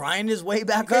he'll like grind his way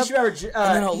back up, and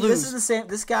then he'll lose. This is the same.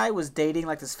 This guy was dating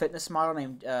like this fitness model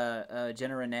named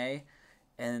Jenna Renee,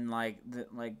 and like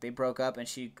they broke up, and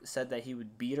she said that he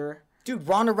would beat her. Dude,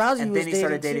 Ronda Rousey and was then he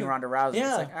started dating too. Ronda Rousey. Yeah.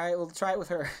 It's like, all right, we'll try it with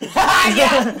her.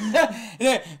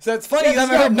 Yeah. So it's funny you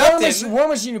haven't heard nothing. War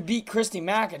Machine to beat Christy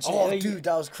Mack and shit. Oh, Like, dude,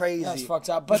 that was crazy. that's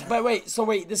fucked up. But wait,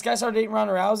 this guy started dating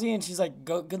Ronda Rousey, and she's like,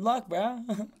 good luck, bro.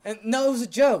 And, no, it was a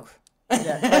joke.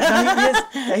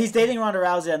 He's dating Ronda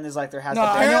Rousey, and there's like there has No,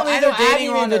 to be. I know they're dating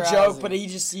dating Ronda the joke, Rousey. but he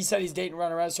said he's dating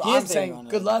Ronda Rousey. So He I'm is dating saying, Ronda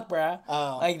good Rousey. luck, bro.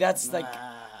 Oh. Like that's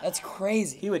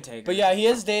crazy. He would take. But her. yeah, he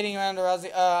is dating Ronda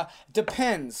Rousey.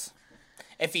 Depends.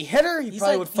 If he hit her, he he's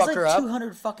probably like, would fuck he's her like up.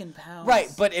 200 fucking pounds. Right,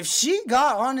 but if she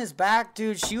got on his back,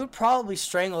 dude, she would probably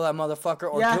strangle that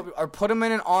motherfucker or put him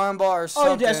in an armbar or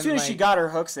something. As soon as she got her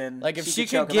hooks in, like if she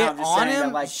choke could get him out. I'm just on saying that,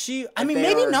 him, like, I mean,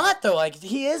 maybe not though. Like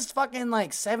he is fucking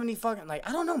like 70 fucking like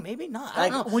I don't know, maybe not. I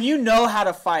don't Like know. when you know how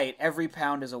to fight, every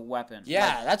pound is a weapon.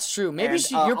 Yeah, Like, that's true. Maybe and,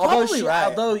 you're probably right.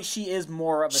 Although she is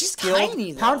more of a She's skilled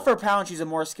tiny, though. pound for pound, she's a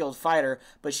more skilled fighter,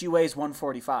 but she weighs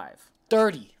 145.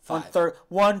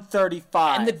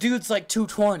 135. And the dude's like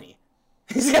 220.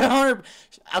 He's got 100.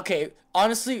 Okay,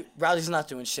 honestly, Riley's not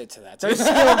doing shit to that.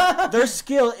 Their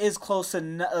skill is close to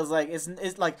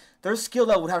it's like their skill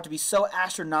though would have to be so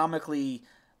astronomically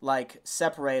like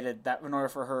separated that in order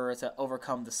for her to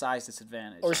overcome the size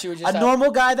disadvantage. Or she would just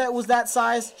normal guy that was that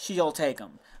size, she'll take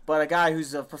him. But a guy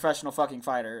who's a professional fucking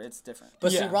fighter, it's different.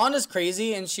 But see, Ronda's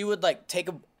crazy, and she would like take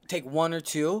one or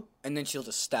two, and then she'll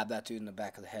just stab that dude in the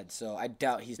back of the head. So I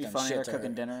doubt he's done funny, shit they're to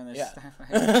cooking her.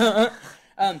 dinner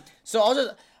and So I'll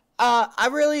just.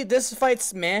 This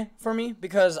fight's meh for me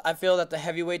because I feel that the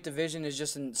heavyweight division is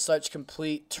just in such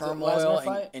complete turmoil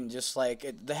and just like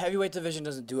the heavyweight division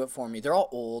doesn't do it for me. They're all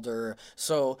older,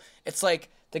 so it's like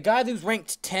the guy who's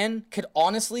ranked 10 could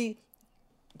honestly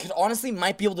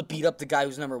might be able to beat up the guy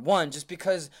who's number 1 just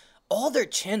because all their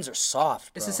chins are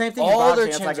soft, bro. It's the same thing all in their boxing.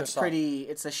 It's chins like are it's soft.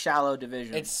 it's a shallow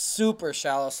division. It's super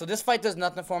shallow. So this fight does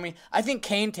nothing for me. I think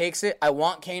Kane takes it. I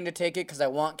want Kane to take it because I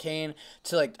want Kane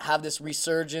to like have this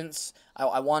resurgence.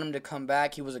 I want him to come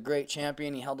back. He was a great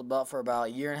champion. He held the belt for about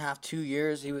a year and a half, 2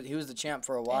 years. He was the champ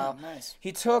for a while. Damn, nice.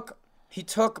 He took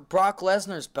Brock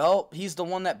Lesnar's belt. He's the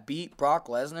one that beat Brock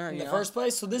Lesnar In the first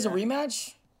place, so this is a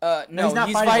rematch? No, he's not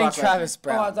he's fighting fighting Brock Travis Lesnar.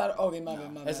 Brown. Oh, I thought. Okay, my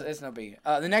bad. It's no biggie.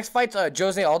 The next fight's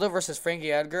Jose Aldo versus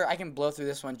Frankie Edgar. I can blow through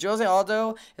this one. Jose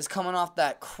Aldo is coming off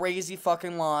that crazy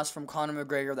fucking loss from Conor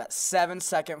McGregor, that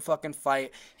 7-second fucking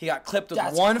fight. He got clipped with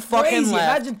That's one fucking crazy.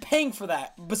 left. Imagine paying for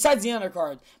that. Besides the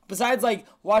undercard. Besides, like,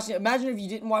 watching. Imagine if you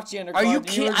didn't watch the undercard. Are you and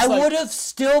kidding? were just I like, would have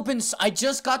still been. I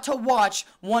just got to watch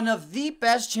one of the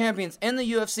best champions in the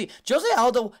UFC. Jose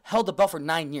Aldo held the belt for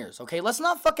 9 years. Okay, let's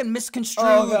not fucking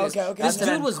misconstrue this. Okay. This That's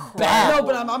dude was incredible. bad. No,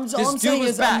 but all I'm saying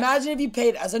is, imagine if you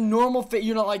paid as a normal fit.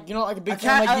 You're not like a big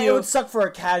fan like It you. would suck for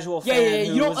a casual fan. Yeah.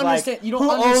 Who You don't was understand. Like, You don't who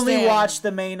understand. only watched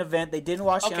the main event. They didn't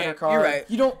watch the Okay, undercard. you're right.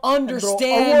 You don't I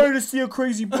understand. wanted to see a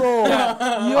crazy brawl. I'm not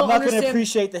going to understand-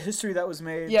 appreciate the history that was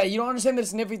made. Yeah, you don't understand the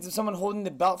significance of someone holding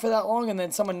the belt for that long and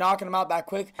then someone knocking him out that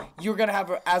quick. You're gonna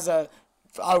have as a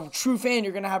true fan,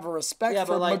 you're gonna have a respect for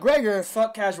but like, McGregor.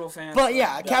 fuck casual fans. But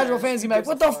yeah, a casual fans gonna be like,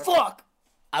 "What the fuck?"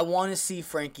 I want to see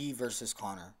Frankie versus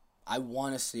Conor. I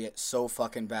want to see it so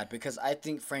fucking bad because I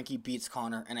think Frankie beats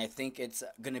Conor, and I think it's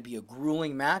going to be a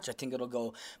grueling match. I think it'll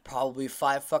go probably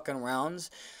 5 fucking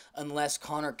rounds unless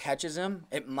Conor catches him.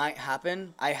 It might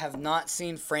happen. I have not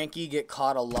seen Frankie get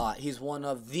caught a lot. He's one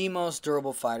of the most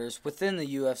durable fighters within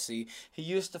the UFC. He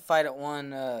used to fight at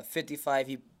 155.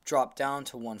 He dropped down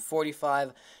to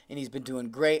 145, and he's been doing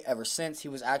great ever since. He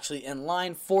was actually in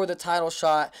line for the title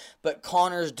shot, but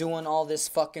Conor's doing all this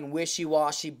fucking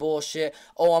wishy-washy bullshit.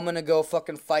 Oh, I'm gonna go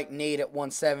fucking fight Nate at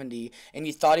 170, and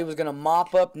he thought he was gonna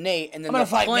mop up Nate, and then I'm gonna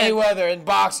fight Mayweather in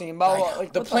boxing and blah blah.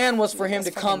 the plan was for him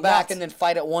to come back and then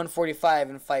fight at 145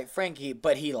 and fight Frankie,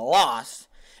 but he lost,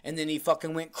 and then he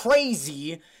fucking went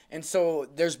crazy. And so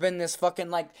there's been this fucking,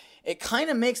 like, it kind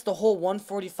of makes the whole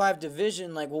 145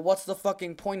 division like, well, what's the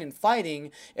fucking point in fighting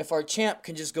if our champ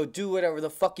can just go do whatever the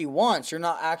fuck he wants? You're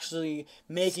not actually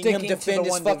making him Sticking to defend the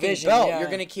his one fucking division, belt. yeah. You're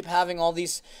going to keep having all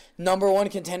these number one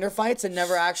contender fights and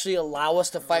never actually allow us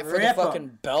to fight for the Rip 'em. fucking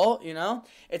belt, you know?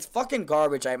 It's fucking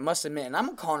garbage, I must admit. And I'm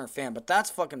a Conor fan, but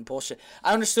that's fucking bullshit.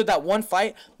 I understood that one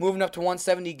fight, moving up to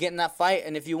 170, getting that fight,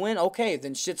 and if you win, okay,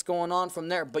 then shit's going on from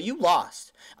there. But you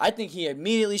lost. I think he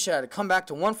immediately should have come back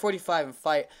to 145 and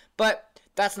fight, but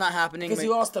that's not happening. Because he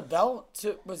lost the belt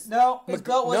to his belt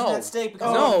wasn't no. at stake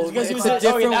because No, because he it's was a at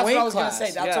different that's weight what I was class. gonna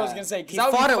say. That's what I was gonna say. He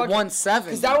fought at 170.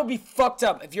 Because that would be fucked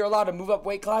up if you're allowed to move up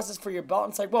weight classes for your belt.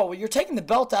 And it's like, well, you're taking the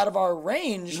belt out of our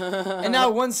range, and now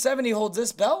 170 holds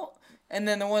this belt, and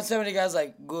then the 170 guy's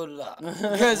like, good luck,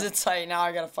 because it's like now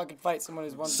I gotta fucking fight someone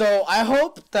who's 170. So I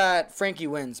hope that Frankie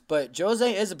wins, but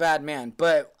Jose is a bad man.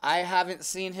 But I haven't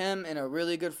seen him in a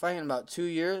really good fight in about 2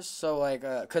 years. So like,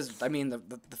 cause I mean the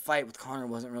fight with Conor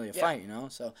wasn't really a fight, you know.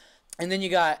 So, and then you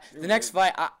got the next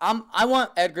fight. I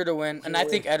want Edgar to win, and I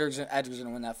think Edgar's gonna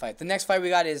win that fight. The next fight we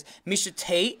got is Miesha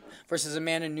Tate versus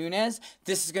Amanda Nunes.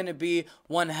 This is gonna be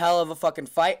one hell of a fucking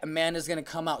fight. Amanda's gonna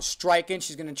come out striking.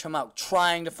 She's gonna come out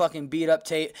trying to fucking beat up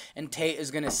Tate, and Tate is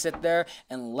gonna sit there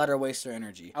and let her waste her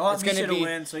energy. I want It's gonna Misha to be-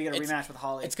 win, so you get a it's- rematch with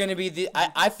Holly. It's gonna be the.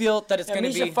 I feel that it's Yeah, gonna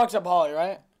Misha be. fucked up Holly,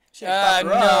 right?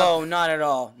 No, not at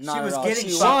all. Not She at was all. getting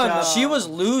she fucked won. up. She was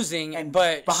losing, and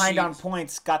but behind she- on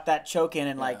points, got that choke in,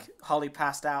 and like Holly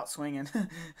passed out swinging.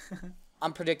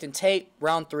 I'm predicting Tate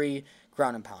round 3,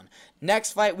 ground and pound.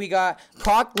 Next fight we got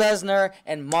Brock Lesnar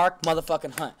and Mark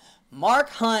motherfucking Hunt. Mark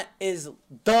Hunt is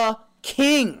the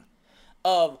king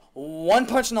of one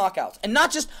punch knockouts, and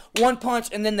not just one punch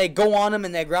and then they go on him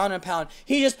and they ground and pound.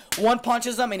 He just one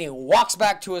punches them and he walks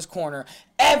back to his corner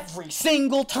every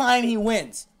single time he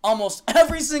wins. Almost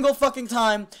every single fucking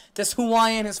time this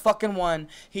Hawaiian has fucking won.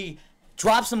 He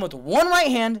drops him with one right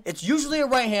hand. It's usually a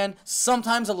right hand,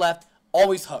 sometimes a left.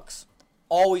 Always hooks.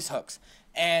 Always hooks.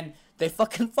 And they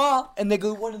fucking fall and they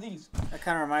go one of these. That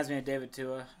kind of reminds me of David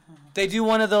Tua. They do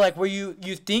one of the like where you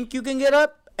think you can get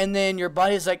up and then your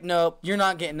body's like, nope, you're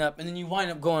not getting up, and then you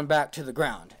wind up going back to the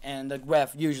ground. And the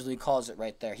ref usually calls it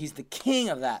right there. He's the king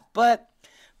of that. But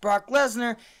Brock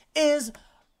Lesnar is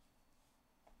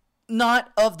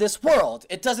not of this world.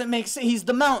 It doesn't make sense. He's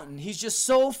the mountain. He's just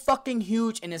so fucking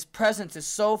huge, and his presence is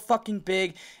so fucking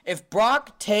big. If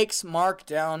Brock takes Mark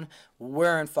down,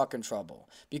 we're in fucking trouble.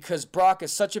 Because Brock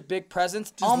is such a big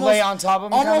presence. Just lay on top of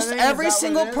him kind of Almost thing? Is that every what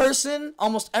single it is?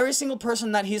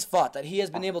 person that he's fought, that he has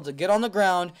been able to get on the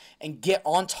ground and get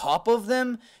on top of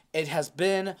them, it has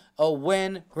been a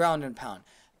win, ground and pound.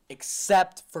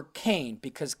 Except for Kane,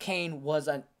 because Kane was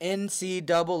an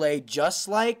NCAA just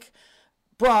like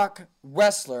Brock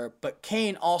wrestler, but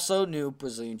Kane also knew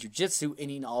Brazilian Jiu-Jitsu,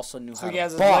 and he also knew how He to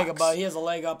has box. he has a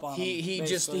leg up on him. He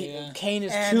just basically, yeah. Kane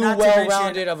is And too not to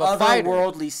well-rounded mention of a fighter.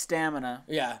 otherworldly stamina.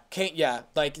 Yeah, Kane. Yeah,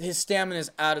 like his stamina is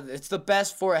out of. It's the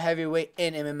best for a heavyweight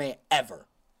in MMA ever.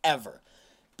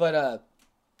 But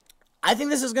I think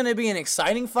this is gonna be an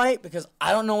exciting fight because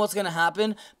I don't know what's gonna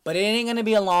happen, but it ain't gonna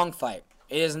be a long fight.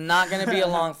 It is not gonna be a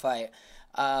long fight.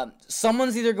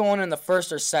 Someone's either going in the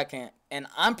first or second, and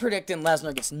I'm predicting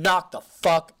Lesnar gets knocked the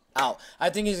fuck out. I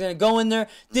think he's gonna go in there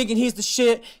thinking he's the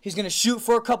shit. He's gonna shoot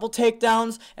for a couple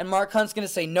takedowns, and Mark Hunt's gonna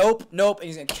say nope, and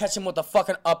he's gonna catch him with a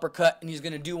fucking uppercut, and he's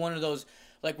gonna do one of those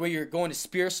like where you're going to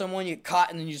spear someone, you get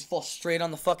caught, and then you just fall straight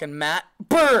on the fucking mat,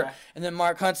 brr, and then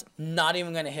Mark Hunt's not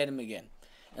even gonna hit him again.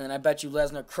 And then I bet you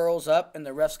Lesnar curls up, and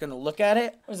the ref's gonna look at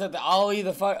it. Was that the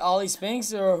Ollie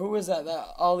Spinks, or who was that? The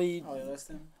Ollie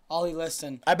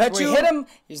Liston. I bet Where you- he hit him.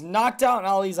 He's knocked out, and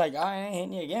Ollie's like, I ain't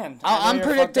hitting you again. I'm You're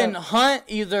predicting fucked up. Hunt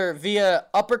either via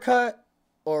uppercut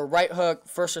or right hook,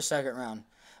 first or second round.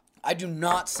 I do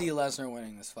not see Lesnar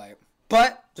winning this fight.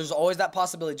 But there's always that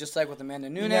possibility, just like with Amanda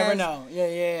Nunes. You never know.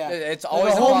 Yeah. It's Like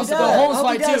always the a Holmes- the possibility. Holmes I hope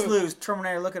fight he does too. lose.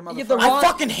 Terminator looking You get the motherfucker. wrong- I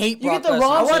fucking hate You Brock get the Lesnar.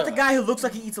 wrong- I want the guy who looks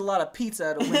like he eats a lot of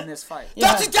pizza to win this fight. Yeah.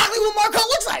 That's exactly what Mark Hunt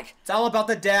looks like. It's all about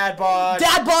the dad bod.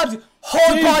 Dad bod,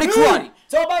 hard body karate.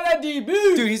 It's all about that DB.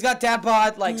 Dude, he's got dad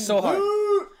bod like so hard.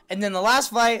 And then the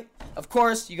last fight, of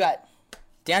course, you got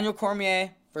Daniel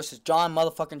Cormier versus John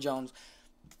motherfucking Jones.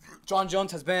 John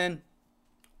Jones has been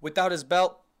without his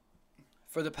belt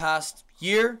for the past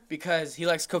year because he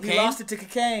likes cocaine. He lost it to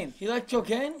cocaine. He like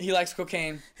cocaine? He likes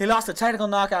cocaine. He lost a technical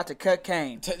knockout to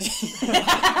cocaine.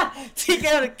 He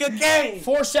got a cocaine.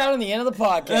 Foreshadowing the end of the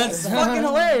podcast. It's fucking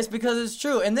hilarious because it's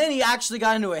true. And then he actually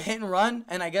got into a hit and run,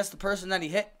 and I guess the person that he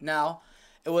hit now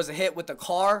It was a hit with the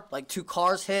car, like 2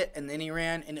 cars hit, and then he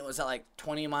ran, and it was at like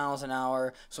 20 miles an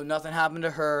hour. So nothing happened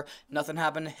to her, nothing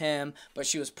happened to him, but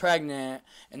she was pregnant,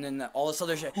 and then all this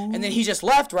other shit. And then he just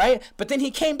left, right? But then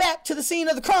he came back to the scene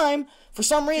of the crime for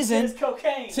some reason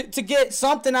to get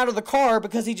something out of the car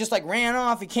because he just like ran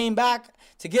off. He came back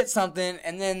to get something,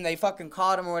 and then they fucking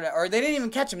caught him or whatever. Or they didn't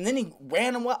even catch him. Then he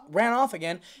ran off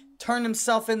again, turned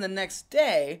himself in the next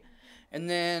day. And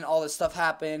then all this stuff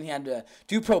happened. He had to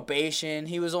do probation.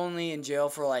 He was only in jail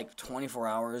for like 24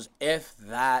 hours, if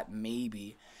that,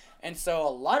 maybe. And so a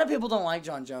lot of people don't like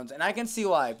Jon Jones, and I can see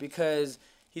why, because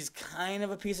he's kind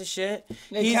of a piece of shit.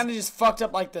 He kind of just fucked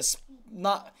up like this. He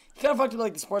kind of fucked up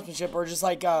like the sportsmanship, or just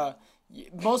like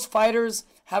most fighters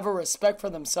have a respect for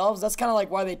themselves. That's kind of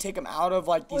like why they take them out of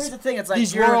like these. Here's the thing: it's like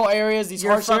these rural areas, these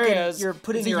harsh areas. You're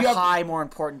putting your high more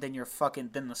important than your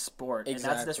than the sport, and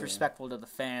that's disrespectful to the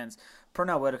fans.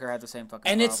 Pernell Whitaker had the same fucking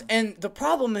problem. And the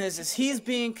problem is he's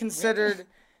being considered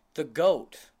the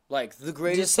GOAT, like the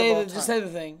greatest of all time. Just say the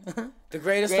thing. The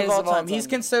greatest of all time. He's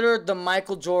considered the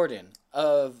Michael Jordan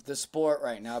of the sport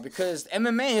right now because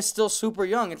MMA is still super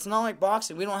young. It's not like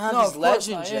boxing. We don't have these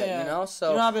legends yet, you know?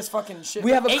 So you don't have this fucking shit.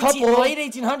 We have a couple. Late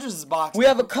 1800s is boxing. We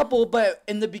have a couple, but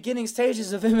in the beginning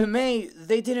stages of MMA,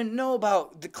 they didn't know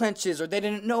about the clinches, or they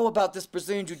didn't know about this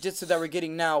Brazilian jiu-jitsu that we're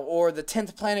getting now, or the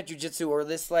 10th Planet jiu-jitsu, or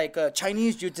this like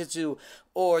Chinese jiu-jitsu,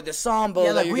 or the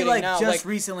sambo that you're getting now. Just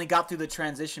recently got through the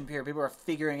transition period. People are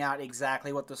figuring out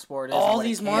exactly what the sport is. All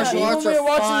these martial arts are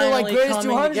finally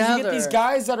coming together. You get these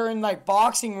guys that are in like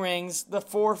boxing rings, the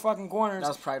 4 fucking corners,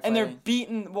 and they're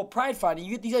beating. Pride fighting.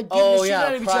 You get these guys beating the shit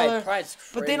out of each other. Pride's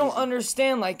crazy. But they don't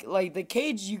understand like the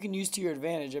cage you can use to your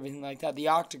advantage, everything like that. The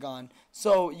octagon.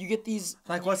 So you get these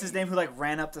like what's his name who like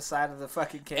ran up the side of the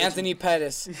fucking cage? Anthony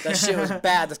Pettis. That shit was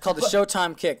bad. That's called the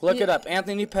Showtime kick. Look it up.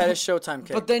 Anthony Pettis Showtime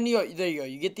kick. But then there you go.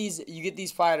 You get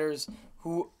these fighters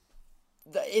who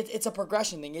it's a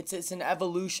progression thing. It's an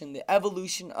evolution. The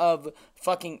evolution of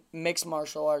fucking mixed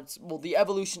martial arts. Well, the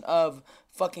evolution of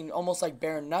fucking almost like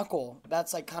bare knuckle.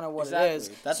 That's like kind of what it is.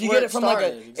 That's so you where get it from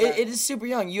started. like it is super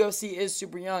young. UFC is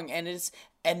super young, and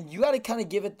you got to kind of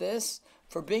give it this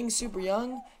for being super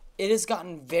young. It has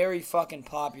gotten very fucking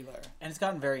popular, and it's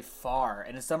gotten very far,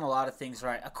 and it's done a lot of things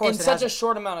right. Of course, in such a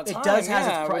short amount of time.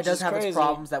 It does have its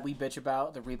problems that we bitch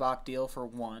about. The Reebok deal, for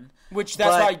one, which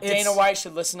that's why Dana White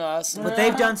should listen to us. But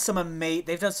they've done some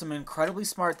incredibly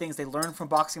smart things. They learned from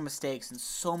boxing mistakes in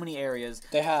so many areas.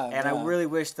 They have, and I really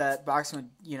wish that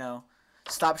boxing would,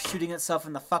 stop shooting itself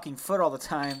in the fucking foot all the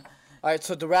time. All right,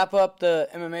 so to wrap up the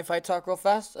MMA fight talk real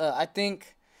fast, I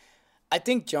think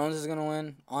Jones is gonna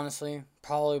win, honestly,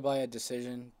 probably by a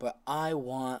decision. But I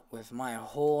want, with my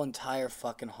whole entire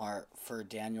fucking heart, for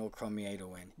Daniel Cormier to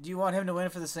win. Do you want him to win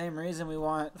for the same reason we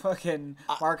want fucking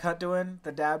Mark Hunt to win?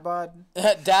 The dad bod?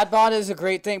 Dad bod is a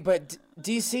great thing, but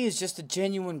DC is just a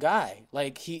genuine guy.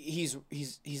 Like he's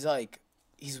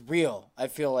real, I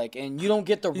feel like, and you don't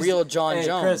get the real Jon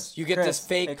Jones. Chris, you get this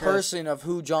fake person of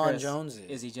who Jon Jones is.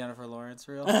 Is he Jennifer Lawrence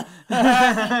real? Chris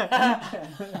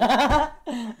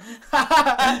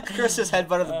just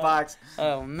headbutted the box.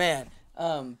 Oh man.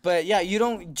 But yeah,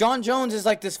 Jon Jones is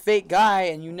like this fake guy,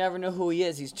 and you never know who he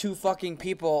is. He's 2 fucking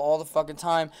people all the fucking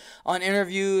time. On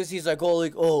interviews, he's like,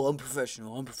 I'm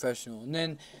professional, and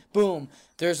then boom,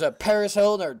 there's a Paris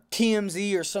Hilton or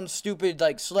TMZ or some stupid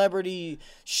like celebrity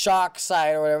shock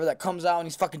site or whatever that comes out, and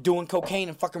he's fucking doing cocaine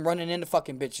and fucking running into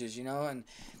fucking bitches, and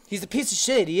he's a piece of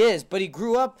shit. He is, but he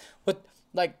grew up with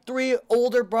like 3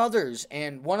 older brothers,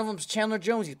 and one of them's Chandler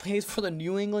Jones. He plays for the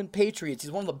New England Patriots.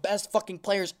 He's one of the best fucking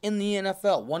players in the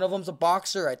NFL. One of them's a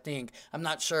boxer, I think. I'm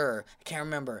not sure. I can't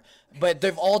remember. But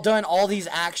they've all done all these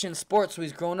action sports, so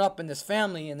he's grown up in this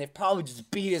family, and they've probably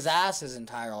just beat his ass his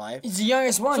entire life. He's the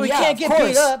youngest one, so he can't get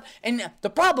beat up. And the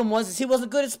problem is he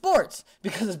wasn't good at sports,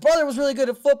 because his brother was really good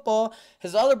at football,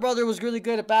 his other brother was really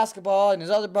good at basketball, and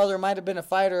his other brother might have been a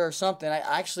fighter or something.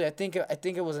 I think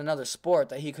it was another sport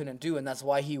that he couldn't do, and that's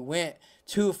why he went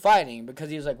to fighting, because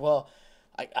he was like, well,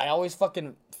 I always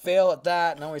fucking fail at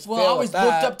that, and I always fail at that. I always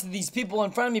looked up to these people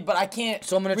in front of me, but I can't.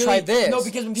 So I'm gonna try this. No,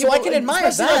 because when people, so I can admire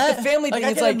that. Like the family thing,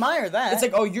 I can admire that. It's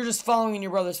like, oh, you're just following in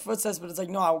your brother's footsteps, but it's like,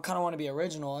 no, I kind of want to be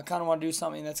original. I kind of want to do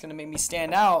something that's gonna make me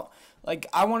stand out. Like,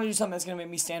 I want to do something that's going to make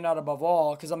me stand out above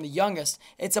all, because I'm the youngest.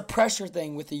 It's a pressure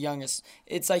thing with the youngest.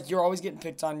 It's like you're always getting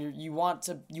picked on. You want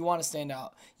to stand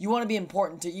out. You want to be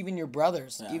important to even your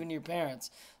brothers, even your parents.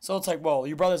 So it's like, well,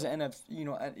 your brother's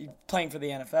playing for the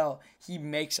NFL. He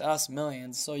makes us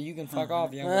millions, so you can fuck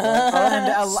off, young boy.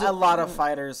 And a lot of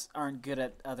fighters aren't good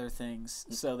at other things,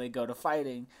 so they go to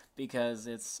fighting because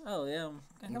it's, I'm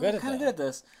kind of good at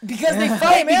this. Because they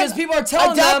fight, because people are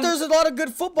telling them. There's a lot of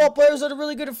good football players that are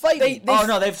really good at fighting. Oh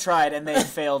no, they've tried and they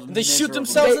failed. They shoot miserably.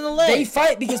 themselves in the leg. They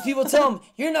fight because people tell them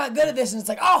you're not good at this, and it's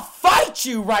like I'll fight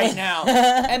you right now.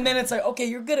 And then it's like, okay,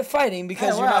 you're good at fighting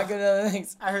because you're not good at other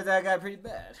things. I heard that guy pretty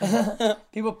bad.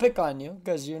 People pick on you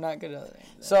because you're not good at other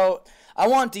things. So I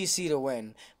want DC to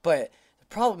win, but the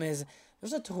problem is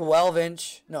there's a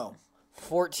 14-inch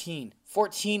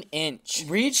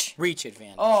reach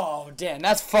advantage. Oh damn,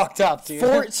 that's fucked up, dude.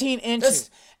 14 inches.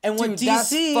 And when dude, DC,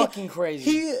 that's fucking crazy.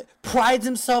 He prides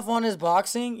himself on his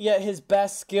boxing, yet his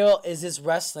best skill is his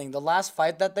wrestling. The last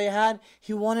fight that they had,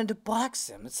 he wanted to box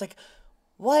him. It's like,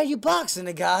 why are you boxing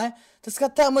a guy that's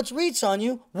got that much reach on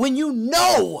you when you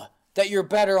know that you're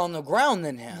better on the ground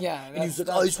than him? Yeah, and he's like,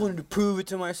 I just wanted to prove it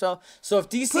to myself. So if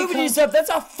DC Proving comes, yourself, that's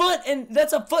a foot and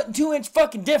 2 inch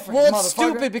fucking difference. well, it's motherfucker.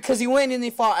 stupid because he went and he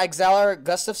fought Alexander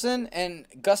Gustafsson, and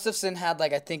Gustafsson had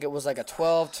like I think it was like a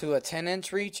 12 to a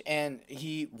 10-inch reach, and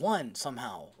he won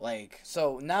somehow. Like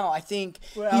so now I think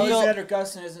Well, he built- Alexander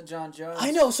Gustin isn't John Jones.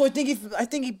 I know, so I think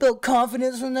he built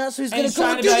confidence from that, so he's And gonna he's go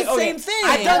trying and to do be the like, okay, same thing.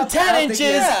 I've done 10 I don't think inches.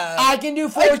 yeah. I can do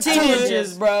 14 do it.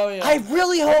 inches, bro. Yeah. I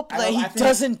really hope that I he think-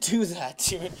 doesn't do that,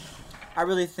 dude. I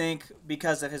really think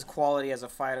because of his quality as a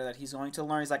fighter that he's going to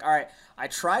learn. He's like, all right, I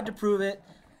tried to prove it,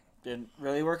 didn't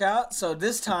really work out. So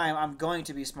this time I'm going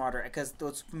to be smarter because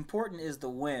what's important is the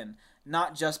win,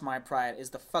 not just my pride.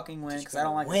 Is the fucking win because I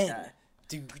don't like this guy.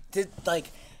 Dude,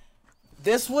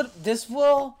 this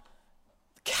will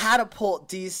catapult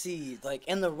DC like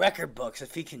in the record books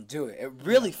if he can do it. It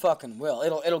really fucking will.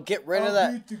 It'll get rid of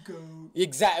that.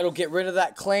 Exactly. It'll get rid of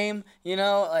that claim. You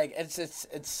know, like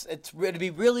it'd be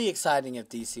really exciting if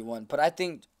DC won. But I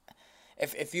think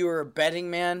if you were a betting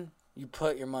man, you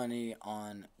put your money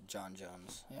on John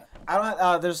Jones. Yeah. I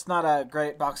don't. There's not a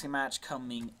great boxing match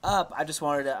coming up. I just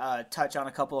wanted to touch on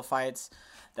a couple of fights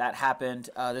that happened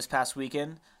this past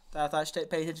weekend that I thought I should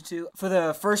pay attention to. For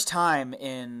the first time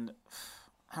in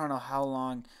I don't know how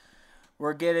long,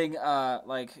 we're getting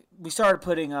we started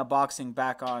putting boxing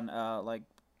back on like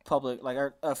public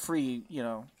a free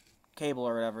cable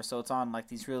or whatever. So it's on like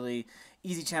these really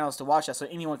easy channels to watch that, so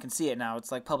anyone can see it now.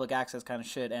 It's like public access kind of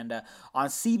shit. And on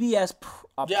CBS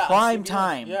prime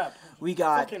time, we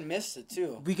got fucking missed it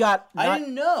too. we got. I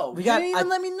didn't know. We You got didn't even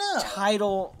let me know.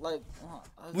 Title like.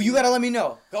 Well, you gotta let me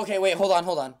know. Okay, wait, hold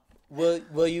on.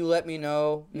 Will you let me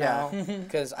know now?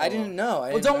 Because I didn't know.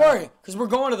 Well, don't worry, because we're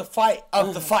going to the fight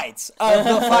of the fights of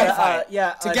the fight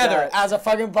together as a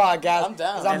fucking podcast. I'm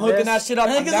down. 'Cause I'm And hooking this- that shit up.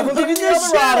 I'm Because never I'm leaving hooking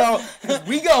this shit Colorado. 'Cause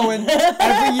we going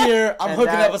every year. I'm And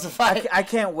hooking that- up us a fight. I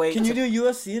can't wait. Can you to- do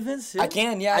UFC events too? I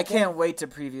can, yeah. I can't wait to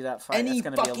preview that fight. Any It's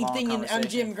gonna be a fucking long thing in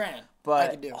conversation. MGM Grand.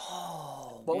 But- I can do.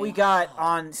 What we got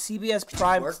on CBS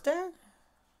Prime. Work there?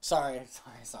 Sorry.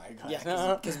 Go Yeah,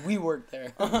 ahead. because we work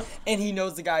there, and he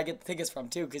knows the guy I get the tickets from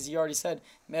too. Because he already said,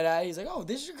 "Man, he's like, oh,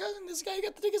 this is your cousin. This guy you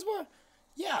got the tickets for."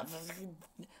 Yeah,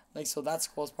 like so. That's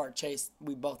Squirrels Park Chase.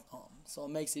 We both know him, so it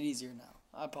makes it easier now.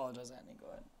 I apologize, Anthony. Go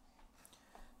ahead.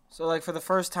 So like for the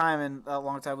first time in a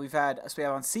long time, we have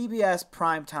on CBS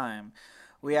Prime Time,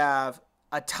 we have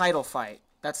a title fight.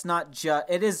 That's not just.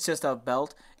 It is just a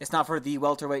belt. It's not for the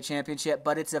welterweight championship,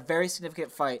 but it's a very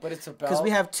significant fight. But it's a because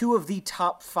we belt? have two of the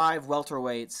top 5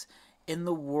 welterweights in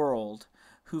the world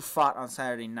who fought on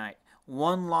Saturday night.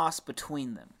 One loss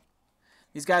between them.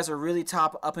 These guys are really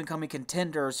top up-and-coming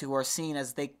contenders who are seen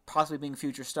as they possibly being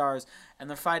future stars, and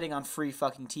they're fighting on free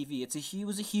fucking TV. It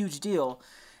was a huge deal,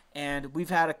 and we've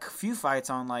had a few fights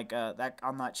on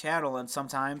that channel, and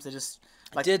sometimes they just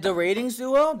like. Did the ratings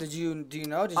do well? Do you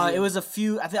know? It was a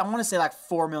few. I want to say like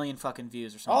 4 million fucking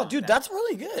views or something. Oh, like dude, that. that's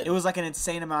really good. It was like an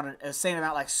insane amount,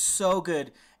 like so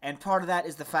good. And part of that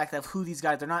is the fact of who these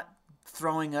guys. They're not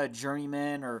throwing a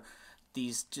journeyman or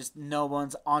these just no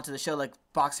ones onto the show like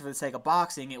boxing for the sake of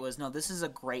boxing. It was no. This is a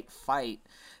great fight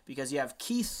because you have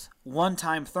Keith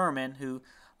One-Time Thurman, who,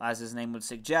 as his name would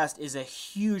suggest, is a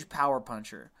huge power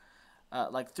puncher.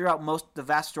 Throughout the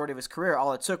vast majority of his career,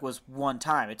 all it took was one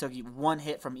time. It took you one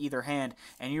hit from either hand,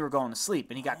 and you were going to sleep.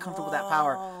 And he got comfortable with that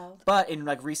power. But in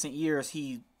recent years,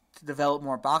 he developed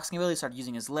more boxing ability, started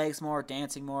using his legs more,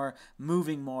 dancing more,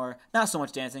 moving more. Not so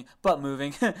much dancing, but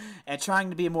moving, and trying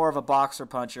to be more of a boxer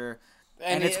puncher.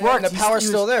 And it's worked. And the power's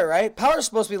still there, right? Power's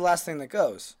supposed to be the last thing that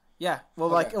goes. Yeah,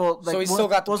 So he's still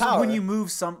got the power. When you move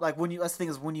that's the thing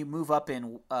is when you move up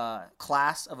in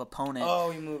class of opponent. Oh,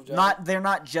 he moved up. They're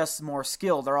not just more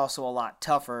skilled; they're also a lot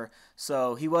tougher.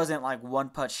 So he wasn't like one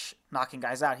punch knocking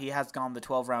guys out. He has gone the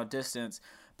 12-round distance,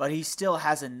 but he still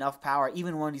has enough power,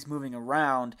 even when he's moving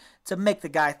around, to make the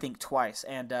guy think twice.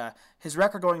 And his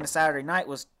record going to Saturday night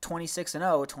was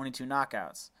 26-0 with 22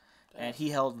 knockouts, and he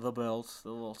held the belt,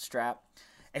 the little strap.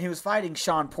 And he was fighting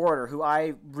Sean Porter, who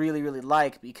I really, really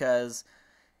like because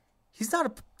he's not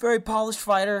a very polished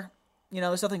fighter.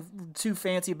 There's nothing too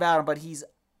fancy about him, but he's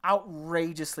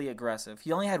outrageously aggressive.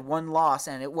 He only had one loss,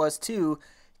 and it was to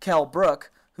Kell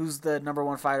Brook, who's the number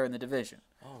 1 fighter in the division.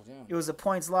 Oh, damn. It was a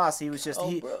points loss. He was just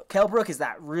Kell Brook is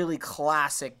that really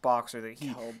classic boxer that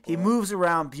he moves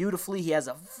around beautifully. He has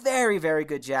a very, very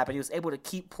good jab, and he was able to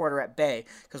keep Porter at bay.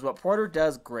 Because what Porter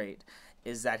does great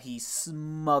is that he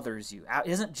smothers you. He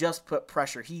doesn't just put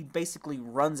pressure. He basically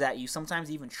runs at you. Sometimes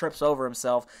he even trips over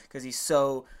himself because he's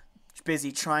so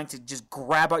busy trying to just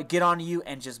get on you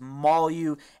and just maul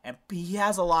you. And he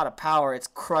has a lot of power. It's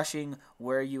crushing,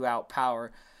 wear you out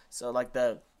power. So like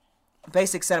the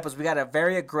basic setup is we got a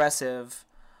very aggressive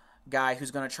guy who's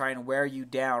going to try and wear you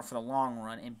down for the long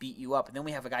run and beat you up. And then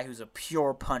we have a guy who's a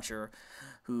pure puncher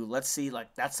who, let's see,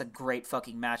 like that's a great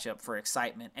fucking matchup for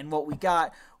excitement. And what we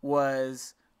got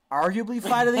was arguably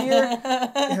fight of the year.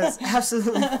 It was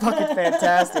absolutely fucking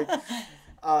fantastic.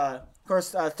 Of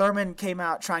course, Thurman came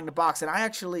out trying to box, and I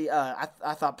actually, I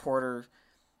thought Porter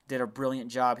did a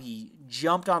brilliant job. He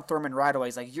jumped on Thurman right away.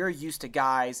 He's like, you're used to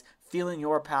guys feeling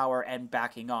your power and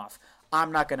backing off.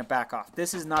 I'm not going to back off.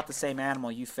 This is not the same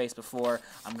animal you faced before.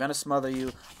 I'm going to smother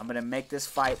you. I'm going to make this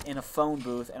fight in a phone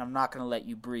booth, and I'm not going to let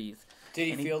you breathe.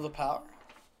 Did he feel the power?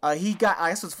 I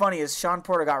guess what's funny is Sean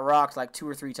Porter got rocked like 2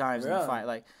 or 3 times in the fight.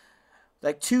 Like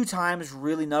 2 times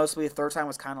really noticeably. The third time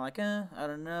was kind of like, I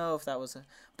don't know if that was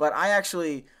But I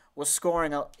actually was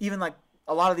scoring, even like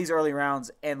a lot of these early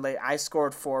rounds, and I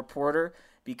scored for Porter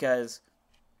because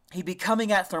he'd be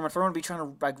coming at Thurman. Thurman would be trying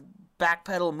to like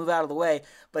backpedal and move out of the way,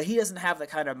 but he doesn't have the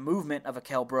kind of movement of a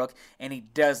Kell Brook, and he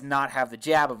does not have the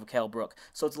jab of a Kell Brook.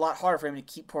 So it's a lot harder for him to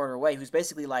keep Porter away, who's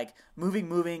basically like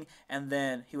moving, and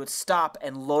then he would stop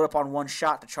and load up on one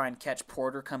shot to try and catch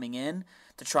Porter coming in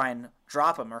to try and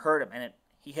drop him or hurt him. And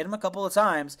he hit him a couple of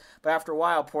times, but after a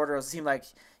while, Porter seemed like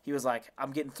he was like,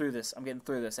 I'm getting through this.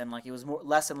 And like it was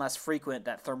less and less frequent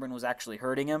that Thurman was actually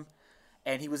hurting him.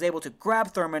 And he was able to grab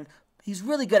Thurman. He's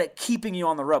really good at keeping you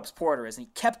on the ropes, Porter is. And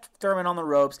he kept Thurman on the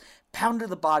ropes, pounded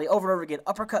the body over and over again,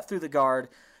 uppercut through the guard.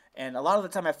 And a lot of the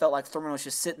time I felt like Thurman was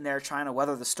just sitting there trying to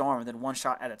weather the storm and then one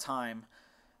shot at a time.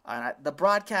 And the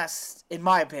broadcast, in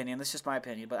my opinion, this is just my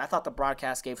opinion, but I thought the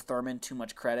broadcast gave Thurman too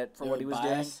much credit for what he was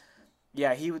doing.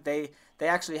 Yeah, they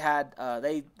actually had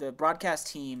the broadcast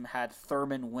team had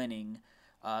Thurman winning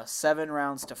 7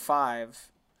 rounds to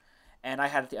 5, and I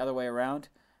had it the other way around.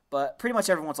 But pretty much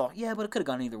everyone's all, yeah, but it could have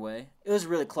gone either way. It was a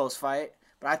really close fight,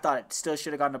 but I thought it still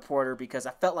should have gone to Porter because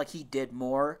I felt like he did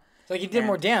more. Like he did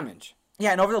more damage.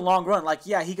 Yeah, and over the long run,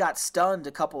 he got stunned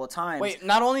a couple of times. Wait,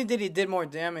 not only did he did more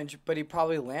damage, but he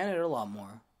probably landed a lot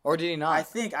more. Or did he not? I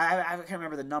think, I can't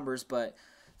remember the numbers, but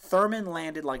Thurman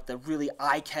landed like the really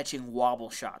eye-catching wobble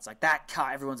shots. Like that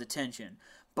caught everyone's attention.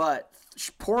 But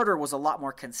Porter was a lot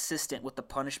more consistent with the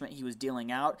punishment he was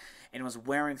dealing out and was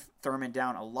wearing Thurman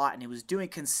down a lot, and he was doing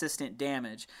consistent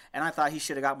damage. And I thought he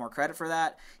should have got more credit for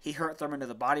that. He hurt Thurman to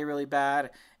the body really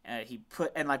bad.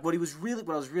 What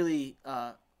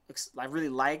I really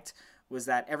liked was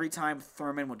that every time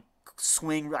Thurman would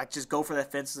swing, like just go for the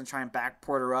fences and try and back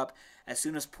Porter up, as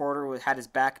soon as Porter had his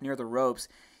back near the ropes,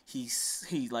 he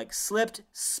slipped,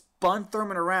 spun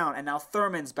Thurman around, and now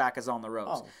Thurman's back is on the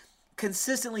ropes. Oh.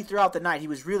 Consistently throughout the night, he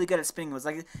was really good at spinning. It was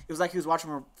like he was watching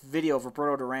a video of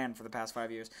Roberto Duran for the past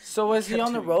 5 years. So was he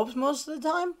on the ropes most of the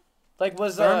time? Like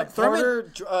was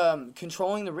Porter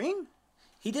controlling the ring?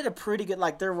 He did a pretty good.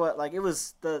 It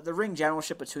was the ring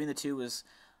generalship between the two was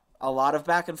a lot of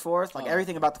back and forth.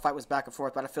 Everything about the fight was back and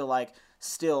forth, but I feel like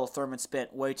still Thurman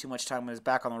spent way too much time with his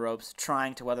back on the ropes,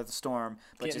 trying to weather the storm,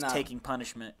 but just taking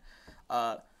punishment.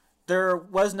 There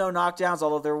was no knockdowns,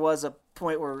 although there was a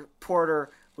point where Porter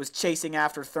was chasing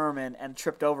after Thurman and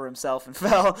tripped over himself and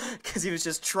fell because he was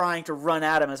just trying to run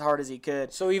at him as hard as he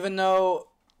could. So even though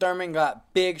Thurman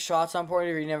got big shots on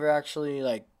Porter, he never actually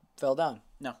fell down?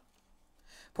 No.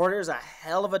 Porter is a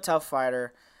hell of a tough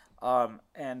fighter. I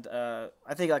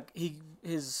think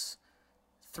his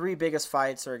 3 biggest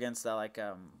fights are against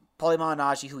Paulie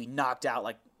Malignaggi, who he knocked out.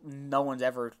 Like no one's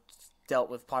ever dealt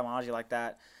with Paulie Malignaggi like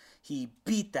that. He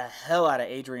beat the hell out of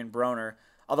Adrian Broner,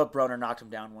 although Broner knocked him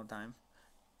down one time.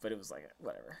 But it was like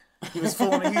whatever. He was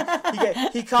fooling.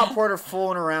 He caught Porter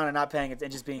fooling around and not paying attention,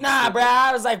 and just being. Nah, bro.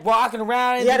 I was walking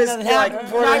around and nothing happened.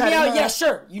 You knocked me out. Yeah,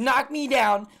 sure. You knocked me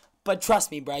down. But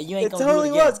trust me, bro, you ain't gonna do it again. It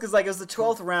totally was, because it was the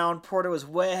 12th round. Porter was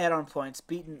way ahead on points,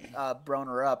 beating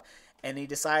Broner up, and he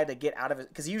decided to get out of it.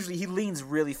 Because usually he leans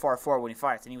really far forward when he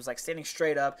fights, and he was standing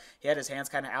straight up. He had his hands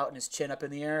kind of out and his chin up in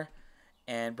the air,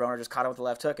 and Broner just caught him with the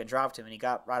left hook and dropped him, and he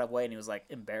got right away, and he was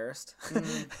embarrassed,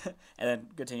 and then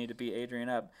continued to beat Adrian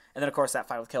up. And then of course that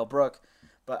fight with Kell Brook.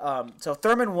 But so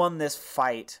Thurman won this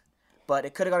fight, but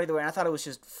it could have gone either way. And I thought it was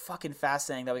just fucking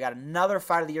fascinating that we got another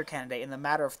Fight of the Year candidate in the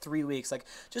matter of 3 weeks. Like,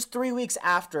 just 3 weeks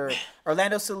after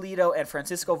Orlando Salido and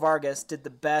Francisco Vargas did the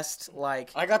best,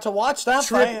 like... I got to watch that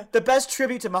fight. The best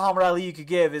tribute to Muhammad Ali you could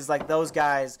give is, like, those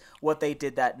guys, what they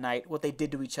did that night, what they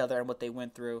did to each other, and what they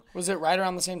went through. Was it right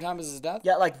around the same time as his death?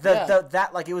 Yeah, like,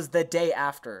 it was the day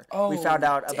after we found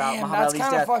out about Muhammad Ali's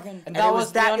death. Fucking... And that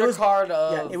was the undercard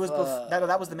of... Yeah, it was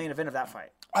that was the main event of that fight.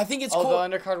 I think it's cool. the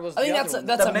undercard was I think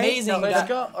that's amazing.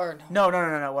 Klitschko or no,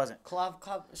 it wasn't.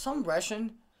 Some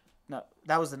Russian. No,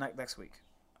 that was the next week.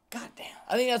 God damn.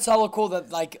 I think that's hella cool that,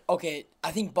 like, okay,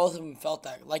 I think both of them felt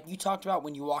that. Like, you talked about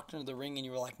when you walked into the ring and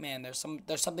you were like, man, there's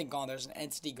something gone. There's an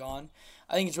entity gone.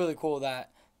 I think it's really cool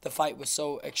that the fight was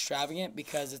so extravagant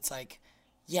because it's like,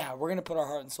 yeah, we're going to put our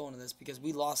heart and soul into this because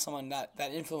we lost someone that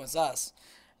influenced us.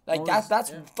 Like,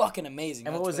 that's fucking amazing.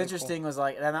 And that's what was really interesting was,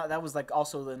 like, that was, like,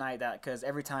 also the night that, because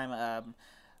every time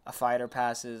a fighter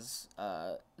passes,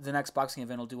 the next boxing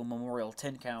event will do a memorial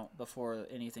 10 count before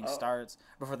anything starts,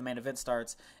 before the main event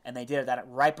starts. And they did that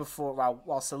right before,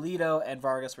 while Salido and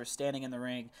Vargas were standing in the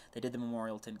ring, they did the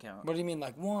memorial 10 count. What do you mean,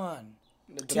 like, one?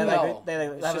 The bell.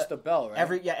 It's just a bell,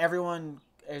 right? Everyone...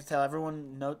 Tell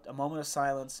everyone, note a moment of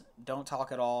silence, don't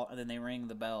talk at all, and then they ring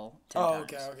the bell 10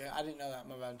 times. Okay. I didn't know that.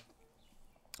 My bad.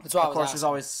 That's why of course, there's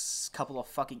always a couple of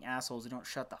fucking assholes who don't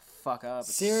shut the fuck up.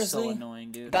 It's Seriously? so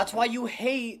annoying, dude. That's why you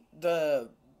hate the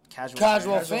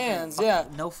casual fans. Yeah.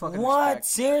 No fucking What? respect.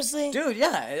 Seriously? dude.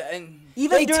 Yeah, and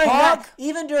Even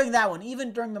during that one,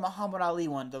 even during the Muhammad Ali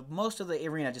one, most of the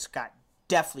arena just got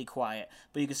deathly quiet,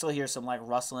 but you can still hear some like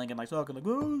rustling and like talking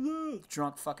like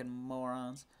drunk fucking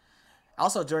morons.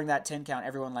 Also, during that 10 count,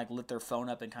 everyone like lit their phone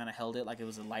up and kind of held it like it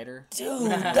was a lighter. Dude,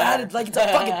 that like it's a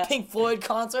fucking Pink Floyd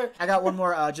concert. I got one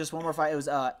more fight. It was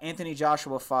Anthony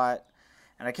Joshua fought,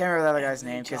 and I can't remember the other guy's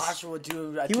name. Joshua,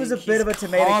 dude, he was a bit of a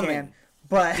tomato can,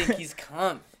 but I think he's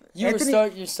coming. You're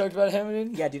stoked about him,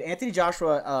 dude? Yeah, dude. Anthony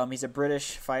Joshua, he's a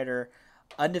British fighter,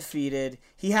 undefeated.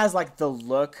 He has like the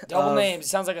look. Double names.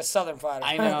 Sounds like a Southern fighter.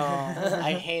 I know.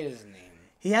 I hate his name.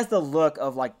 He has the look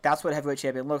of, like, that's what heavyweight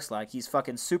champion looks like. He's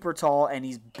fucking super tall, and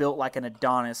he's built like an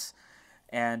Adonis.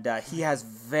 And he has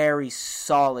very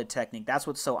solid technique. That's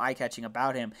what's so eye-catching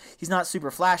about him. He's not super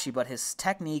flashy, but his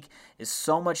technique is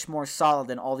so much more solid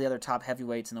than all the other top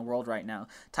heavyweights in the world right now.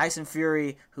 Tyson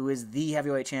Fury, who is the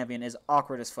heavyweight champion, is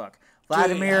awkward as fuck.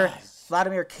 Vladimir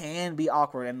can be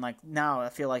awkward, and, like, now I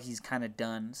feel like he's kind of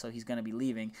done, so he's going to be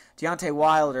leaving. Deontay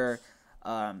Wilder...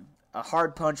 a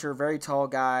hard puncher, very tall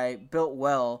guy, built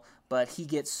well, but he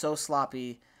gets so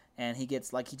sloppy, and he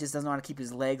just doesn't know how to keep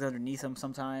his legs underneath him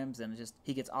sometimes, and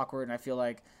he gets awkward, and I feel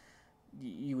like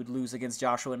you would lose against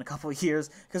Joshua in a couple of years,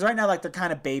 because right now, like, they're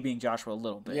kind of babying Joshua a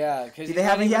little bit. Yeah, because he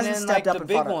hasn't stepped up the and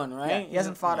big fought one, right? Yeah, he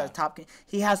hasn't fought a top.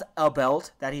 He has a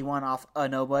belt that he won off a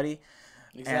nobody.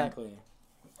 Exactly.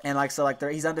 And like so, like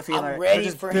he's undefeated. I'm they're ready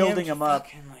just for building him him up.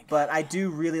 like, but I do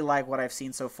really like what I've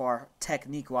seen so far,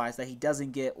 technique-wise, that he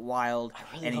doesn't get wild. I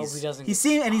really hope he doesn't.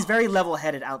 He's very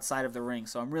level-headed outside of the ring,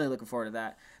 so I'm really looking forward to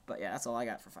that. But yeah, that's all I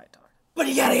got for Fight Talk. But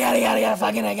you gotta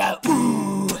fucking go.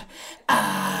 Ooh,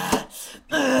 ah,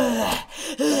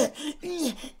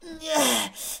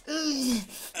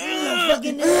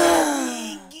 fucking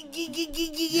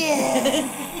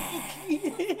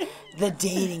the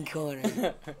dating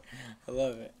corner. I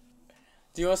love it.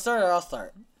 Do you want to start or I'll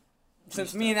start?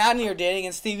 Since me and Adney are dating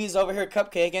and Stevie's over here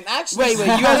cupcaking. Actually, Wait, you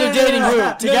guys are dating who?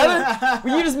 Together?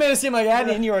 Well, you just made it seem like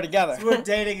Adney and you are together. So we're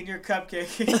dating and you're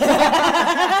cupcaking.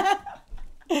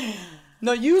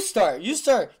 No, you start.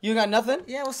 You got nothing?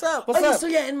 Yeah, what's up? What's up? So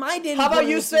yeah, in my dating. How about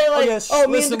you say like, me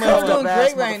and listen, Dakota's doing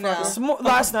motherfucker. great right now.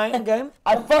 Last night, okay,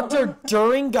 I fucked her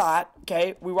during GOT.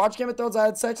 Okay, we watched Game of Thrones. I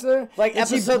had sex with her. Like and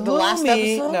she the blew last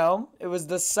me. episode? No, it was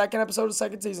the second episode of the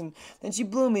second season. Then she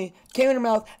blew me, came in her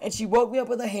mouth, and she woke me up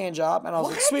with a hand job. And I was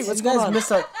like, "Sweet, what's going on?"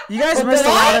 You guys missed a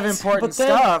lot of important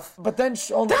stuff. But then,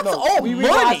 That's all money. We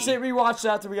rewatched it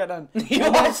after we got done. You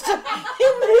missed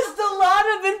a lot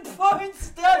of important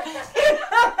stuff.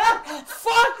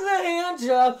 Fuck the hand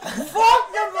job.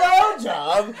 Fuck the blow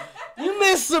job. You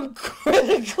missed some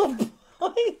critical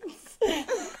points.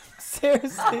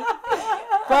 Seriously.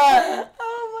 But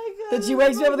Oh my god. then she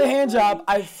wakes me up with a hand job.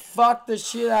 I fucked the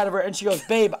shit out of her, and she goes,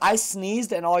 "Babe, I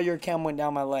sneezed, and all your chem went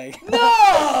down my leg." No.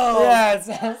 Yeah.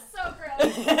 So gross.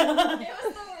 It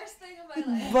was the worst thing of my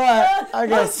life. But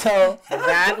okay, so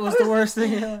That was the worst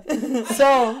thing.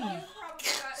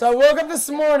 So I woke up this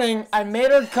morning, I made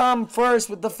her come first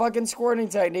with the fucking squirting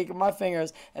technique with my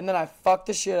fingers, and then I fucked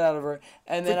the shit out of her.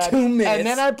 And then For 2 minutes. And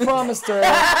then I promised her.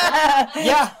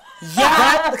 Yeah.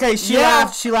 Yeah. Okay, she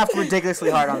laughed. She laughed ridiculously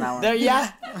hard on that one. There,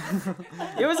 yeah.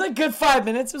 It was a good 5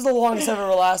 minutes. It was the longest I've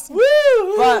ever lasted.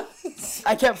 Woo! But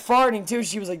I kept farting too.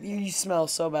 She was like, "You smell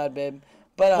so bad, babe."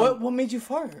 But What made you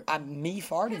fart? I'm me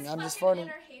farting. His I'm just fucking farting.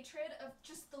 inner hatred of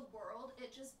just the world,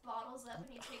 it just bottles up and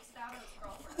he takes it out on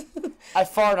his girlfriend. I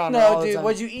fart on her all No, the dude. time.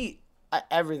 What'd you eat?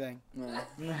 Everything.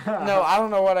 No, I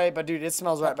don't know what I ate, but dude, it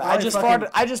smells right bad. I Probably just fucking-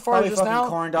 farted. I just probably farted just fucking now.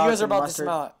 corn You dogs guys are and about mustard. to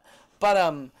smell it.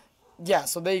 But yeah.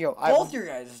 So there you go. Both your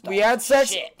guys. We had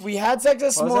sex. Shit. We had sex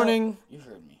this What was that? morning. You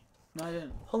heard me. No, I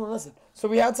didn't. Hold on, listen. So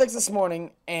we had sex this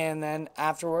morning, and then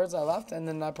afterwards I left, and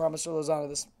then I promised her lasagna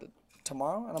this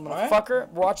tomorrow, and I'm gonna Alright. fuck her.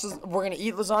 Watch this. We're gonna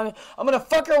eat lasagna. I'm gonna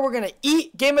fuck her. We're gonna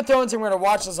eat Game of Thrones, and we're gonna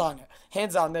watch lasagna.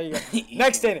 Hands down. There you go.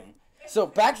 Next dating. So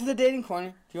back to the dating corner.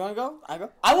 Do you want to go? I go.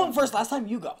 I went first last time.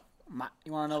 You go.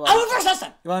 You want to know I about? went first last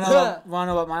time. You want to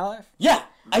know about my life? Yeah,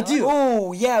 I do.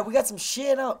 Ooh, yeah, we got some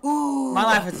shit on. Ooh. My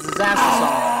life is a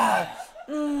disaster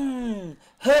song.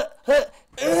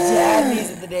 Dad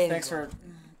needs the dating. Thanks for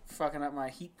fucking up my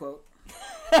heat quote.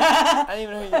 I didn't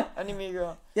even hear you. I didn't even hear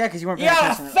you. Yeah, because you weren't paying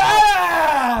Yeah, attention.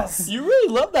 fast. You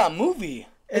really love that movie.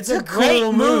 It's a great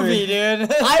cool movie, dude.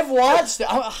 I've watched it.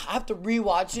 I have to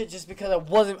rewatch it just because I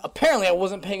wasn't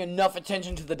paying enough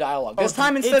attention to the dialogue. This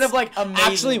time, instead it's of like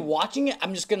amazing. actually watching it,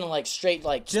 I'm just gonna like straight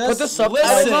like Just put the subtitles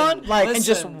listen, on like- and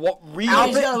just read Al-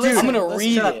 it. dude, I'm gonna listen,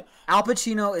 read Shut up. it. Al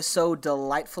Pacino is so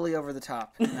delightfully over the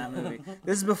top in that movie.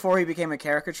 This is before he became a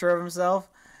caricature of himself.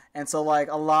 And so, like,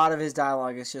 a lot of his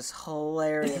dialogue is just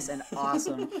hilarious and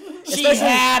awesome. She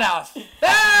had a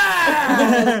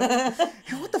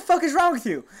What the fuck is wrong with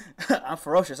you? I'm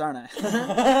ferocious, aren't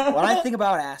I? When I think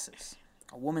about asses,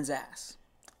 a woman's ass,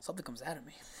 something comes out of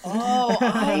me. Oh,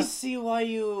 I see why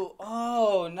you.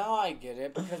 Oh, now I get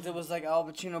it because it was like Al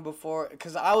Pacino before.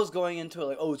 Because I was going into it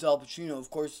like, oh, it's Al Pacino. Of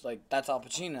course, like that's Al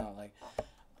Pacino. Like,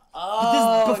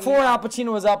 oh, Before Al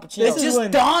Pacino was Al Pacino. It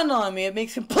just dawned on me. It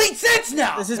makes complete sense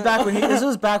now. This was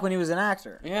back when he was an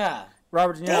actor. Yeah.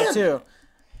 Robert De Niro Damn. too.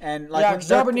 And like Yeah, when 'cause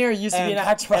they're- Robert De Niro used to be an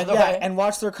actor, by the yeah, way. and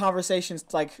watch their conversations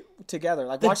like together.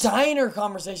 Like The watch diner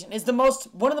conversation is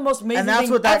one of the most amazing and that's things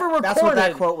what that ever recorded. that's what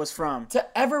that quote was from.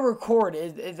 To ever record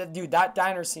is dude, that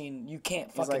diner scene, you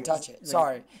can't fucking like- touch it. like-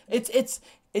 Sorry.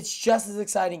 It's just as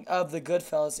exciting of the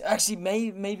Goodfellas. Actually,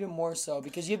 maybe more so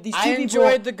because you have these two I people.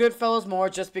 enjoyed the Goodfellas more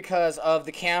just because of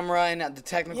the camera and the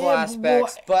technical Yeah,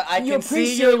 aspects, well, but I you can see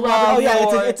appreciate your Robert- love Oh yeah,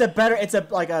 for- it's a better. It's a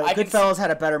like a I can Goodfellas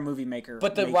had a better movie maker.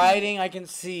 but the making. writing, I can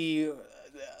see.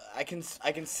 I can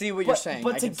see what you're saying.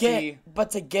 But I to can get see.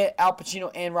 Al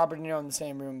Pacino and Robert De Niro in the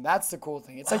same room, that's the cool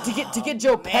thing. It's like to get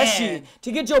Joe Pesci,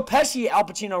 Al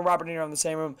Pacino, and Robert De Niro in the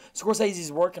same room.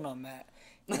 Scorsese's working on that.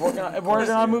 Working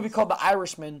on a movie called The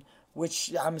Irishman,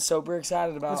 which I'm super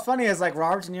excited about. What's funny is like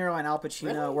Robert De Niro and Al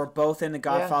Pacino were both in The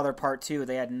Godfather Part 2.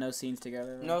 They had no scenes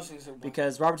together. No scenes together.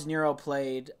 Because Robert De Niro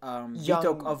played young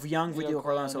Vito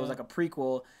Corleone, so it was like a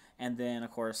prequel. And then, of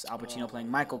course, Al Pacino playing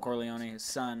Michael Corleone, his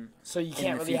son. So you in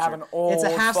can't the really have future. an old. It's a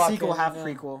half fucking, sequel, half yeah.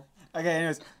 prequel. Okay,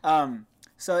 anyways.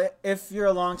 So if you're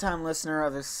a longtime listener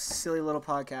of this silly little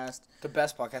podcast, The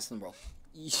best podcast in the world.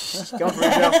 go for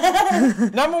it, Joe.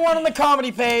 Number one on the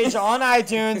comedy page on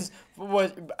iTunes was,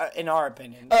 in our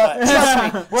opinion. But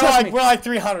trust me, we're like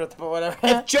 300th, but whatever.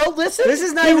 If Joe listened, This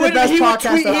is not even the best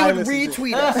podcast that I would listen to.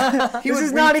 retweet us. This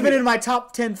is not even in my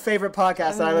top 10 favorite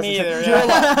podcasts that I listen Me to. either, You're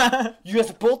lying. You guys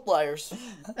are both liars.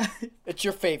 It's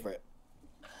your favorite.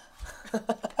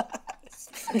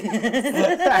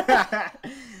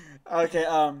 Okay,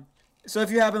 so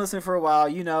if you have been listening for a while,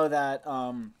 you know that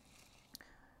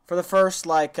for the first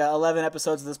 11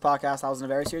 episodes of this podcast, I was in a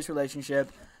very serious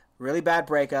relationship, really bad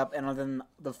breakup, and then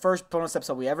the first bonus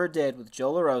episode we ever did with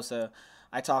Joe LaRosa,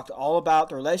 I talked all about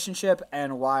the relationship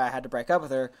and why I had to break up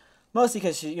with her, mostly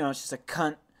because she's just a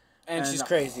cunt. And she's a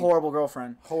crazy. horrible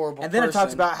girlfriend. Horrible And then it talks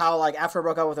person. about how, after I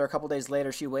broke up with her a couple days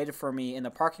later, she waited for me in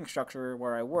the parking structure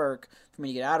where I work, for me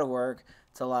to get out of work,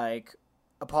 to,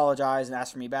 apologize and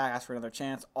ask for me back, ask for another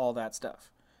chance, all that stuff.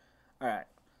 All right.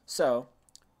 So,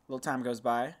 a little time goes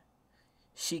by.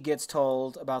 She gets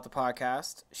told about the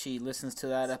podcast. She listens to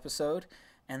that episode.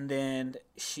 And then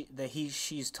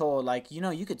she's told,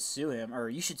 you could sue him, or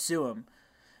you should sue him.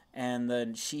 And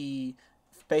then she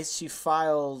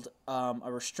filed a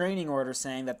restraining order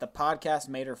saying that the podcast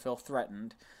made her feel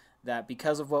threatened, that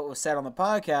because of what was said on the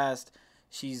podcast,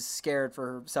 she's scared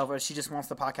for herself. She just wants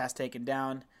the podcast taken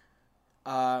down.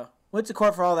 Went to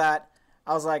court for all that.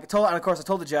 I was and of course I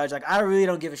told the judge, I really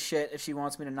don't give a shit if she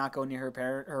wants me to not go near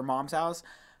her mom's house.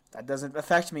 That doesn't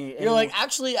affect me. You're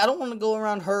actually, I don't want to go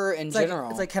around her in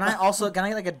general. It's can I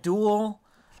get a dual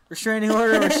restraining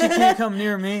order where she can't come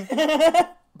near me?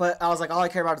 But I was like, all I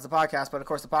care about is the podcast. But of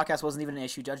course, the podcast wasn't even an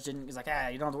issue. Judge didn't. He's like,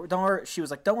 you don't worry. She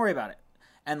was like, don't worry about it.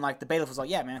 And like the bailiff was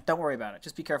like, yeah, man, don't worry about it.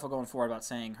 Just be careful going forward about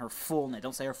saying her full name.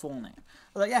 Don't say her full name. I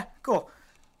was like, yeah, cool,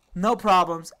 no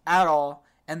problems at all.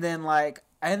 And then like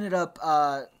I ended up,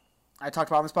 I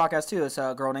talked about on this podcast too. It's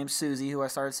a girl named Susie who I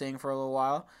started seeing for a little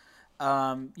while. We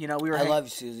were. I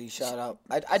love Susie. Shout out.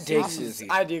 I dig Susie.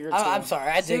 I dig her too. I'm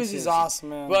sorry. I dig Susie's Susie. awesome,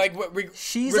 man. But like,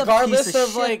 She's regardless a piece of of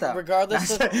shit, like, though.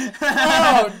 regardless of.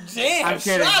 Oh, damn. I'm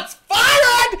kidding. Shots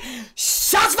fired!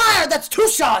 Shots fired! That's 2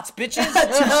 shots, bitches.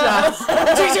 2 shots.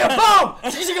 Chicka boom!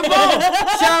 Chicka boom!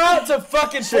 Shout out to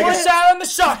fucking 4 shot on the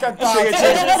shotgun.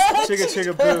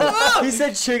 Chigga boo. He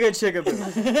said chigga boo.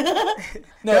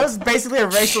 That was basically a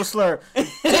racial slur.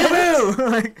 Chigga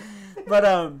boo.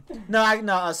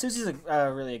 Susie's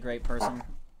really a great person.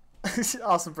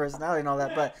 Awesome personality and all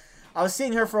that. But I was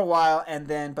seeing her for a while,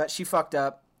 but she fucked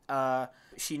up.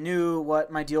 She knew what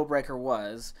my deal breaker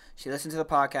was. She listened to the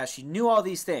podcast. She knew all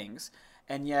these things,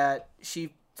 and yet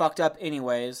she fucked up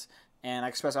anyways. And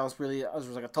I told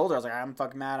her, I was like, I'm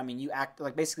fucking mad. I mean, you act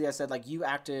like, basically I said, like, you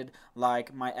acted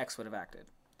like my ex would have acted.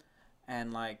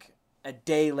 And like a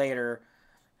day later,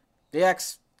 the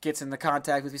ex gets into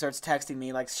contact with me, starts texting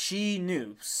me, like she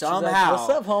knew somehow "What's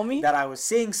up, homie? that I was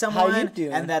seeing someone How you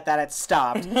doing?" and that had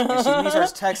stopped. And she immediately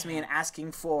starts texting me and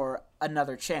asking for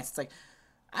another chance. It's like,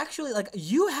 actually, like,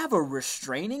 you have a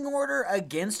restraining order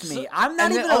against me. I'm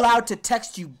not even allowed to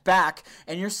text you back,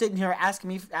 and you're sitting here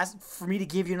asking for me to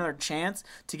give you another chance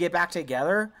to get back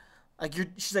together. Like,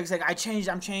 she's like, I'm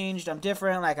changed, I'm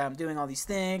different, like, I'm doing all these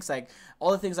things, like, all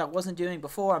the things I wasn't doing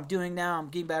before, I'm doing now, I'm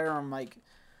getting better,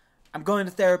 I'm going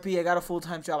to therapy, I got a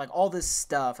full-time job, like, all this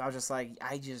stuff. I was just like,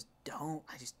 I just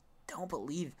don't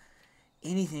believe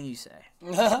anything you say.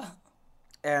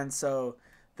 And so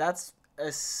that's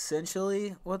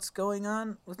essentially what's going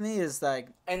on with me is like...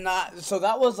 So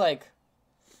that was like...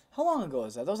 How long ago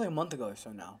was that? That was like a month ago or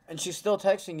so now. And she's still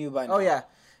texting you by now. Oh, yeah.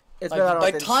 It's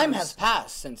Like time has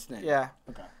passed since then. Yeah.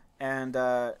 Okay. And,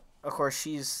 of course,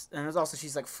 she's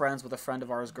like friends with a friend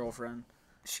of ours' girlfriend.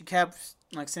 She kept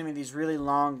like sending me these really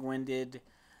long-winded,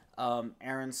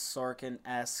 Aaron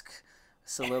Sorkin-esque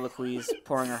soliloquies,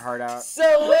 pouring her heart out.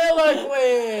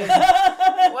 Soliloquy!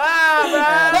 Wow,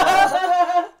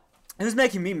 bro! It was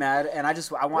making me mad, and I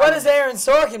want. What does Aaron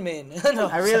Sorkin mean? No.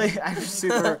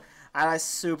 I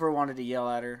super wanted to yell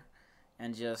at her,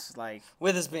 and just like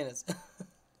With his penis.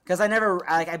 because I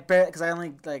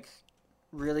only like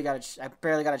really I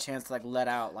barely got a chance to like let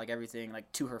out like everything like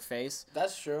to her face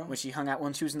That's true. when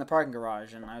she was in the parking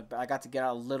garage, and I got to get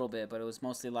out a little bit, but it was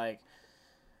mostly like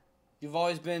You've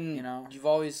always been, you've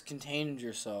always contained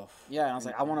yourself. yeah. And I was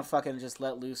like, I want to fucking just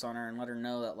let loose on her and let her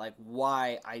know that like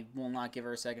why I will not give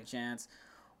her a second chance,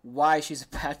 why she's a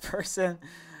bad person,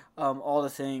 all the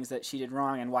things that she did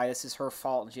wrong, and why this is her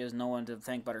fault and she has no one to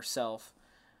thank but herself.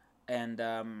 And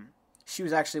she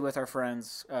was actually with our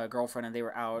friend's girlfriend, and they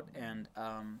were out, and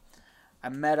I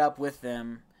met up with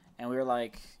them, and we were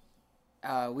like,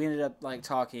 we ended up like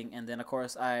talking, and then of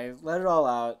course I let it all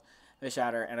out, fish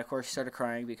at her, and of course she started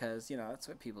crying because that's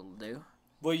what people do.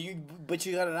 Well, but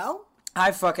you got it out?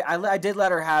 I did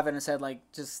let her have it and said like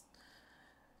just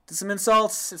did some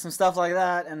insults, some stuff like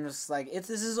that, and just like this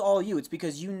is all you. It's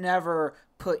because you never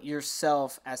put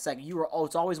yourself as second.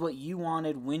 It's always what you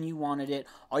wanted when you wanted it.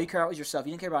 All you care about was yourself.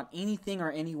 You didn't care about anything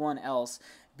or anyone else.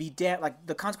 Like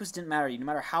the consequences didn't matter to you. No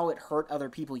matter how it hurt other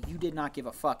people, you did not give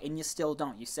a fuck, and you still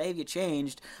don't. You say you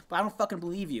changed, but I don't fucking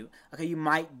believe you. Okay, you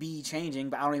might be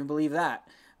changing, but I don't even believe that.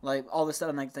 Like all this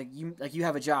stuff, and you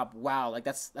have a job. Wow, like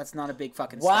that's not a big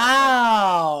fucking step.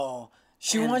 Wow.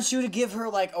 She wants you to give her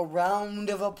like a round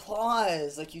of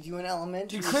applause, like you do in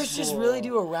elementary school. Did Chris just really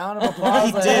do a round of applause?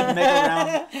 He did make a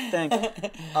round thing.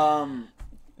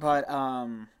 But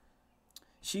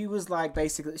she was like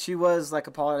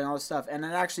apologizing and all this stuff, and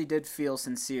it actually did feel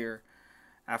sincere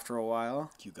after a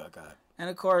while. You got. And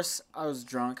of course, I was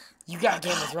drunk. You got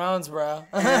Game of Thrones, bro.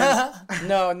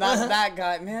 No, not that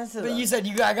guy, man. But you said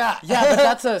you got. Yeah,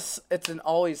 but it's an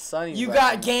Always Sunny. You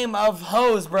got Game of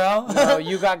Hoes, bro. No,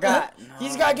 you got. No.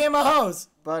 He's got Game of Hoes.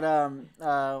 But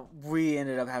we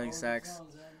ended up having sex.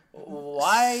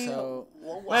 Why? So,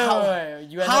 Wait.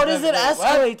 How does it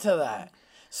escalate to that?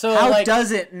 So how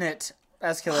doesn't it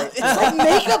escalate? It's like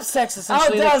makeup sex,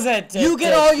 essentially. How does it? You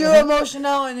get all your emotion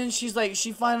out, and then she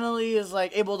finally is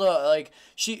like able to like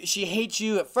she hates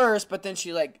you at first, but then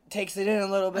she like takes it in a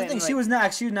little bit. I think she was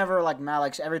never like mad.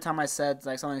 Like every time I said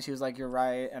like something, she was like, "You're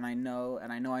right," and I know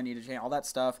I need to change all that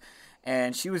stuff.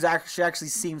 And she actually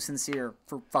seemed sincere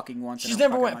for fucking once. She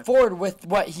never went forward with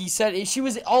what he said. She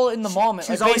was all in the moment.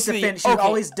 She was always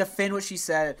defend what she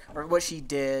said or what she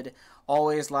did.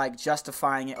 always like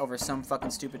justifying it over some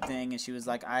fucking stupid thing. And she was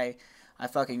like, I've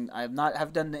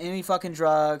done any fucking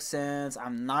drugs since.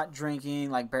 I'm not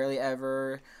drinking, like barely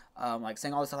ever. Like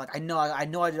saying all this stuff, like I know I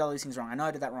did all these things wrong. I know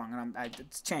I did that wrong, and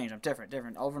it's changed. I'm different,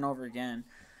 over and over again,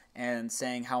 and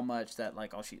saying how much that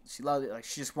like she loves it. Like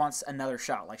she just wants another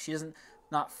shot. Like she doesn't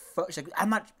she's like,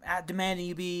 I'm not demanding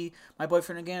you be my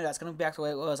boyfriend again. That's gonna be back the way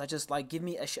it was. I just like give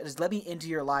me just let me into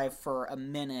your life for a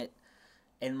minute,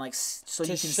 and like so you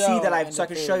can see that I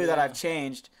can show you that I've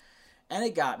changed, and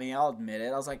it got me. I'll admit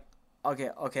it. I was like,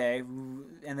 okay,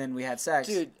 and then we had sex.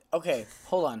 Dude, okay,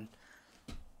 hold on.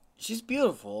 She's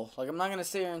beautiful. Like, I'm not going to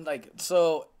sit here and, like,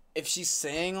 so if she's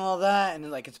saying all that and,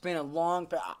 like, it's been a long,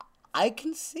 I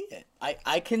can see it.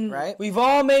 I can. Right? We've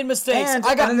all made mistakes. And-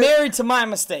 I got and married to my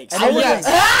mistakes. And Yes.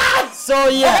 So,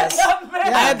 yes.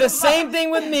 I had the same thing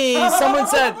with me. Someone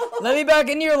said, let me back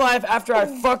into your life after I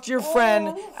fucked your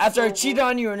friend, after I cheated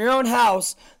on you in your own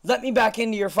house. Let me back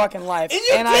into your fucking life.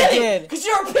 And I did. Because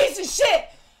you're a piece of shit.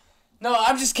 No,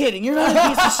 I'm just kidding. You're not a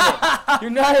piece of shit.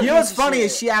 You're not a piece of shit. You know what's funny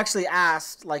is she actually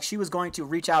asked, like, she was going to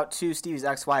reach out to Stevie's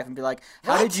ex-wife and be like,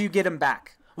 how did you get him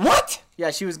back? What? Yeah,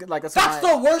 she was like, that's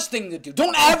the worst thing to do.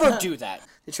 Don't ever do that.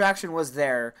 The attraction was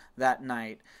there that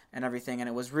night and everything, and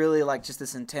it was really, like, just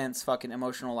this intense fucking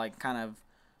emotional, like, kind of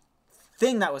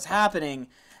thing that was happening.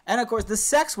 And, of course, the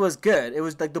sex was good. It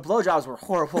was, like, the blowjobs were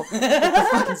horrible. But the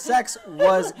fucking sex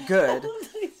was good.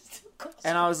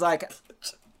 And I was like,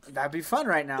 that'd be fun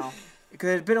right now. Because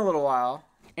it had been a little while.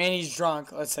 And he's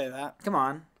drunk. Let's say that. Come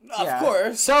on. Of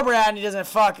course. Sober out and he doesn't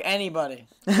fuck anybody.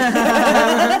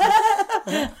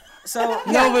 So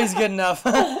Nobody's good enough.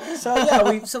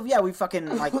 we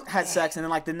fucking like had sex, and then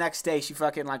like the next day she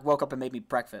fucking like woke up and made me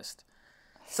breakfast.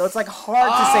 So it's like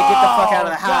hard to say get the fuck out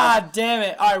of the house. God damn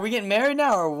it. Alright, we getting married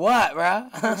now or what, bro?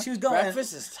 She was going.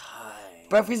 Breakfast is time.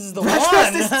 Breakfast is the Breakfast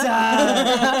one. is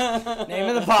time.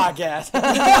 Name of the podcast.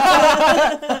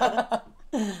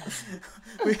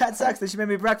 We had sex, then she made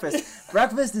me breakfast.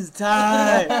 Breakfast is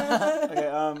time.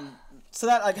 Okay, so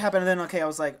that like happened, and then I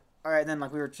was like, all right, then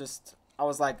like we were just, I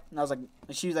was like,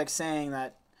 she was like saying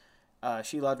that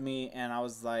she loved me, and I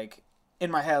was like,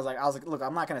 in my head, I was like, look,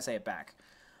 I'm not gonna say it back.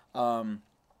 I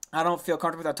don't feel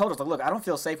comfortable with that. I told her, like, look, I don't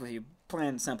feel safe with you, plain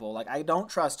and simple. Like, I don't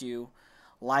trust you,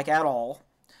 like, at all.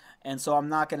 And so I'm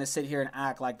not gonna sit here and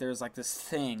act like there's like this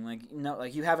thing, like, no,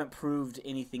 like you haven't proved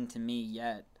anything to me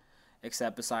yet.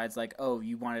 Except besides, like, oh,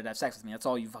 you wanted to have sex with me. That's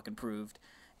all you fucking proved.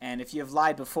 And if you have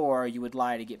lied before, you would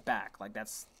lie to get back. Like,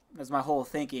 that's my whole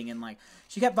thinking. And, like,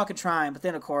 she kept fucking trying. But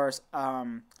then, of course,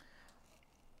 found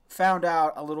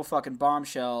out a little fucking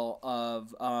bombshell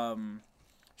of,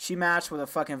 she matched with a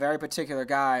fucking very particular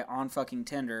guy on fucking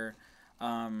Tinder.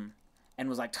 And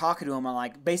was, like, talking to him. And,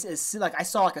 like, basically, like, I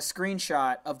saw, like, a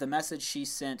screenshot of the message she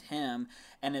sent him.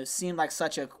 And it seemed like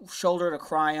such a shoulder to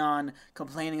cry on,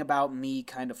 complaining about me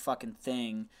kind of fucking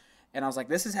thing. And I was like,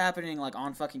 this is happening, like,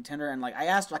 on fucking Tinder. And, like, I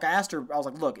asked her, I was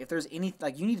like, look, if there's any,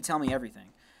 like, you need to tell me everything.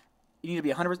 You need to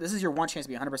be 100%, this is your one chance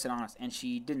to be 100% honest. And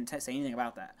she didn't say anything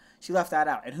about that. She left that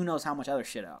out. And who knows how much other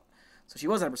shit out. So she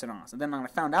was 100% honest. And then when I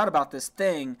found out about this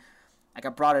thing, like, I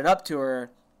brought it up to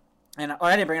her. And, or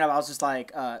I didn't bring it up. I was just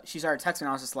like, she started texting, and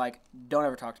I was just like, don't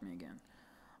ever talk to me again.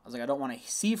 I was like, I don't want to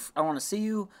see you. I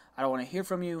don't want to hear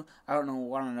from you. I don't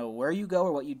want to know where you go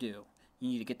or what you do. You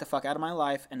need to get the fuck out of my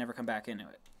life and never come back into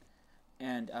it.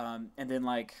 And then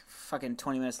like fucking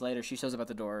 20 minutes later, she shows up at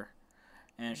the door,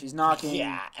 and she's knocking.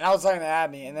 Yeah, and I was talking to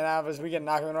Abby, and then we get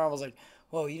knocking on the door. I was like,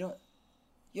 whoa, you don't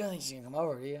think she's gonna come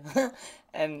over, do you?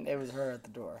 And it was her at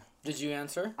the door. Did you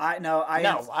answer? I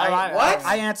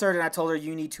answered, and I told her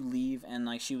you need to leave, and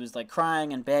like she was like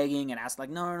crying and begging and asked like,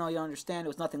 no, you don't understand. It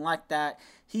was nothing like that.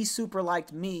 He super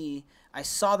liked me. I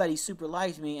saw that he super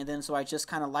liked me, and then so I just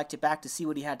kind of liked it back to see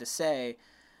what he had to say,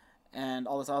 and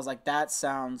all this. I was like, that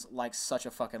sounds like such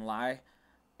a fucking lie,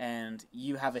 and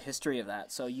you have a history of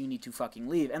that, so you need to fucking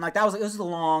leave. And like that was like, it was a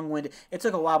long-winded. It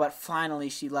took a while, but finally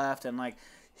she left, and like,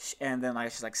 and then like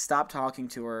she's like stopped talking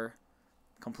to her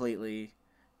completely.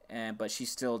 But she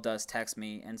still does text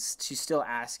me, and she's still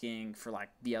asking for like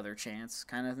the other chance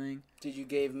kind of thing. Did you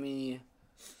give me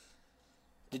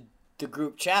the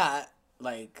group chat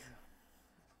like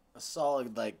a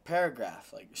solid like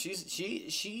paragraph? Like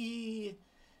she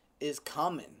is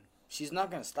coming. She's not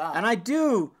gonna stop. And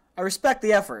I respect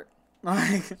the effort.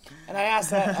 Like, and I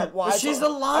asked that why she's a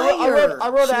liar. I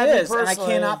wrote she Abby is, and I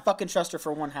personally, cannot fucking trust her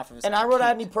for one half of a second. and I wrote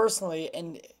Abby personally,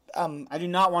 and I do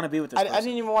not want to be with this person. I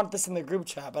didn't even want this in the group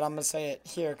chat, but I'm gonna say it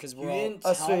here because You didn't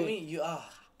tell me.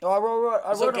 Oh,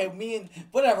 I It's wrote okay. him. Me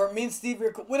and Steve,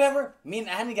 whatever. Me and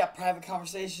Andy got private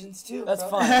conversations too. That's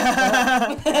bro. fine.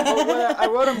 I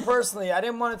wrote him personally. I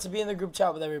didn't want it to be in the group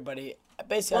chat with everybody.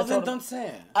 Basically, Well, I then told him don't say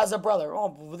it. as a brother.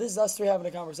 Oh, well, this is us three having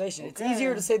a conversation. It's Okay.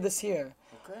 easier to say this here.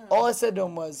 Okay. All I said to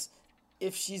him was,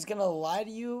 if she's gonna lie to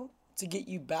you to get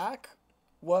you back,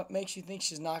 what makes you think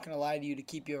she's not gonna lie to you to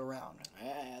keep you around?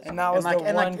 Yeah, And that was the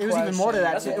one it was even more to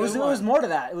that. That's a It was good it was one. more to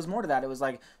that. It was more to that. It was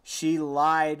like she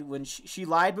lied when she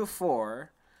lied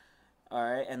before, all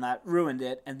right, and that ruined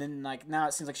it. And then like now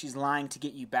it seems like she's lying to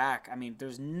get you back. I mean,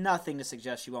 there's nothing to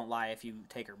suggest she won't lie if you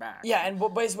take her back. Yeah, and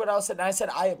basically what I said, I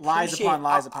appreciate Lies upon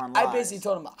lies upon I lies. basically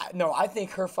told him, no, I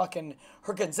think her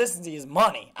consistency is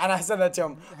money, and I said that to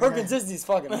him. Her consistency is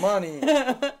fucking money.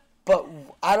 But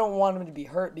I don't want him to be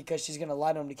hurt because she's gonna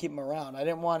lie to him to keep him around. I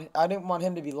didn't want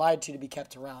him to be lied to be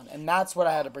kept around, and that's what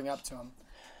I had to bring up to him.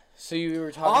 So you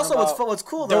were talking Also, about... what's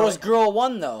cool though. There was girl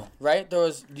one though, right? There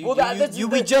was. Well,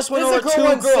 we just went over this is a two girl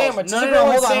one girls. sandwich. No, This is a no, girl no.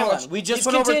 one Hold on. sandwich. We just He's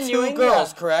went over two continuing,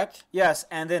 girls, yeah. correct? Yes,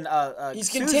 and then He's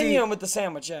Susie, continuing with the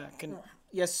sandwich, yeah.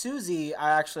 Yeah, Susie,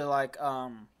 I actually like.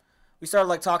 We started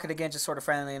like talking again, just sort of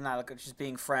friendly and not like just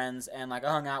being friends, and like I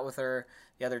hung out with her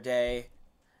the other day,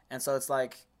 and so it's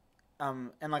like,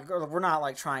 and like we're not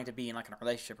like trying to be in like a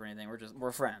relationship or anything.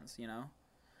 We're friends, you know.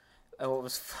 And what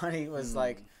was funny was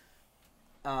like,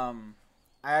 I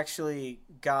actually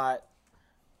got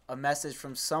a message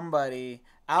from somebody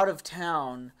out of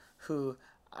town who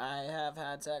I have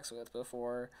had sex with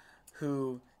before,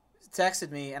 who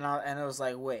texted me and it was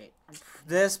like, wait,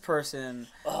 this person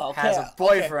has a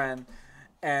boyfriend,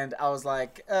 and I was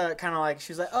like, kind of like,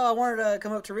 she was like, oh, I wanted to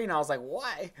come up to Reno. I was like,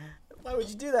 why? Why would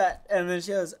you do that? And then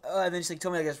she goes, and then she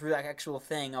told me like this really like, actual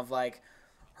thing of like,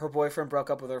 her boyfriend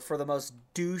broke up with her for the most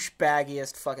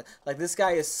douchebaggiest fucking, like this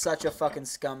guy is such a fucking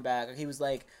scumbag. Like, he was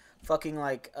like fucking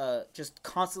like just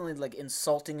constantly like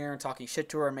insulting her and talking shit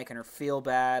to her and making her feel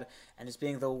bad and just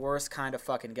being the worst kind of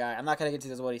fucking guy. I'm not gonna get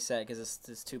to what he said because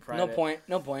it's too private.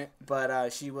 No point.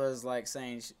 But she was like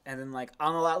saying, and then like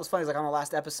on the last, it was funny. It was like on the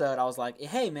last episode, I was like,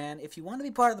 hey man, if you want to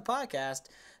be part of the podcast,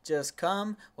 just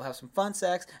come. We'll have some fun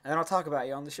sex, and then I'll talk about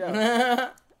you on the show.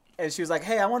 And she was like,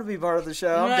 hey, I want to be part of the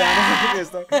show. I'm down to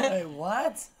do this. Wait,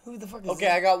 what? Who the fuck is Okay,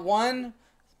 that? I got one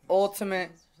ultimate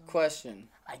question.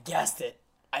 I guessed it.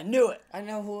 I knew it. I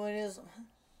know who it is.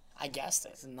 I guessed it.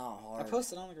 It's not hard. I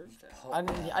posted on the group chat.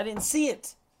 I didn't see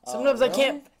it. Sometimes I really?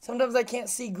 can't. Sometimes I can't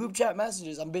see group chat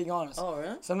messages. I'm being honest. Oh,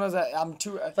 really? Sometimes I'm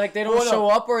too. Like they don't Well, no. show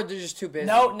up, or they're just too busy.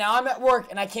 No, now I'm at work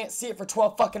and I can't see it for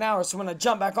 12 fucking hours. So when I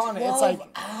jump back on it, it's like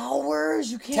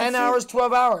hours. You can't. 10 see hours,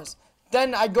 12 hours.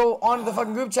 Then I go onto the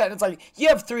fucking group chat and it's like, you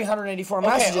have 384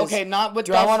 messages. Okay, not with.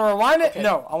 Do I want to rewind it? Okay.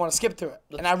 No, I want to skip to it.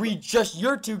 And I read just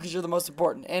your two because you're the most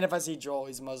important. And if I see Joel,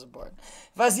 he's the most important.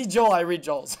 If I see Joel, I read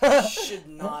Joel's. Should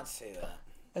not say that.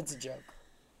 It's a joke.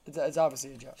 It's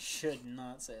obviously a joke. Should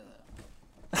not say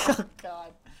that. Oh,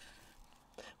 God.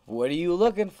 What are you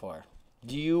looking for?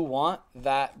 Do you want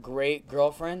that great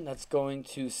girlfriend that's going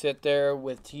to sit there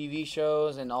with TV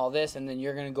shows and all this, and then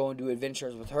you're going to go and do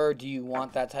adventures with her? Do you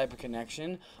want that type of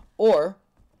connection? Or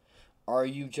are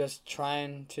you just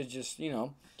trying to just,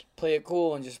 play it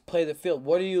cool and just play the field?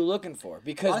 What are you looking for?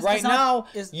 Because Honestly, right it's not-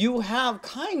 now, you have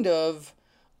kind of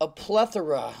a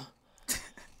plethora.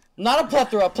 Not a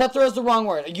plethora. Plethora is the wrong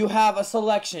word. You have a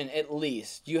selection, at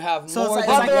least. You have So it's more like-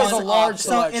 than it's like- one it's a large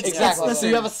option. selection. it's- Exactly. listen, So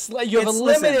you have a it's-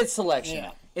 limited listen. selection.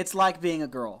 Yeah. It's like being a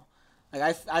girl.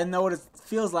 Like I know what it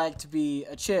feels like to be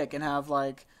a chick and have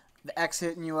like the ex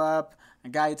hitting you up, a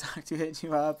guy you talk to hitting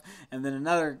you up, and then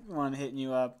another one hitting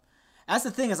you up. That's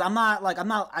the thing is I'm not like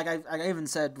I even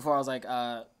said before I was like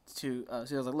so I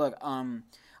was like, look,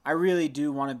 I really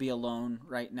do want to be alone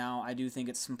right now. I do think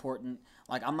it's important.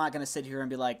 Like I'm not gonna sit here and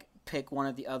be like pick one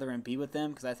or the other and be with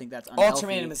them because I think that's unhealthy.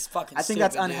 Ultimatum is fucking I think stupid,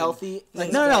 that's dude. unhealthy. Like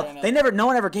This no, is no, very no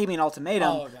one ever gave me an ultimatum.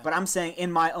 Oh, okay. But I'm saying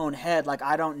in my own head, like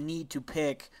I don't need to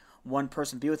pick one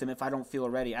person to be with them if I don't feel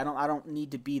ready. I don't need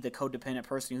to be the codependent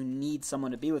person who needs someone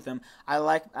to be with them. I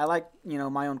like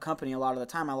my own company a lot of the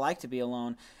time. I like to be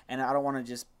alone, and I don't want to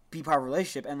just be part of a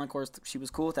relationship. And of course, she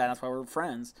was cool with that. That's why we're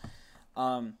friends.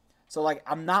 So like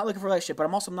I'm not looking for a relationship, but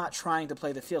I'm also not trying to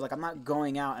play the field. Like I'm not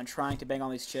going out and trying to bang all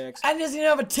these chicks. And he doesn't even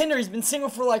have a Tinder. He's been single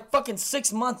for like fucking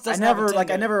 6 months. I Doesn't have a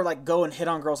never Tinder. go and hit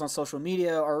on girls on social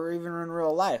media or even in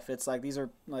real life. It's like these are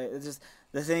like it's just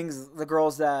the things, the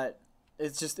girls that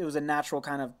it was a natural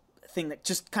kind of thing that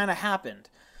just kind of happened.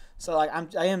 So like I'm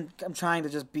trying to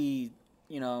just be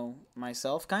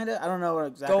myself kind of. I don't know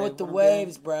exactly. Go with the what I'm doing.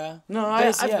 waves, bruh. No,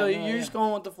 I feel you. no, You're yeah. just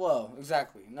going with the flow.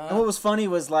 Exactly. No. And what was funny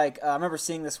was like I remember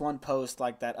seeing this one post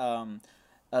like that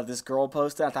this girl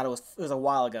posted. I thought it was a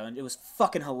while ago, and it was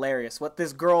fucking hilarious. What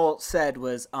this girl said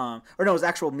was, or no, it was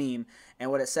actual meme,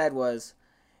 and what it said was,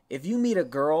 if you meet a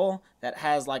girl that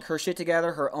has like her shit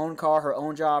together, her own car, her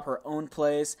own job, her own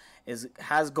place,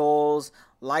 has goals,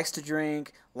 likes to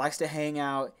drink, likes to hang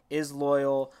out, is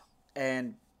loyal,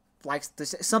 and likes to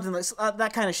something like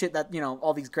that kind of shit, that, you know,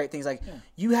 all these great things, like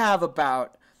you have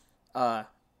about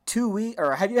 2 weeks,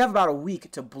 or you have about a week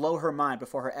to blow her mind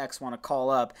before her ex want to call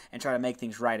up and try to make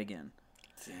things right again.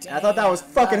 And I thought that was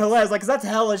fucking hilarious, like, cause that's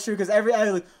hella true. Cause I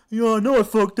like, I know I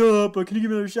fucked up, but can you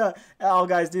give me another shot? And all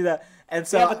guys do that. And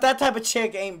so, yeah, but that type of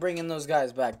chick ain't bringing those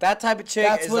guys back. That type of chick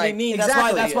That's is what like, I mean.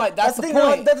 exactly. That's the thing.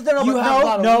 point.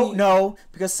 No,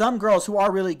 because some girls who are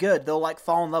really good, they'll like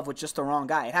fall in love with just the wrong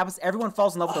guy. It happens. Everyone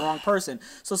falls in love with the wrong person.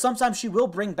 So sometimes she will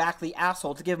bring back the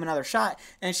asshole to give him another shot,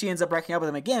 and she ends up breaking up with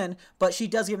him again. But she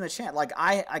does give him a chance. Like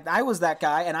I was that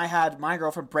guy, and I had my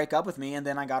girlfriend break up with me, and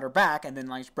then I got her back, and then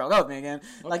like she broke up with me again.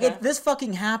 Okay. Like this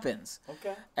fucking happens.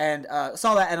 Okay. And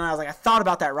saw that, and I was like, I thought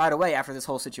about that right away after this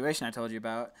whole situation I told you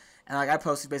about. And like I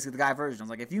posted basically the guy version. I was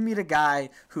like, if you meet a guy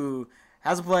who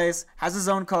has a place, has his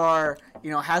own car,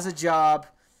 you know, has a job,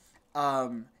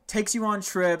 takes you on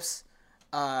trips,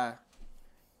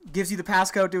 gives you the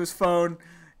passcode to his phone,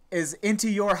 is into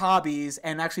your hobbies,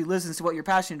 and actually listens to what you're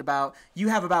passionate about, you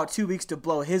have about 2 weeks to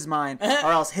blow his mind,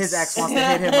 or else his ex wants to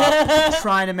hit him up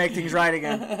trying to make things right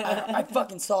again. I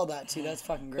fucking saw that too. That's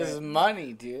fucking great. this is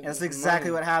money, dude. That's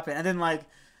exactly what happened. And then like,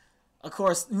 of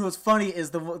course, who was funny is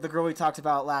the girl we talked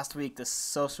about last week, the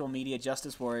social media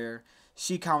justice warrior.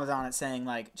 She commented on it saying,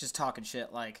 like, just talking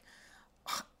shit, like,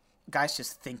 guys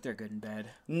just think they're good in bed.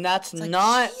 And that's like,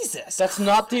 not. Jesus That's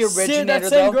not the See, originator, that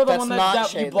same though. girl, the That's one not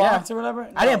that you shade. blocked Yeah. or whatever?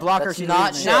 I didn't block her. that's She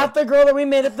not deleted me. shit. Not the girl that we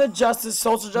made up the social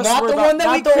justice Not the warrior one that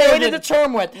about. we Not the created one the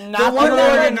term with. Not the the one one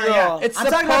that that- yeah. it's I'm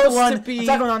talking about the supposed one. to be. I'm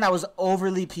talking about the one that was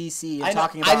overly PC and I know,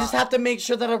 talking about. I just have to make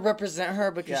sure that I represent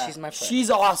her because Yeah. she's my friend. She's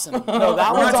awesome. No,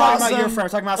 that We're was not talking awesome. about your friend.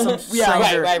 We're talking about some Yeah,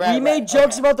 stranger. right. We made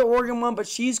jokes about the Oregon one, but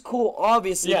she's cool,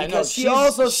 obviously, Yeah, no, because she she's-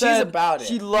 also she's said about it.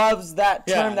 she loves that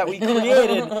term Yeah. that we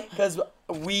created, because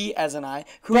we, as an I,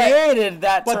 created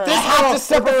that term. But this has to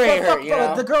separate her, you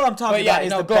know? The girl I'm talking But yeah, about is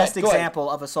no, the go ahead, best go ahead. example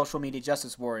of a social media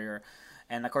justice warrior.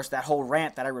 And of course, that whole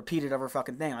rant that I repeated over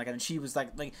fucking thing, like, and she was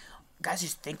like, guys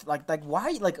just think like,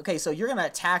 why, like, okay, so you're gonna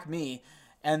attack me,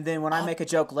 and then when I make a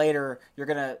joke later, you're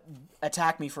gonna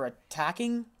attack me for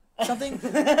attacking something?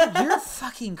 You're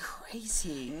fucking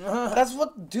crazy. That's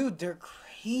what, dude. They're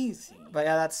crazy. But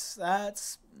yeah,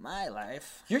 that's my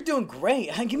life. You're doing great.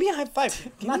 Give me a high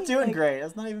five. I'm not doing great.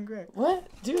 That's not even great. What,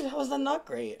 dude? How is that not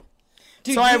great?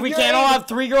 Dude, Sorry, we can't all have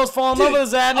 3 girls fall in love with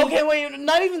us, Addy. Okay, wait.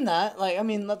 Not even that. Like, I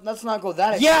mean, let's not go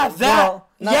that extreme. Yeah, that. Well,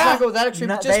 Let's yeah. not go that extreme.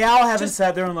 Just, They all haven't just,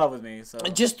 said they're in love with me, so.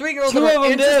 just 3 girls 2 that of are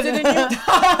them interested did. in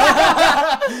you.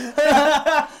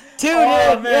 2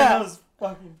 Oh, did. man, Yeah. that was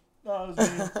fucking. That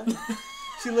was mean.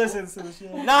 She listens to the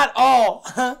shit. Not all.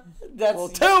 That's Well,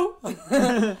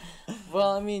 2.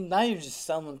 Well, I mean, now you're just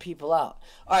selling people out.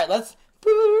 All right,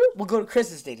 we'll go to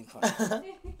Chris's dating fun.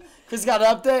 Chris got an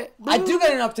update? I do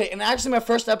get an update, and actually, my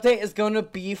first update is going to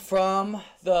be from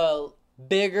the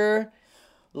bigger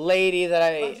lady that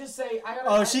I. Just say, I gotta.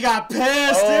 Oh, she got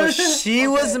pissed, Oh, dude. she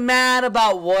was mad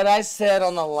about what I said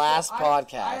on the last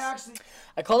podcast. I actually.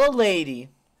 I called a lady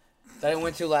that I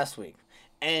went to last week,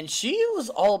 and she was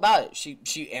all about it.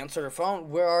 She answered her phone.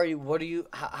 Where are you? What are you?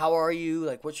 How are you?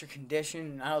 Like, what's your condition?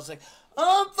 And I was like,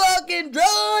 I'm fucking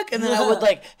drunk. And then I would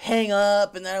like hang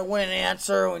up, and then I wouldn't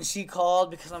answer when she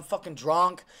called because I'm fucking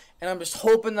drunk. And I'm just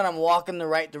hoping that I'm walking the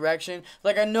right direction.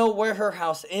 Like, I know where her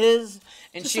house is,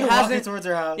 and she Walking hasn't. towards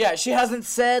her house. Yeah, she hasn't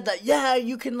said that. Yeah,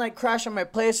 you can like crash on my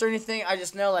place or anything. I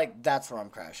just know like that's where I'm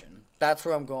crashing. That's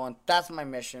where I'm going. That's my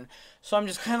mission. So I'm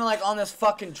just kind of like on this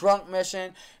fucking drunk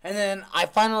mission, and then I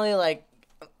finally like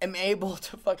am able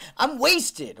to fuck. I'm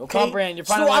wasted. Okay. Comprehend. You're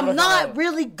so finally able I'm to not comprehend.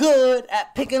 really good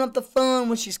at picking up the phone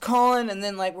when she's calling, and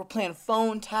then like we're playing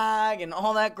phone tag and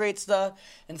all that great stuff.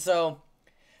 And so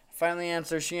I finally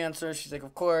answer. She answers. She's like,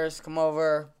 "Of course, come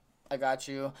over. I got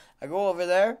you." I go over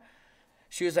there.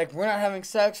 She was like, "We're not having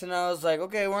sex," and I was like,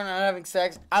 "Okay, we're not having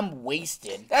sex." I'm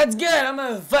wasted. That's good. I'm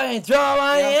gonna fucking throw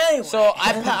on you anyway. So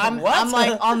I'm What?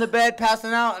 like on the bed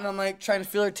passing out, and I'm like trying to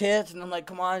feel her tits, and I'm like,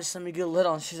 "Come on, just let me get a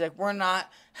little." And she's like, "We're not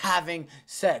having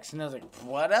sex," and I was like,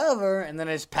 "Whatever," and then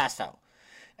I just passed out,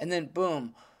 and then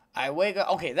boom, I wake up.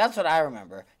 Okay, that's what I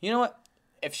remember. You know what?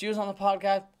 If she was on the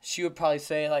podcast, she would probably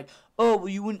say like, "Oh, well,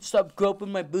 you wouldn't stop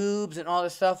groping my boobs and all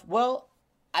this stuff." Well,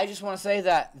 I just want to say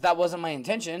that wasn't my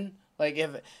intention. Like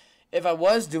if I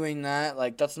was doing that,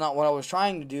 like that's not what I was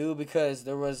trying to do, because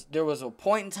there was a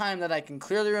point in time that I can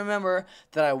clearly remember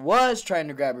that I was trying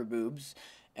to grab her boobs,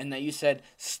 and that you said,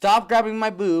 stop grabbing my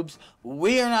boobs,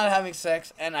 we are not having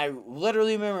sex, and I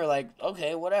literally remember like,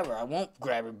 okay, whatever, I won't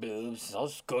grab your boobs, I'll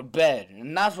just go to bed,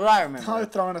 and that's what I remember. Probably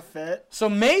throwing a fit. So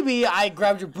maybe I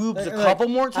grabbed your boobs a couple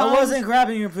more times. I wasn't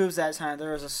grabbing your boobs that time.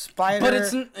 There was a spider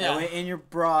that went in your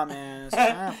bra, man. It's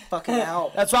trying to fucking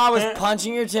help. That's why I was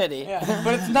punching your titty. Yeah.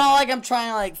 But it's not like I'm trying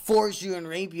to like force you and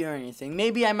rape you or anything.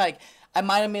 Maybe I might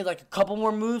have made like a couple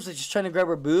more moves, like just trying to grab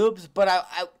her boobs, but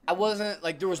I wasn't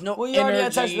like there was no Well, you already had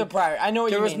energy. touched the prior. I know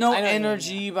what you mean. There was no I know what you mean,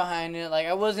 energy behind it. Like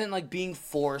I wasn't like being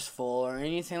forceful or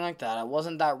anything like that. I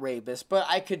wasn't that rapist, but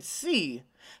I could see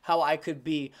how I could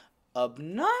be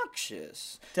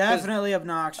obnoxious. Definitely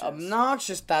obnoxious.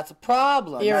 Obnoxious, that's a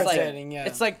problem. Irritating, it's like, yeah.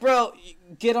 It's like, bro,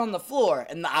 get on the floor.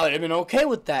 And I would have been okay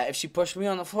with that if she pushed me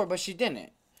on the floor, but she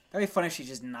didn't. That'd be funny if she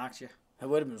just knocked you. It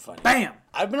would have been funny. Bam!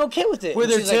 I'd been okay with it. With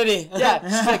And her she's like- titty. yeah.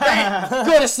 She's like, "Bam,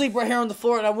 go to sleep right here on the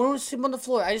floor." And I went to sleep on the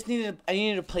floor. I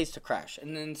needed a place to crash.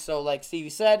 And then so like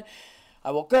Stevie said, I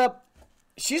woke up.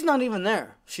 She's not even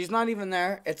there. She's not even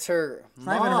there. It's her It's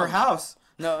mom. not even her house.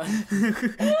 No.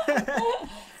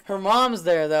 Her mom's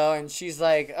there though, and she's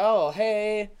like, "Oh,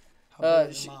 hey."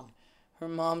 Her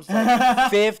mom's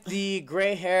like 50,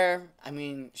 gray hair. I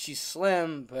mean, she's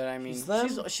slim, but I mean, She's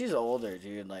slim? she's older,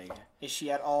 dude. Like, Is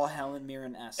she at all Helen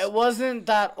Mirren-esque? it wasn't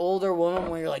that older woman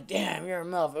where you're like, damn, you're a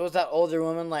MILF. It was that older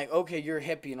woman like, okay, you're a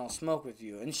hippie and I'll smoke with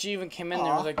you. And she even came in there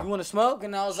and was like, you want to smoke?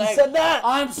 And I was like, said that.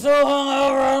 I'm so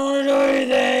hungover, I don't want to do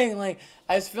anything. Like,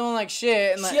 I was feeling like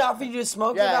shit. And like, She offered you to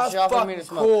smoke? yeah, That was she offered me to fucking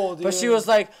smoke. cool, dude. But she was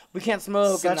like, we can't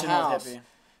smoke Such in the an old house. hippie.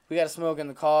 We gotta smoke in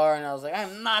the car. And I was like,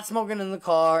 I'm not smoking in the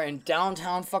car in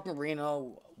downtown fucking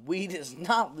Reno. Weed is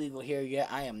not legal here yet.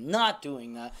 I am not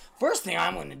doing that. First thing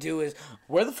I'm gonna do is,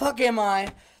 where the fuck am I?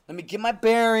 Let me get my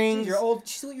bearings. You're old.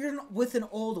 You're with an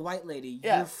old white lady.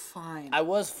 Yeah. You're fine. I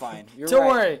was fine. You're Don't right.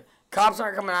 worry. Cops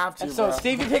aren't coming after And you, so bro.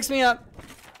 Stevie picks me up.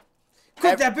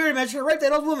 Quit that beard, man. You're right,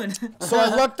 that old woman. So I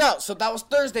lucked out. So that was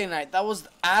Thursday night. That was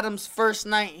Adam's first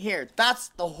night here. That's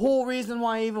the whole reason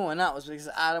why I even went out, was because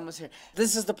Adam was here.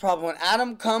 This is the problem. When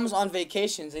Adam comes on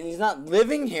vacations and he's not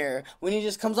living here, when he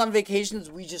just comes on vacations,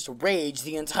 we just rage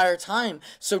the entire time.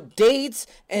 So dates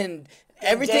and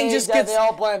everything Days, just yeah, gets... they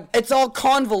all blend. It's all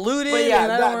convoluted. But yeah,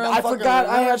 and I don't really I fucking forgot I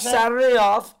remember had shit. Saturday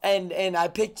off, and I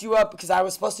picked you up because I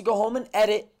was supposed to go home and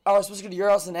edit. I was supposed to go to your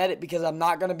house and edit because I'm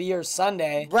not gonna be here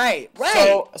Sunday. Right.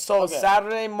 So Okay.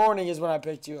 Saturday morning is when I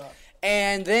picked you up.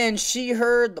 And then she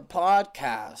heard the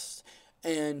podcast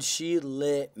and she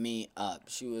lit me up.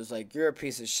 She was like, "You're a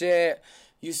piece of shit.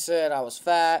 You said I was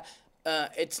fat.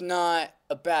 It's not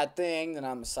a bad thing that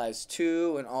I'm a size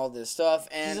 2 and all this stuff."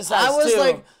 And She's a size I was 2.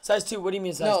 like, size 2. What do you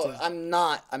mean size 2? "No,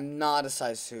 I'm not a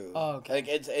size 2." Oh, okay. Like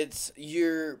it's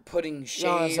you're putting shame.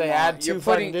 wanna say on, add 2 you're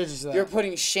fucking putting digits to that. you're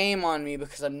putting shame on me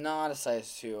because I'm not a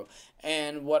size 2.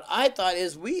 And what I thought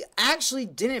is we actually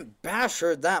didn't bash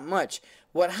her that much.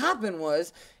 What happened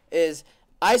is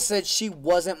I said she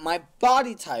wasn't my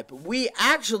body type. We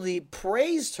actually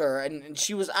praised her, and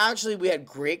she was actually, we had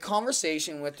great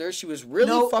conversation with her. She was really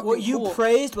No, fucking what you cool.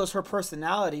 praised was her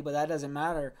personality, but that doesn't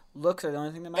matter. Looks are the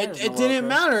only thing that matters. in It the world, didn't Chris.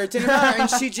 matter. It didn't matter. And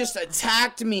she just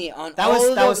attacked me on That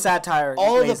was satire.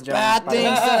 all ladies the and bad gentlemen.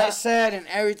 things that I said and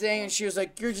everything. And she was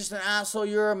like, "You're just an asshole.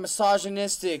 You're a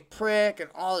misogynistic prick," and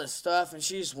all this stuff. And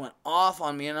she just went off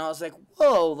on me. And I was like,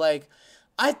 "Whoa!" Like,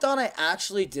 I thought I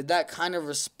actually did that kind of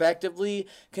respectively,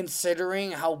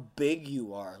 considering how big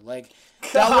you are. Like,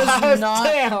 that was not.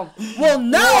 Damn. Well,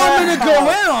 now I'm gonna go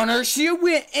in on her. She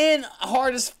went in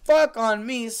hard as fuck on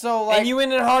me. So like, And you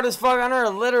went in hard as fuck on her,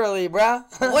 literally, bruh.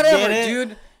 whatever, Get it?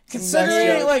 dude.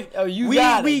 Considering, like, Oh, you we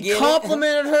got it, get it?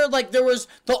 complimented her, like, there was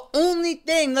the only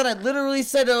thing that I literally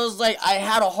said, it was like, I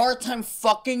had a hard time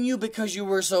fucking you because you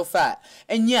were so fat.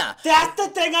 And yeah, That's the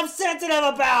thing I'm sensitive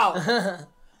about.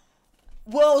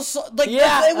 well, so, like,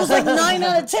 Yeah. it was like 9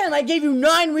 out of 10. I gave you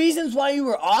 9 reasons why you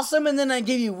were awesome, and then I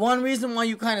gave you 1 reason why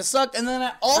you kind of sucked, and then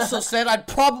I also said I'd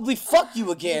probably fuck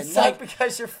you again. It's Like, not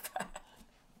because you're fat.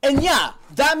 and yeah,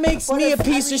 that makes me a if-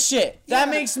 piece I mean, of shit. That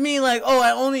yeah. makes me like, oh,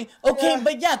 I only okay, Yeah.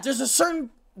 but yeah,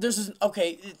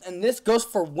 okay, and this goes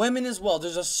for women as well.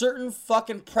 There's a certain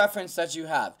fucking preference that you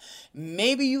have.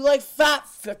 Maybe you like fat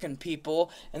fucking people,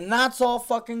 and that's all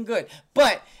fucking good.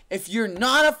 But if you're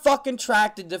not a fucking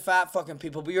attracted to fat fucking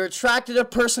people, but you're attracted to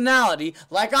personality,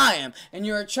 like I am, and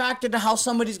you're attracted to how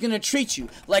somebody's gonna treat you,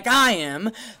 like I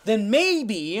am, then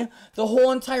maybe the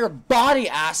whole entire body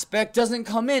aspect doesn't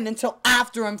come in until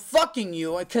after I'm fucking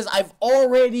you, because I've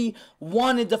already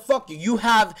wanted to fuck you. You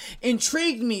have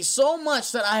intrigued me so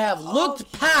much that I have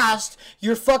looked past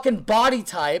your fucking body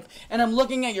type, and I'm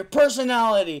looking at your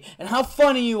personality and how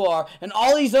funny you are and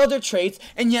all these other traits,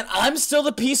 and yet I'm still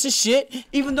the piece of shit,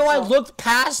 even though I looked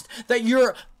past that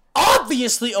you're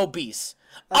obviously obese.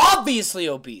 Obviously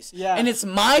obese. Yeah. And it's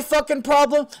my fucking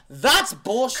problem? That's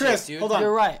bullshit, Chris, dude. hold on.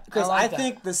 You're right. Chris, I like I that.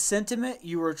 think the sentiment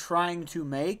you were trying to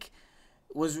make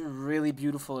was really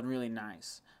beautiful and really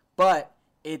nice. But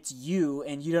it's you,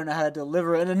 and you don't know how to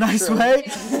deliver it in a nice way.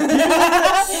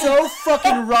 So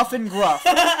fucking rough and gruff.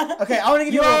 Okay, I want to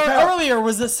give you a little parallel. Earlier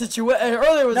was the situation.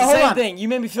 Earlier was No, the hold same on. thing. You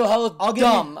made me feel hella I'll give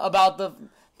dumb about the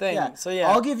thing. Yeah. So yeah,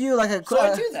 I'll give you like a. So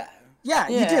I do that. Yeah,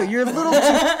 you Yeah. do. You're a little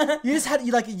too. You just had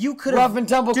you could have. rough and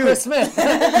tumble Dude. Chris Smith.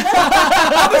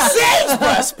 I'm a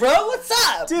sagebrush, bro. What's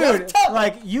up? Dude,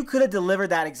 like you could have delivered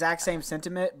that exact same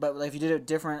sentiment, but like if you did it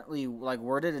differently, like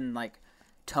worded and like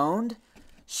toned,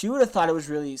 she would have thought it was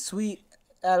really sweet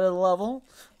at a level.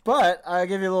 But I'll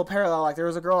give you a little parallel. Like there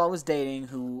was a girl I was dating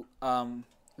who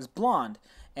was blonde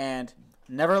and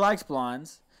never liked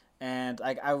blondes, and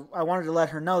like I wanted to let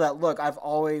her know that look, I've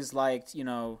always liked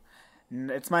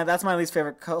that's my least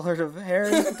favorite color of hair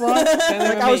is blonde.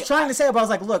 Like I was trying to say it, but I was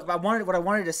like, look, what I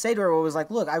wanted to say to her was like,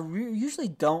 look, I usually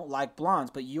don't like blondes,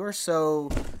 but you're so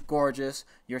gorgeous,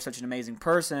 you're such an amazing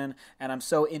person, and I'm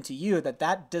so into you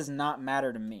that does not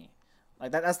matter to me.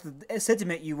 Like that's the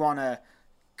sentiment you want to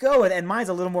go with, and mine's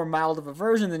a little more mild of a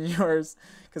version than yours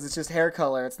because it's just hair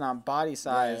color, it's not body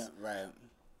size. Right.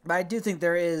 But I do think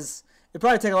there is. It'd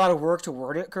probably take a lot of work to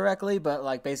word it correctly, but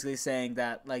like basically saying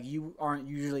that like you aren't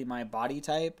usually my body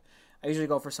type. I usually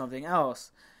go for something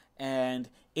else, and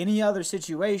any other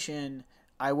situation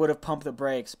I would have pumped the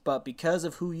brakes. But because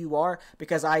of who you are,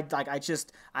 because I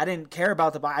didn't care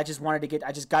about the body. I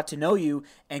just got to know you,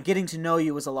 and getting to know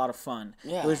you was a lot of fun.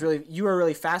 Yeah. It was you were a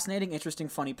really fascinating, interesting,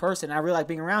 funny person. And I really like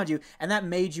being around you, and that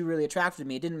made you really attractive to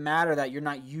me. It didn't matter that you're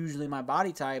not usually my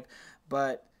body type,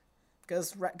 but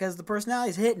because the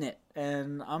personality's hitting it,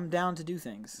 and I'm down to do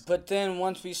things. But then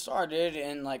once we started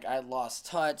and like I lost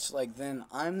touch, like then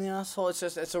I'm the asshole.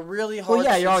 It's a really hard. Well,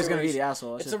 yeah, you're always gonna be the situation.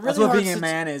 asshole. It's Just- a really that's what hard being a situ-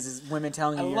 man is women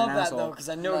telling I you you're love an that asshole. though because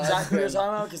I know exactly what you're talking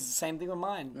about. Because it's the same thing with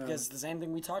mine. Because the same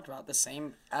thing we talked about. The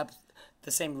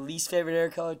same least favorite hair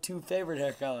color to favorite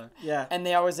hair color. Yeah. And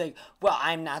they always like, well,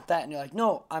 I'm not that, and you're like,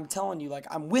 no, I'm telling you, like,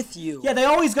 I'm with you. Yeah, they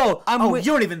always go. I'm You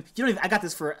don't even. I got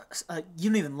this for. You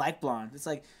don't even like blonde. It's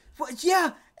like, well,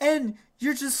 yeah, and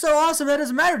you're just so awesome that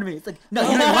doesn't matter to me. It's like, no, you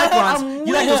don't even like blondes.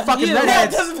 You like those fucking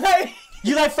redheads.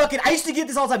 You like fucking. I used to get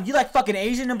this all the time. You like fucking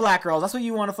Asian and black girls. That's what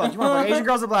you want to fuck. You want to fuck Asian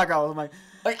girls and black girls. I'm like.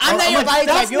 I'm not your body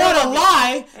That's type. You're not a like-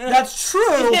 lie. That's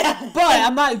true. But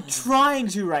I'm not trying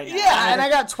to right now. Yeah, and I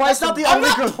got twice. That's not the I'm only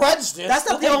not girl. prejudiced. That's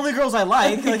not the only girls I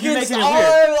like. Like you're making it all-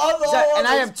 weird. And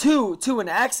I have two, an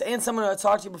ex and someone I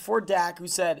talked to before, Dak, who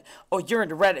said, "Oh, you're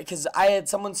into red," because I had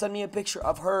someone send me a picture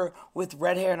of her with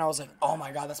red hair, and I was like, "Oh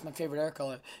my god, that's my favorite hair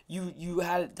color." You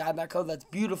had it dyed that color. That's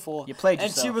beautiful. You played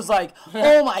And she yourself. was like,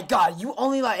 "Oh my god, you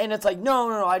only like," and it's like,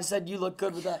 no. I just said you look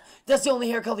good with that. That's the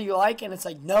only hair color you like, and it's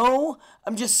like, no,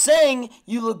 I'm just saying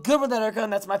you look good with that hair color,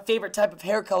 and that's my favorite type of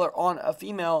hair color on a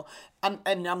female. And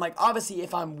I'm like, obviously,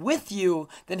 if I'm with you,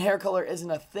 then hair color isn't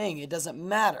a thing. It doesn't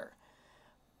matter.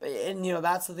 And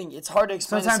that's the thing. It's hard to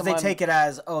explain. Sometimes to they someone, take it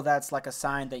as, oh, that's like a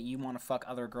sign that you want to fuck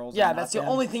other girls. Yeah, and that's not the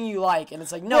them. only thing you like, and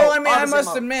it's like, no. Well, I mean, I obviously must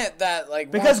I'm a- admit that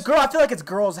like Because I feel like it's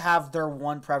girls have their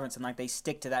one preference and like they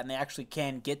stick to that and they actually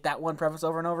can get that one preference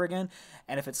over and over again.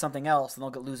 And if it's something else,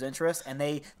 then they'll lose interest and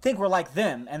they think we're like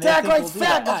them. And they Dak think likes we'll do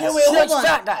fat that. guys. Okay, wait, She hold likes on.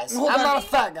 fat guys. Hold I'm on. not a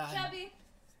fat guy. Chubby.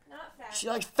 Not fat. She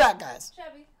likes fat guys.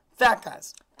 Chubby. Fat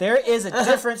guys. There is a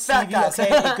difference, Fat Stevie. guys.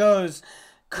 Okay, it goes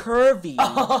curvy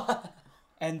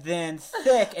and then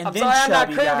thick and I'm then sorry, I'm not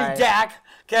chubby curvy, guy. Dak.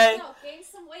 Okay. No, gain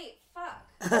some weight.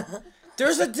 Fuck.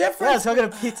 there's a Yeah, difference. let's go get a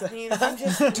pizza. I'm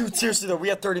just Dude, seriously though, we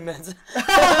have 30 minutes.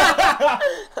 I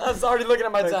was already looking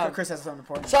at my time. Chris has something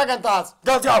important. Shotgun thoughts.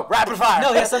 Go. Rapid fire.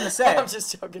 No, he has something to say. I'm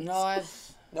just joking. no, I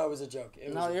No, it was a joke.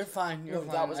 It no, was you're fine. You're No,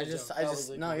 fine. that was a I just joke. I That just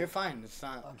was a no, joke. you're fine. It's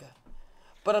not. Okay.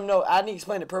 But no, Adney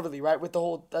explained it perfectly, right? With the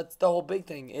whole, that's the whole big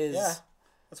thing is. Yeah,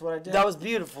 that's what I did. That was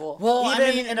beautiful. Well, Even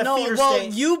I mean, in a no. fever Well,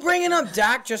 state. you bringing up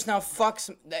Dak just now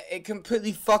it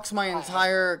completely fucks my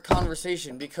entire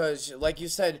conversation because, like you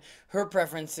said, her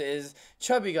preference is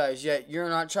chubby guys. Yet you're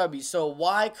not chubby. So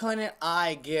why couldn't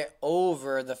I get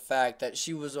over the fact that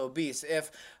she was obese? If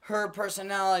her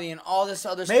personality and all this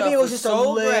other stuff Maybe it was just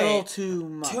so a little great, too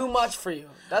much. Too much for you.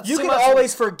 That's You too can much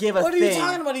always For forgive a What are thing. you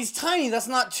talking about? He's tiny. That's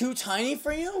not too tiny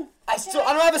for you. I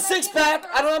don't have a six pack.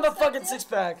 I don't have a fucking six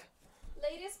pack.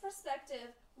 Ladies' perspective.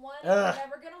 One, Ugh. you're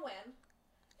never gonna win.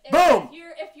 Boom!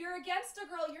 If you're against a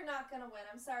girl, you're not gonna win.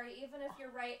 I'm sorry. Even if you're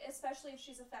right, especially if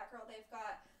she's a fat girl, they've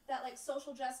got that like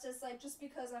social justice. Like just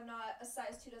because I'm not a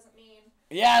size 2 doesn't mean.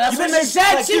 Yeah, that's You've what been she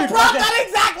said. like, She dude, brought like that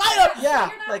exact line up. Yeah,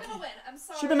 you're not like, gonna win. I'm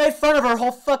sorry. She's been made fun of her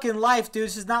whole fucking life, dude.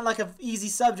 She's not like an easy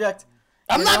subject.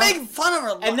 I'm you not know? making fun of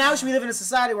her. And now we live in a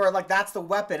society where like that's the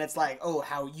weapon. It's like, oh,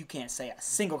 how you can't say a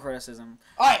single criticism.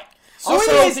 All right. So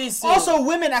Also, anyways, also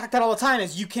women act like that all the time.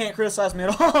 Is you can't criticize me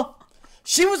at all.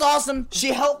 She was awesome. She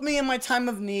helped me in my time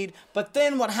of need. But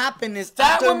then what happened is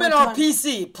fat after women my are time-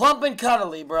 PC, plump and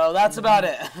cuddly, bro. That's about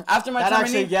it. After my That time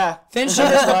actually, of need, yeah. then she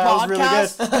heard the That was really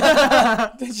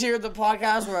podcast. Then she heard the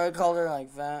podcast where I called her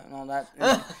like fat and all that.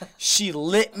 And she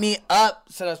lit me up,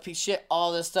 said I was piece of shit,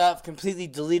 all this stuff. Completely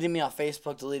deleted me off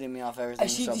Facebook, deleted me off everything.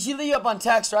 She so- lit you up on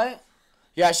text, right?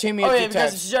 yeah, she hit me Oh up yeah, through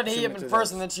because text. she tried to hit She you hit up me in through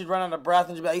person, text. then she'd run out of breath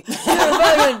and she'd be like,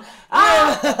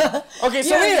 "Ah!" Okay,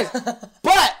 so anyways,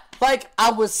 but like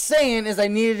I was saying, is I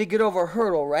needed to get over a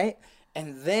hurdle, right?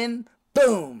 And then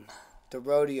boom, the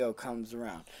rodeo comes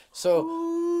around. So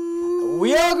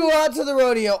we all go out to the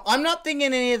rodeo. I'm not thinking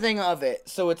anything of it.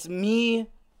 So it's me,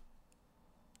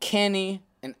 Kenny,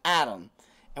 and Adam.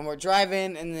 And we're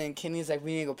driving, and then Kenny's like,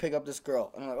 we need to go pick up this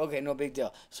girl. And I'm like, okay, no big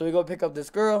deal. So we go pick up this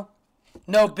girl.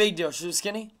 No big deal. She was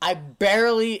skinny. I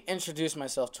barely introduced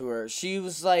myself to her. She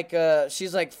was like,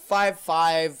 she's like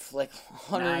 5'5", like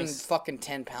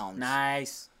 110 pounds.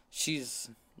 Nice. She's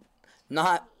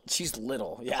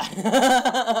little,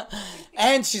 yeah.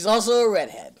 And she's also a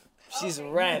redhead. She's a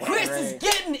redhead. Chris is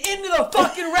getting into the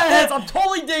fucking redheads. I'm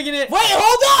totally digging it. Wait, hold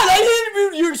on! I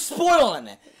didn't even. You're spoiling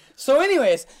it. So,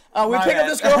 anyways, we My pick up bad.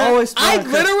 this girl. Always I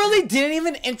spoiling. literally didn't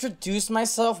even introduce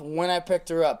myself when I picked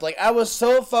her up. Like, I was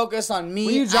so focused on me,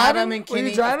 Were you driving? Adam, and Were you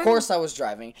Kenny. driving? Of course, I was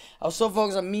driving. I was so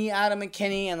focused on me, Adam, and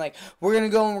Kenny, and like we're gonna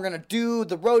go and we're gonna do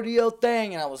the rodeo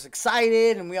thing, and I was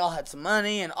excited, and we all had some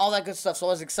money and all that good stuff. So I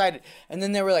was excited. And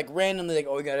then they were like randomly like,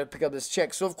 "Oh, we gotta pick up this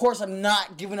chick." So of course, I'm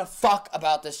not giving a fuck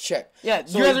about this chick. Yeah,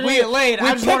 so you guys are gonna get laid. we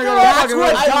I just pick want to her go to the up. fucking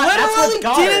rodeo. I That's what literally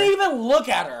got her. didn't even look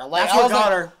at her. Like That's I what was got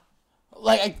like, her.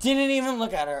 like I didn't even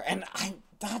look at her, and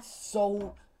that's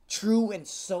so true and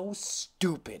so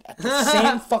stupid at the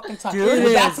same fucking time. Dude,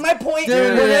 But it that's is. my point. Dude,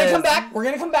 We're it gonna is. come back. We're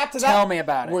gonna come back to that. Tell me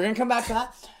about it. We're gonna come back to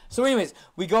that. So, anyways,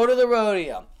 we go to the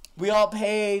rodeo. We all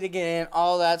pay to get in,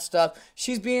 all that stuff.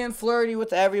 She's being flirty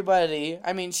with everybody.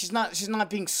 I mean, she's not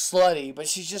being slutty, but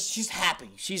she's happy.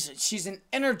 She's an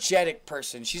energetic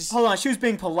person. She's Hold on, she was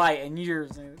being polite, and you're.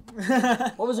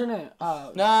 What was her name?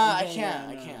 nah, I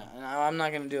can't. No, I'm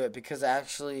not gonna do it because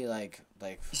actually, like.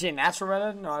 Is she a natural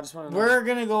redhead? No, I just want to know. We're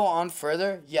gonna go on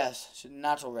further. Yes, she's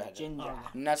natural redhead. Ginger.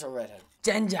 Natural redhead.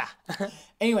 Ginger.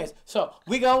 Anyways, so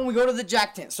we go to the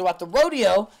jack tent. So at the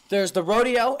rodeo, there's the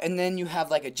rodeo, and then you have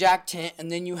like a jack tent,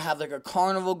 and then you have like a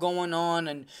carnival going on,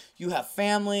 and you have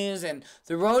families, and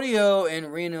the rodeo in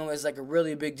Reno is like a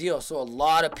really big deal. So a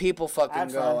lot of people fucking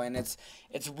Had go, fun. and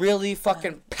it's really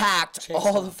fucking packed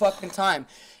all the fucking time.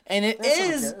 And it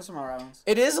is There's some alright ones.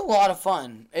 it is a lot of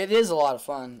fun. It is a lot of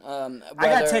fun. I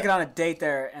got taken on a date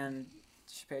there, and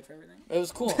she paid for everything. It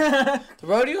was cool. The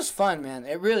rodeo's fun, man.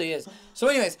 It really is. So,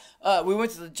 anyways, we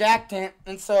went to the jack tent,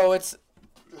 and so it's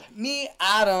me,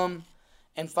 Adam,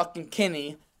 and fucking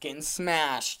Kenny getting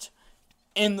smashed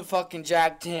in the fucking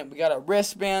jack tent. We got our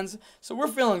wristbands, so we're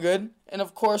feeling good. And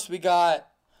of course, we got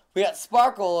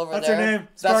Sparkle over That's there. her name,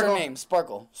 That's her Sparkle. name,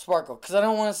 Sparkle. Because I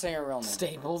don't want to say her real name.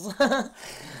 Staples.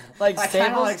 Like I Staples.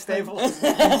 kind of like Staples.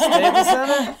 Staples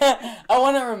Center. I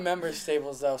want to remember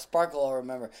Staples though. Sparkle, I'll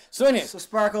remember. So, anyways. So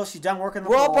Sparkle, she's done working the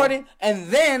We're all pole. partying, and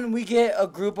then we get a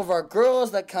group of our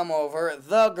girls that come over,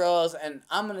 the girls, and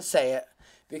I'm going to say it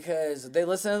because they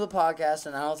listen to the podcast,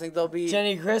 and I don't think they'll be...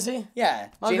 Jenny Chrissy. Yeah,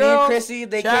 My Jenny girls. and Chrissy,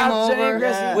 they Shout came out to Jenny over and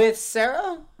Chrissy. with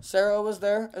Sarah. Sarah was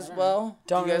there as well.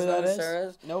 Don't Do you guys know who know that who is. Sarah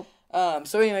is? Nope.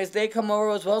 So anyways, they come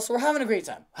over as well, so we're having a great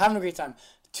time.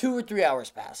 2 or 3 hours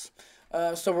pass.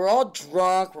 So we're all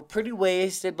drunk, we're pretty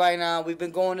wasted by now, we've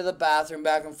been going to the bathroom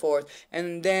back and forth,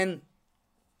 and then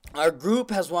our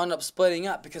group has wound up splitting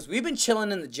up because we've been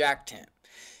chilling in the jack tent.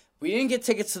 We didn't get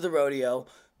tickets to the rodeo.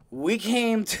 We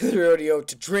came to the rodeo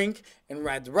to drink and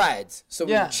ride the rides. So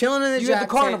we Yeah. were chilling in the You jack at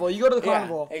the carnival. tent. You go to the Yeah,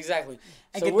 carnival. exactly.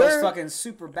 And So get we're- those fucking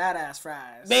super badass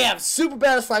fries. They have super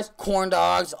badass fries, corn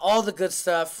dogs, all the good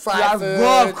stuff, fried Yeah, I food.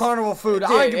 love carnival food. I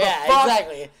don't Dude, give a yeah, fuck.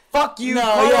 exactly. Fuck you. No,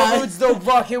 Carnival yeah. food's still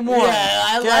fucking warm. Yeah,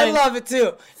 I Okay? love it too.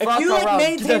 If Fuck you like around. Get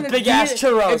maintain the a big-ass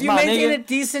churros, if you my maintain nigga. a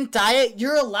decent diet,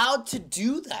 you're allowed to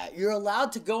do that. You're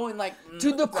allowed to go and like.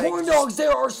 Dude, the like, corn just- dogs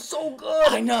there are so good.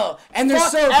 I know, and they're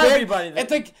Fuck so good. everybody there.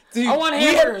 It's like, dude, I want we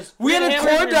had- hamburgers. We had a Hamburgers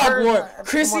corn and dog burgers. war. I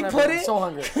Chrissy want put everything. it. I'm so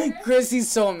hungry.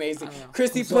 Chrissy's so amazing.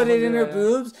 Chrissy I'm so put it in hungry her right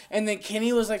boobs, and then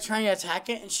Kenny was like trying to attack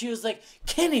it, and she was like,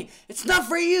 Kenny, it's not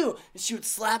for you. And she would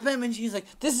slap him, and she's like,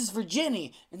 this is for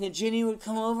Jenny. And then Jenny would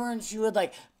come over, and she would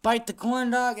like bite the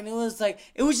corn dog, and it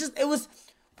was.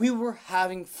 We were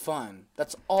having fun.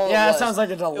 That's all. Yeah, it it was. sounds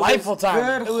like a delightful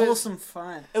time. Good, wholesome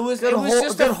fun. It was Good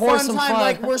just a fun wholesome time. fun.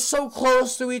 Like, we're so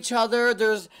close to each other.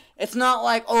 It's not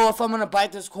like, oh, if I'm gonna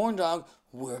bite this corn dog,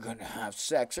 we're gonna have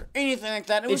sex or anything like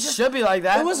that. It should be like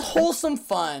that. It was wholesome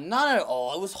fun. Not at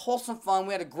all. It was wholesome fun.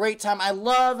 We had a great time. I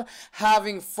love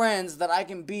having friends that I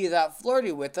can be that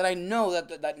flirty with, that I know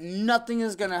that nothing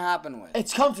is gonna happen with.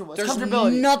 It's comfortable. It's There's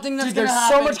comfortability. nothing that's Dude, gonna there's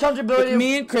happen. so much comfortability with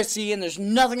me and Chrissy, and there's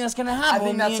nothing that's gonna happen. I think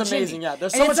with me that's and amazing, Ginny. yeah.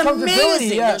 There's And so much it's comfortability,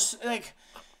 amazing. yeah. There's, like,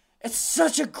 it's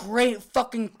such a great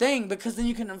fucking thing, because then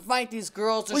you can invite these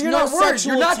girls. There's Well, you're no not worried.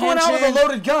 sexual You're not going out with a tension.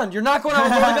 loaded gun. You're not going out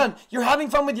with a loaded gun. You're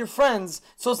having fun with your friends,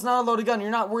 so it's not a loaded gun.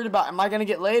 You're not worried about, am I going to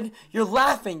get laid? You're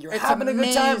laughing. You're It's having a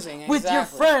good time amazing, with your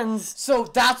exactly. friends. So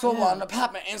that's what wound up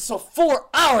happening. And so 4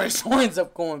 hours winds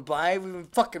up going by. We've been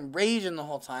fucking raging the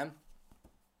whole time.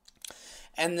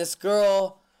 And this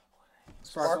girl,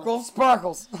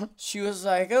 Sparkles. she was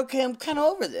like, okay, I'm kind of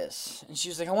over this. And she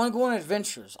was like, I want to go on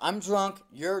adventures. I'm drunk.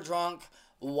 You're drunk.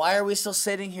 Why are we still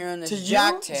sitting here in this To you?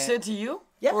 jack She tent? said to you?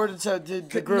 Yeah. Or to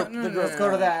the group? No, the no, group. no,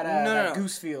 Go to that, No, that no.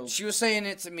 goose field. She was saying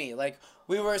it to me. Like,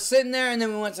 we were sitting there, and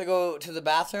then we went to go to the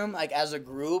bathroom, like, as a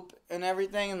group and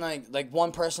everything. And, like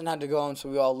one person had to go, and so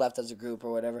we all left as a group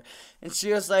or whatever. And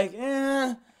she was like,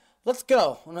 let's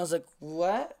go. And I was like,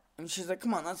 what? And she's like,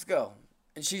 come on, let's go.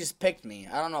 And she just picked me.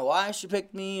 I don't know why she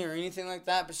picked me or anything like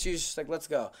that, but she was just like, let's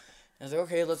go. And I was like,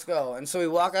 okay, let's go. And so we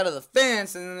walk out of the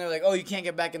fence, and then they're like, oh, you can't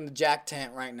get back in the jack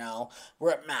tent right now.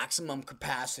 We're at maximum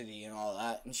capacity and all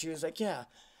that. And she was like, yeah,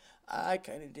 I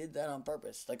kind of did that on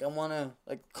purpose. Like, I want to,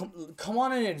 like, come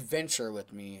on an adventure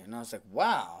with me. And I was like,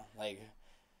 wow, like,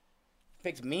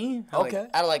 picked me? Okay. Like,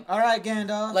 out of, like, All right,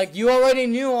 Gandalf. like, you already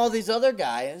knew all these other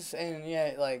guys, and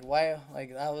yeah, like, why,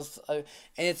 like, that was, and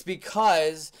it's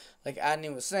because, like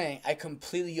Adney was saying, I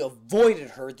completely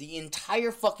avoided her the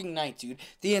entire fucking night, dude.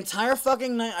 The entire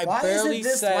fucking night, I barely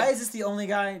said. Why is this the only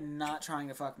guy not trying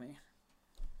to fuck me?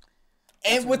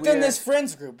 And That's within weird. this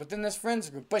friends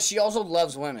group, but she also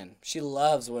loves women. She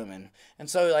loves women, and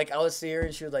so, like, I would see her,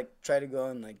 and she would, like, try to go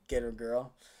and, like, get her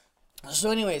girl.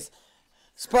 So, anyways,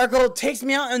 Sparkle takes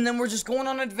me out, and then we're just going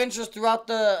on adventures throughout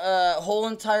the whole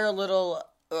entire little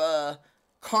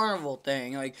carnival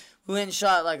thing. Like, we went and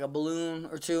shot, like, a balloon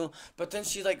or two, but then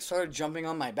she, like, started jumping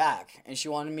on my back, and she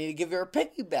wanted me to give her a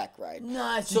piggyback ride.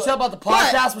 Nice. So- Did you tell about the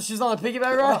podcast when she was on the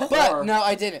piggyback ride? But, no,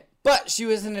 I didn't. But she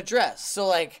was in a dress, so,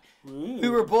 like, we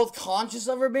were both conscious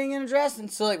of her being in a dress,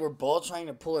 and so, like, we're both trying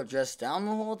to pull her dress down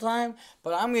the whole time,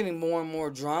 but I'm getting more and more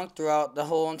drunk throughout the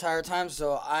whole entire time,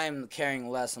 so I'm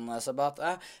caring less and less about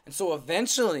that, and so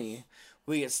eventually,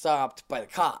 we get stopped by the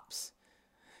cops,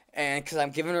 and, because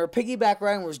I'm giving her a piggyback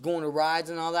ride, and we're just going to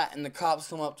rides and all that, and the cops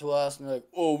come up to us, and they're like,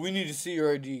 oh, we need to see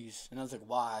your IDs, and I was like,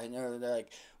 why, and they're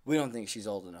like, we don't think she's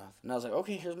old enough, and I was like,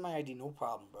 okay, here's my ID, no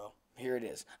problem, bro. Here it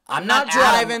is. I'm not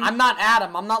driving. I'm not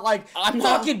Adam. I'm not like, I'm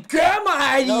not- fucking grab my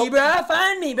ID, Nope. bruh.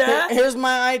 Find me, bruh. Here's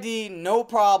my ID, no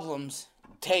problems.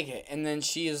 Take it. And then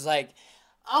she is like,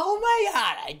 oh my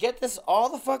god, I get this all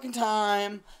the fucking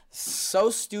time.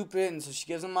 So stupid. And so she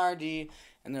gives them my ID,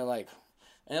 and they're like,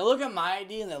 and they look at my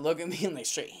ID, and they look at me, and they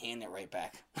straight hand it right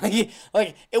back.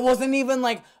 Like it wasn't even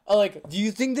like, do you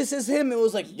think this is him? It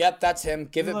was like, yep, that's him.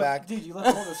 Give it back. Dude, you look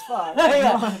old as fuck.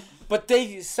 Yeah. But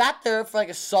they sat there for like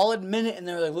a solid minute, and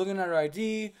they were like looking at her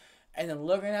ID and then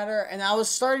looking at her, and I was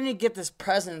starting to get this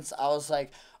presence. I was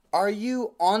like, are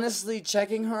you honestly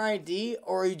checking her ID,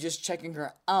 or are you just checking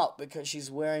her out because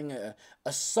she's wearing a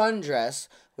sundress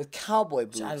with cowboy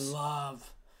boots? I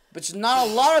love. But not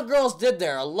a lot of girls did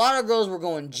there. A lot of girls were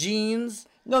going jeans.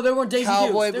 No, they weren't Daisy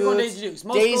Cowboy Dukes. They weren't boots, Daisy Dukes.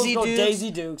 Most Daisy girls go Dukes.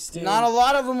 Daisy Dukes, dude. Not a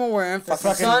lot of them were wearing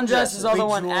fucking Sundress is all the big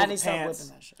one. jeweled Adney stopped pants.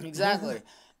 whipping that shit. Exactly.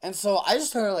 And so I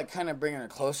just started, like, kind of bringing her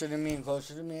closer to me,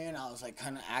 and I was, like,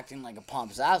 kind of acting like a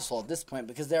pompous asshole at this point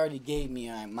because they already gave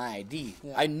me my ID.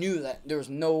 Yeah. I knew that there's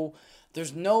no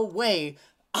way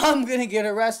I'm going to get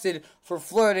arrested for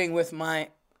flirting with my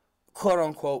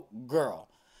quote-unquote girl.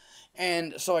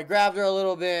 And so I grabbed her a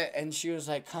little bit, and she was,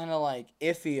 like, kind of, like,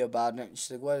 iffy about it.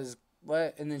 She's like,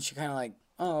 what? And then she kind of, like,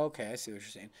 oh, okay, I see what you're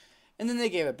saying. And then they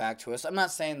gave it back to us. I'm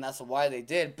not saying that's why they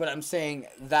did, but I'm saying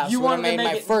that's You when I wanted to made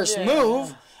make my it- first yeah, move.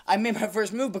 yeah. I made my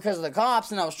first move because of the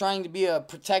cops, and I was trying to be a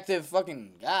protective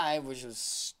fucking guy, which was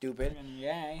stupid.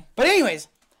 Yay. But anyways,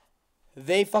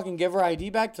 they fucking give her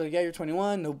ID back. They're like, yeah, you're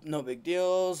 21, no big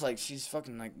deals. Like, she's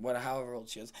fucking, like, however old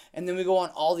she is. And then we go on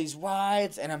all these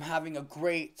rides, and I'm having a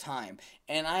great time.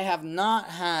 And I have not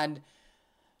had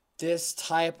this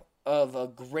type of a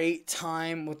great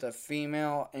time with a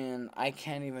female, and I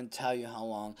can't even tell you how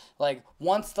long. Like,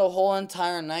 once the whole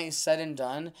entire night is said and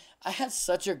done, I had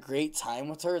such a great time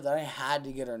with her that I had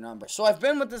to get her number. So I've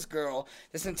been with this girl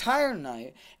this entire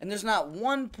night, and there's not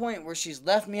one point where she's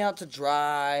left me out to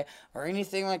dry or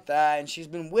anything like that, and she's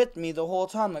been with me the whole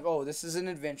time. Like, oh, this is an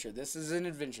adventure, this is an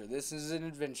adventure, this is an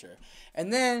adventure.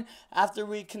 And then, after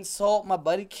we consult my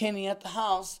buddy Kenny at the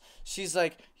house, she's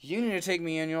like, you need to take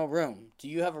me in your room. Do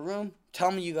you have a room?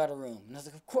 Tell me you got a room. And I was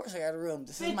like, of course I got a room.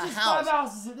 This is my house. 5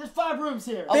 houses. There's 5 rooms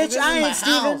here. Oh, Bitch, this I is my ain't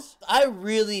Steven. house. I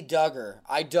really dug her.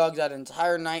 I dug that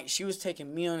entire night. She was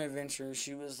taking me on adventures.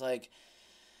 She was like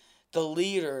the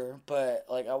leader, but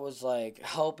like I was like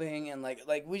helping, and like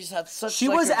we just had such. She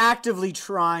like, was actively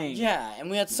trying. yeah,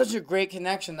 and we had such a great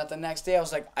connection that the next day I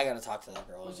was like, I gotta talk to that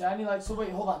girl. Okay, I need so wait,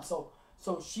 hold on. So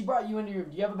she brought you into your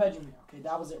room. Do you have a bedroom here? Okay,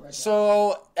 that was it right there.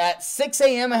 So at 6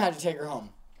 a.m. I had to take her home.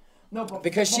 No, but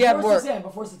because she before had work. 6 a.m.,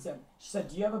 before 6 a.m. She said,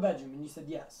 do you have a bedroom? And you said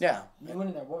yes. Yeah. You went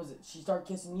in there. What was it? She started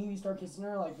kissing you? You started kissing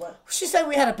her? Like what? She said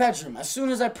we had a bedroom. As soon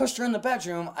as I pushed her in the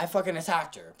bedroom, I fucking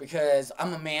attacked her because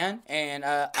I'm a man and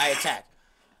I attack.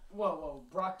 Whoa,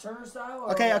 Brock Turner style?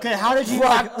 Or Okay, what? how did you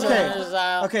Brock okay? Turner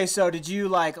style. Okay, so did you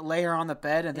like lay her on the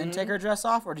bed and then take her dress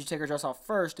off, or did you take her dress off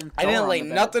first and I throw her didn't on lay the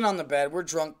bed? nothing on the bed. We're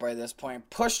drunk by this point.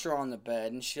 Pushed her on the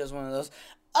bed, and she does one of those,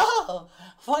 oh,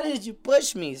 why did you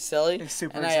push me, silly? It's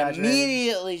super and I exaggerated.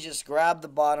 immediately just grab the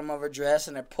bottom of her dress,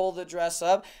 and I pull the dress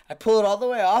up. I pull it all the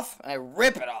way off, and I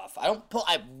rip it off.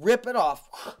 I rip it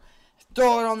off.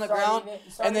 Throw it on the ground,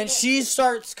 and then she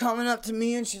starts coming up to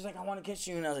me, and she's like, I want to kiss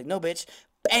you. And I was like, no, bitch.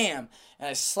 Bam! And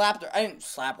I slapped her. I didn't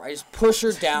slap her. I just pushed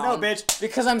her down. No, bitch.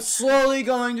 Because I'm slowly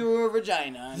going to her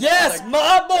vagina. And Yes, I was like,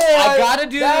 my boy! I gotta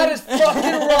do that. Is fucking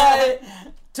right.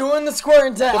 Doing the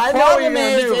squirting test. I know what you're Problem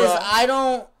gonna do,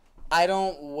 bro. I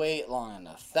don't wait long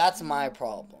enough. That's my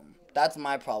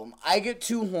problem. I get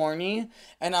too horny,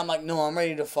 and I'm like, no, I'm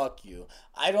ready to fuck you.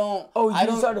 I don't. Oh, you I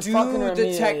don't started do fucking her the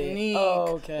immediately. technique Oh,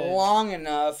 okay. long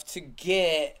enough to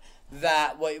get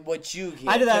that what you get.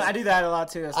 I do that a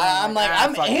lot too. So I'm like,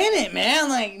 I'm fuck in it, man.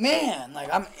 Like,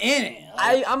 I'm in it.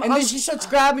 Like, I'm- and then she starts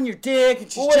grabbing your dick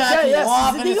and she's Well, jacking yeah, you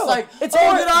off, see, and the it's deal. like, It's oh,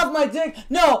 all- get off my dick.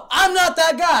 No, I'm not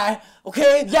that guy.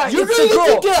 Okay? Yeah, you're it's gonna the get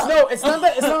girl. dick up. No, it's not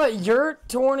that. It's not that you're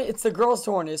torn. It's the girl's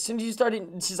torn. As soon as you start,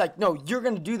 she's like, "No, you're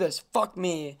gonna do this. Fuck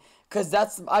me." Cause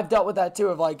I've dealt with that too.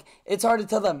 Of like, it's hard to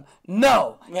tell them,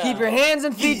 "No, Yeah. keep your hands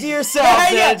and feet to yourself,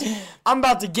 Yeah. bitch. I'm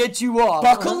about to get you off."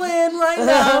 Buckle in right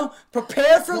now.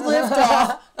 Prepare for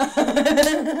liftoff.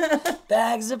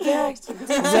 Bags of bags. It's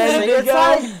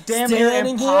like damn near Standing here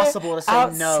impossible to say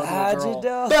no to outside a your girl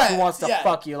door. But- who wants to yeah,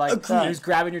 fuck you, like agreed. who's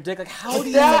grabbing your dick. Like, how do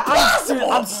you? Dude,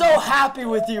 I'm so happy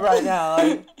with you right now.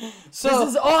 Like, So this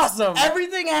is awesome.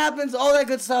 everything happens, all that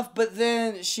good stuff, but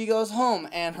then she goes home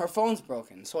and her phone's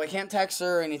broken, so I can't text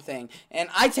her or anything. And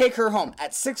I take her home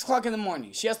at 6 o'clock in the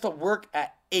morning. She has to work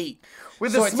at 8.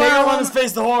 With So a I take smile her on home- his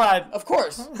face the whole ride. Of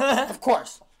course. Of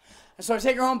course. And so I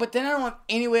take her home, but then I don't have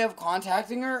any way of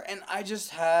contacting her, and I just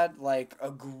had, like,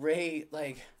 a great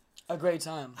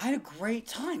time. I had a great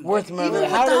time. Worth Like, remembering.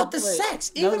 even How without did- the wait,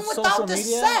 sex. no Even social without the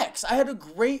media? sex. I had a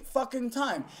great fucking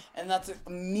time. And that's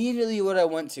immediately what I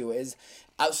went to is,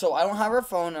 so I don't have her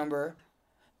phone number.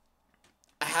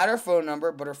 I had her phone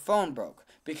number, but her phone broke.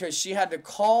 Because she had to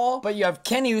call. But you have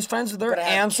Kenny who's friends with her But I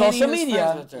had and Kenny social who's media.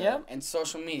 friends with her Yep. and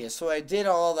social media. So I did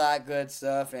all that good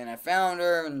stuff, and I found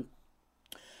her, and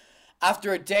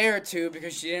after a day or two,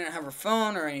 because she didn't have her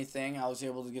phone or anything, I was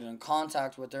able to get in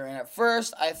contact with her. And at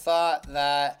first, I thought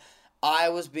that I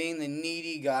was being the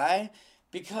needy guy,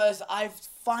 because I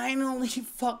finally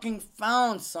fucking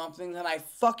found something that I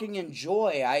fucking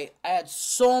enjoy. I had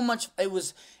so much. It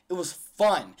was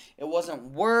fun. It wasn't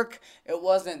work. It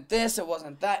wasn't this. It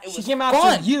wasn't that. It was She came fun.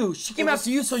 after you. She came It was after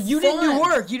you, so you didn't fun. do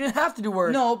work. You didn't have to do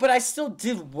work. No, but I still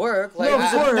did work. Like, No,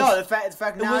 of course. No, the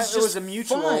fact now was it was just a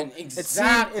mutual. fun.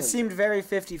 Exactly. It seemed very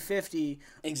 50-50,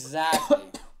 Exactly.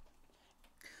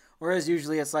 whereas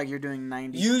usually it's like you're doing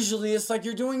 90. Usually it's like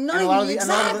you're doing 90. And a lot of the,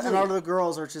 exactly. and a lot of the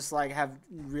girls are just like have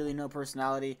really no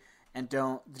personality and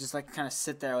don't just like kind of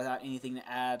sit there without anything to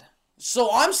add. So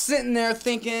I'm sitting there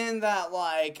thinking that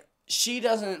like she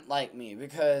doesn't like me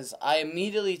because I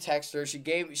immediately text her. She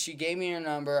gave me her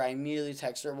number. I immediately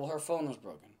text her. Well, her phone was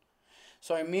broken.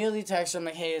 So I immediately text her. I'm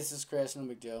like, hey, this is Chris. No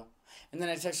big deal. And then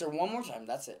I text her one more time.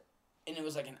 That's it. And it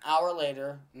was like an hour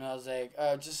later. And I was like,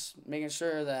 just making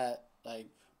sure that like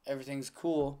everything's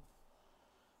cool.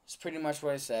 It's pretty much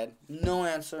what I said. No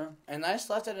answer. And I just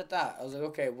left it at that. I was like,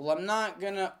 okay, well, I'm not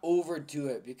going to overdo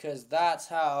it because that's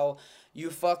how you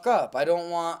fuck up. I don't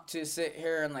want to sit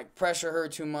here and, like, pressure her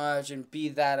too much and be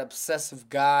that obsessive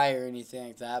guy or anything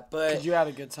like that. But Because you had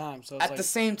a good time. So it's at the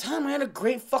same time, I had a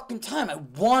great fucking time. I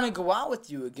want to go out with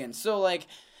you again. So, like,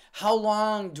 how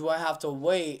long do I have to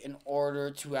wait in order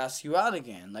to ask you out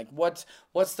again? Like, what's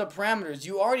the parameters?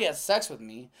 You already had sex with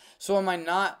me, so am I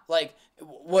not, like,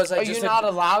 was I Are just you not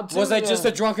allowed to? Was I just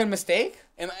a drunken mistake?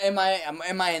 Am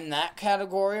I in that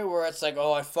category where it's like,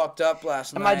 oh, I fucked up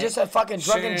last night? Am I just a fucking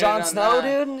drunken Shouldn't Jon have Snow, done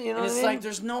that. dude? You know and what it's I mean? like,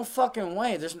 there's no fucking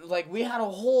way. There's, like, we had a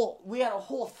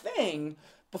whole thing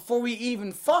before we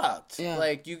even fucked. Yeah.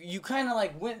 Like, you kind of,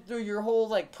 like, went through your whole,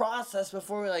 like, process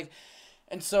before we, like...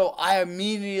 And so I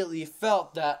immediately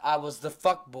felt that I was the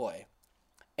fuck boy.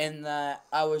 And that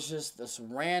I was just this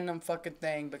random fucking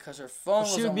thing because her phone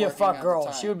She wasn't would be a working fuck at the girl.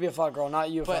 time. She would be a fuck girl, not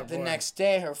you. But fuck the boy. next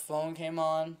day, her phone came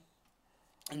on,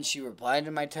 and she replied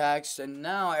to my text, and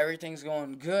now everything's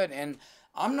going good. And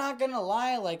I'm not gonna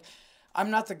lie, like,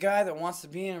 I'm not the guy that wants to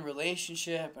be in a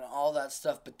relationship and all that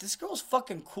stuff, but this girl's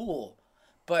fucking cool.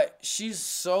 But she's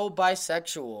so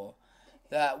bisexual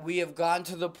that we have gotten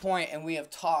to the point, and we have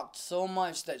talked so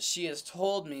much that she has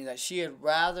told me that she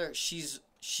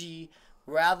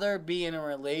rather be in a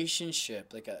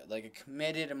relationship, like a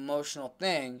committed emotional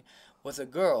thing with a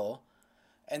girl,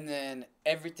 and then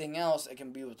everything else it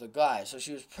can be with a guy. So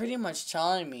she was pretty much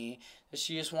telling me that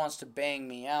she just wants to bang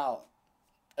me out,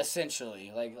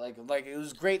 essentially. Like it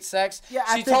was great sex. Yeah,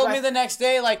 she told me the next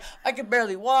day, like, I could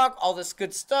barely walk, all this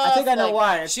good stuff. I think I know like,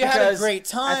 why. It's she had a because great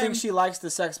time. I think she likes the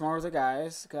sex more with the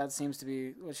guys. That seems to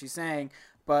be what she's saying.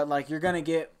 But, like, you're going to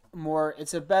get more...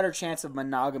 It's a better chance of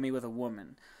monogamy with a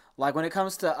woman. Like, when it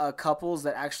comes to couples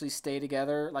that actually stay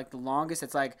together, like, the longest,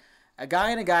 it's like a guy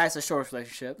and a guy is a short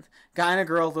relationship. Guy and a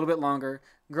girl, a little bit longer.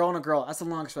 Girl and a girl, that's the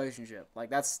longest relationship. Like,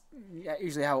 that's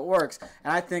usually how it works.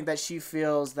 And I think that she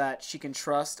feels that she can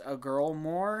trust a girl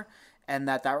more and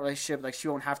that relationship, like, she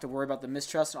won't have to worry about the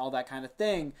mistrust and all that kind of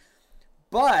thing.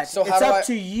 But So it's up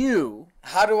to you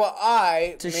How do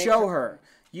I to make show her.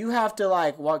 You have to,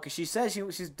 like, well, because she says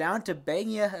she's down to bang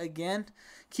you again.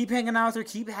 Keep hanging out with her.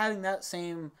 Keep having that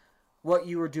same... what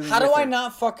you were doing. How do with I her.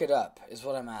 not fuck it up? Is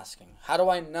what I'm asking. How do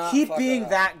I not keep fuck being it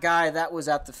up? that guy that was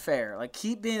at the fair? Like,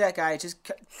 keep being that guy. Just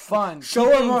Fun. show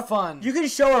Keep her being more fun. You can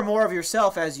show her more of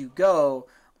yourself as you go,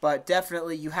 but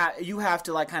definitely you have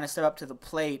to, like, kind of step up to the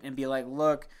plate and be like,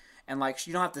 look, and, like,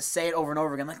 you don't have to say it over and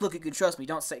over again. Like, look, you can trust me.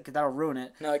 Don't say it because that'll ruin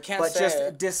it. No, I can't But say just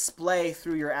it. display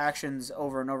through your actions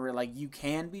over and over, like, you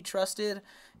can be trusted.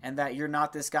 And that you're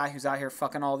not this guy who's out here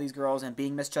fucking all these girls and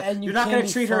being mistrusted. And you You're not can gonna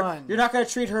be treat her. fun. You're not gonna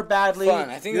treat her badly. Fun.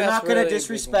 I think you're that's not gonna really a big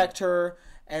disrespect her.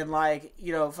 And, like,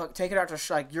 you know, take it out to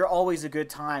like you're always a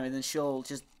good time, and then she'll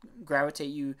just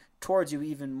gravitate you towards you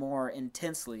even more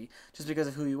intensely just because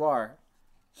of who you are.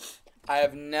 I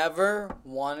have never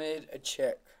wanted a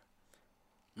chick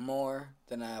more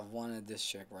than I have wanted this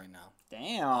chick right now.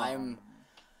 Damn.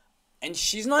 And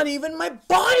she's not even my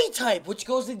body type, which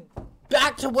goes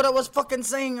back to what I was fucking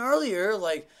saying earlier.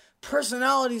 Like,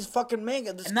 personalities fucking make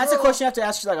it. And that's a question you have to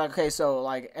ask yourself. Like, okay, so,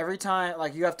 like, every time,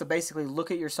 like, you have to basically look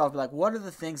at yourself and be like, what are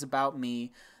the things about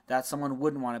me that someone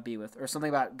wouldn't want to be with? Or something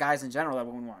about guys in general that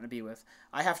wouldn't want to be with?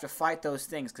 I have to fight those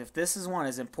things. Because if this is one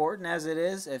as important as it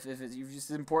is, if it's just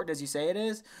as important as you say it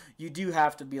is, you do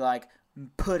have to be, like,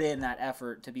 put in that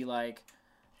effort to be like,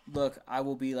 look, I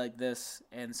will be like this,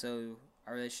 and so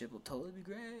our relationship will totally be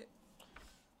great.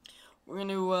 We're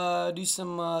gonna do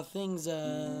some things.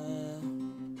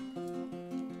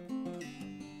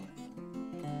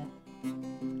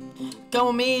 Come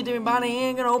with me, everybody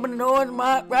ain't gonna open the door and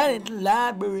walk right into the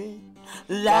library.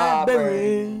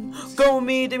 Library. Come with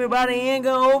me, everybody ain't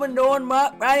gonna open the door and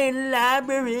walk right into the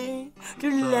library. To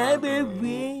the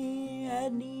library. I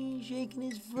need shaking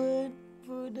his foot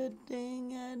for the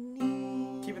thing I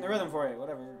need. Keeping the rhythm for you,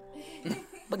 whatever.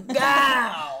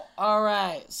 Bagow!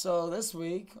 Alright, so this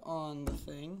week on the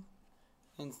thing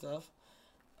and stuff.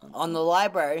 On the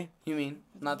library, you mean?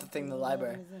 Not the thing, the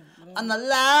library. On the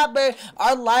library.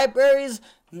 Our library's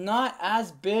not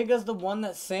as big as the one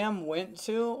that Sam went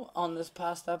to on this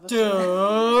past episode.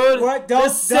 Dude! What? Don't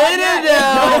sit it down!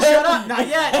 No, shut up! Not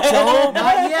yet! Don't!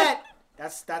 Not yet!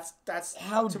 That's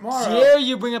How tomorrow. dare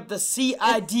you bring up the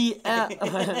CIDL?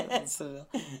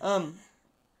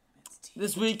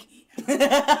 This week.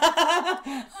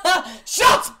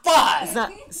 Shots fired! It's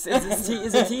not. Is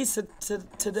it T?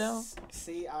 Citadel?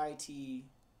 CIT.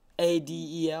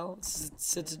 ADEL?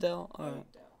 Citadel? Alright.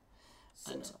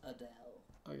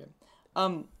 Okay.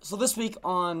 So this week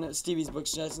on Stevie's Book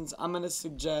Suggestions, I'm gonna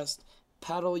suggest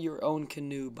Paddle Your Own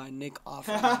Canoe by Nick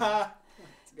Offerman.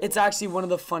 It's actually one of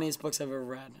the funniest books I've ever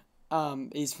read.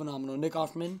 He's phenomenal. Nick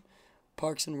Offerman,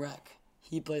 Parks and Rec.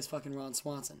 He plays fucking Ron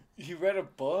Swanson. He read a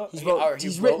book?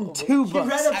 He's written two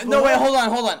books. No, wait, hold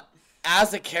on.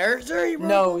 As a character, he wrote?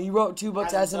 No, he wrote two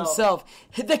books as himself.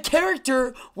 The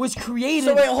character was created.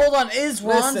 So wait, hold on. Is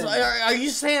Ron? Listen. Are you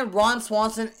saying Ron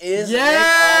Swanson is?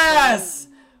 Yes.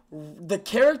 The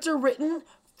character written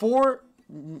for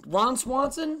Ron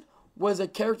Swanson was a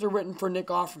character written for Nick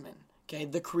Offerman. Okay,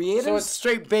 the creator. So it's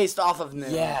straight based off of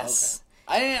Nick. Yes. Okay.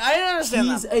 I didn't understand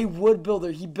He's that. a wood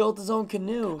builder. He built his own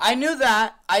canoe. I knew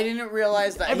that. I didn't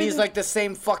realize that he's like the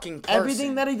same fucking person.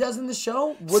 Everything that he does in the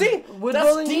show, See, wood that's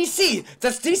building. DC.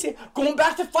 That's DC. Going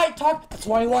back to Fight Talk, that's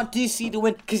why I want DC to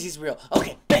win, because he's real.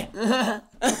 Okay, bang.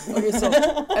 Okay,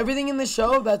 so everything in the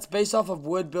show that's based off of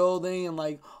wood building and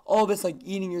like all this like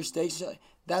eating your steaks, shit,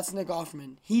 that's Nick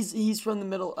Offerman. He's from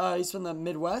the he's from the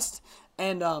Midwest,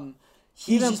 and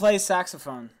He even plays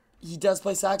saxophone. He does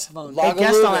play saxophone. They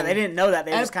guessed on it. They didn't know that.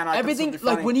 They just kind of everything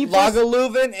like when he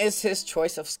Lagavulin is his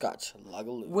choice of scotch.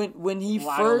 Lagavulin.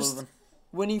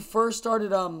 when he first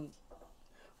started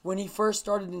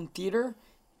in theater,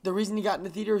 the reason he got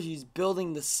into theater is he's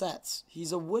building the sets.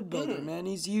 He's a wood builder, man.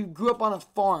 He grew up on a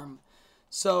farm,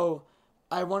 so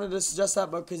I wanted to suggest that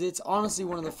book because it's honestly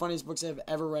one of the funniest books I've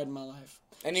ever read in my life.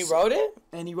 And he wrote it?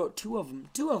 And he wrote two of them.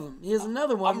 He has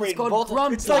another one. I'm It's reading called both.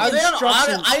 Grumpy. It's like Are they on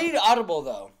instructions. I need Audible,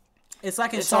 though. It's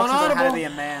like on instructions on how to Audible. be a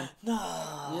man.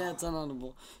 Yeah, it's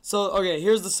unaudible. So, okay,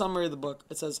 here's the summary of the book.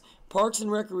 It says, Parks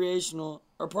and Recreation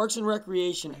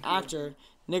actor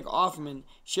Nick Offerman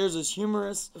shares his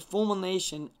humorous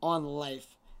fulmination on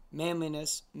life,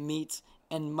 manliness, meat,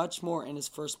 and much more in his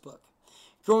first book.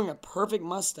 Growing a perfect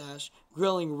mustache,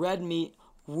 grilling red meat,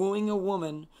 wooing a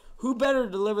woman, who better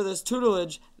to deliver this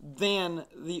tutelage than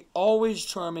the always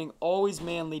charming, always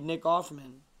manly Nick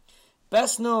Offerman?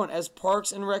 Best known as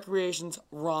Parks and Recreation's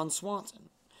Ron Swanson.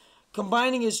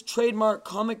 Combining his trademark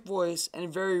comic voice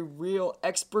and very real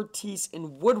expertise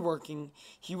in woodworking,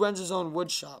 he runs his own wood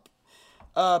shop.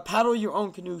 Paddle Your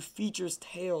Own Canoe features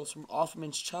tales from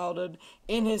Offerman's childhood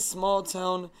in his small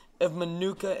town of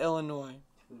Manuka, Illinois.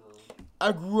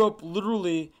 I grew up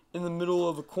literally in the middle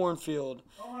of a cornfield,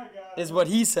 is what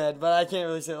he said, but I can't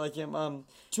really say it like him.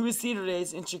 To his theater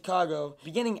days in Chicago,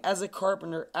 beginning as a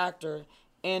carpenter actor,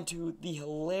 and to the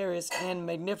hilarious and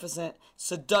magnificent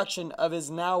seduction of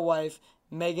his now wife,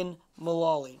 Megan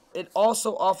Mullally. It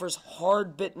also offers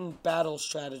hard-bitten battle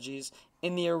strategies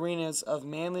in the arenas of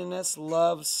manliness,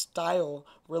 love, style,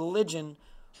 religion,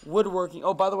 woodworking.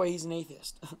 Oh, by the way, he's an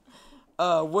atheist.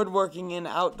 Woodworking and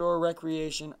outdoor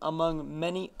recreation, among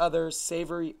many other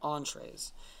savory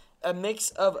entrees. A mix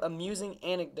of amusing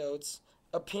anecdotes,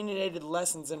 opinionated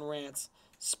lessons and rants,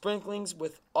 sprinklings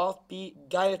with offbeat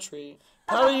gaiety.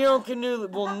 Paddle Your Own Canoe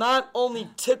will not only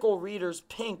tickle readers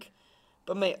pink,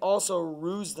 but may also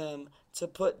ruse them to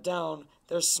put down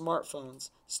their smartphones,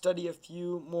 study a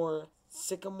few more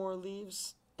sycamore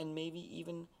leaves, and maybe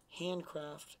even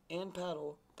handcraft and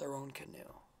paddle their own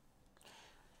canoe.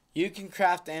 You can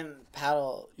craft and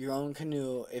paddle your own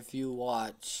canoe if you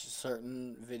watch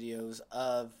certain videos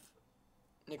of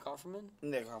Nick Offerman?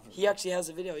 Nick Offerman. He actually has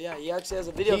a video, yeah. He actually has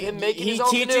a video of him making he his own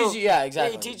teaches canoe. you, yeah,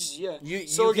 exactly. Yeah, he teaches you, yeah. You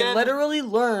So can again- literally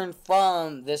learn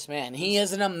from this man. He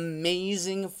is an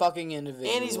amazing fucking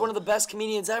individual. And he's one of the best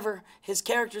comedians ever. His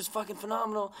character's fucking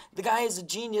phenomenal. The guy is a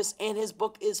genius, and his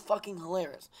book is fucking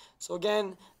hilarious. So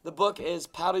again, the book is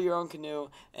Paddle Your Own Canoe,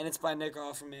 and it's by Nick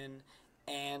Offerman.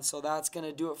 And so that's going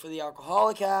to do it for the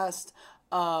Alcoholicast.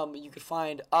 You could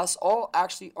find us all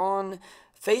actually on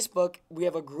Facebook. We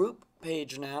have a group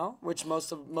page now, which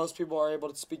most people are able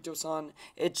to speak to us on.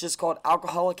 It's just called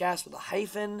Alcoholicast with a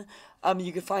hyphen.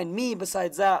 You can find me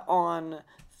besides that on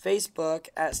Facebook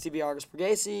at Stevie August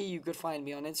Bergasi. You could find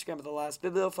me on Instagram at The Last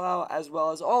Bibliophile, as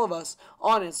well as all of us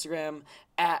on Instagram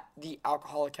at The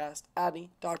Alcoholicast. Adney,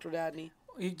 Dr. Dadney.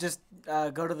 You just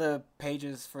go to the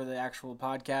pages for the actual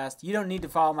podcast. You don't need to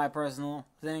follow my personal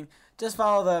thing. Just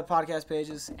follow the podcast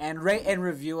pages and rate and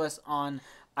review us on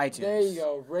iTunes. There you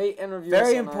go. Rate and review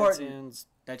Very us on important iTunes.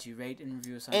 that you rate and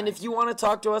review us on And iTunes. if you want to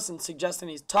talk to us and suggest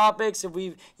any topics, if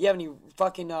you have any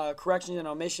fucking corrections and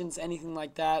omissions, anything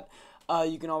like that,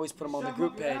 you can always put them on the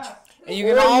group page. And you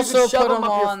can Or also shove put them up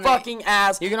on your fucking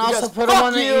ass. You can also because put them fuck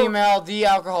on the you. email,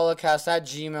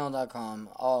 thealcoholicast@gmail.com.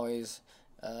 Always,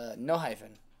 no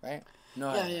hyphen, right?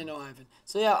 No Yeah, hyphen. no hyphen.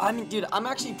 So yeah, I mean, dude, I'm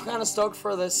actually kind of stoked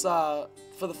for this, for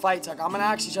the fight talk. I'm gonna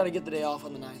actually try to get the day off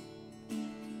on the 9th.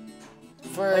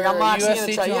 For Like, I'm actually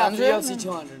UFC gonna try. 200? Yeah, for UFC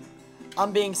 200.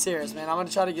 I'm being serious, man. I'm gonna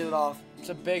try to get it off. It's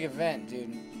a big event,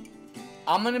 dude.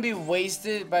 I'm gonna be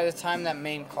wasted by the time that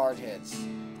main card hits.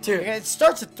 Dude, It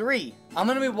starts at 3. I'm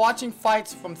gonna be watching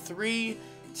fights from 3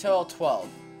 till 12.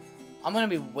 I'm gonna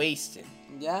be wasted.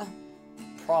 yeah.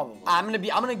 Probably. I'm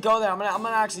gonna go there. I'm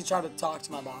gonna actually try to talk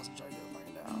to my boss and try to get a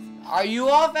fucking day off. Are you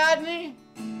off, Adney?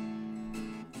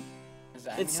 Is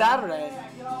Adney It's off? Saturday.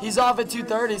 He's off at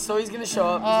 2:30, so he's gonna show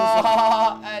up.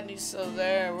 Oh, Adney's still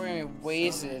there. We're gonna be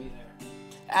wasted.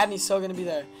 Adney's so gonna be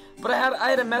there. But I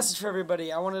had a message for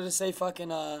everybody. I wanted to say fucking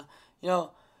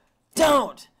don't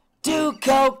do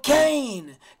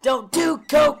cocaine. Don't do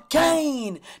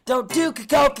cocaine. Don't do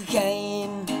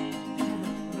cocaine.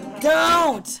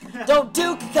 Don't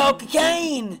do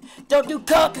cocaine. Don't do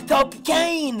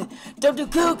cocaine. Don't do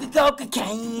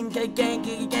cocaine.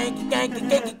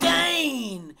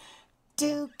 Cocaine.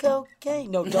 Do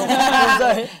cocaine. No, don't. I'm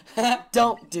sorry.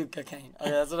 Don't do cocaine. Okay,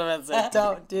 that's what I meant to say.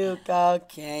 Don't do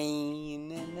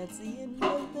cocaine. And that's the end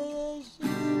of the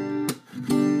show.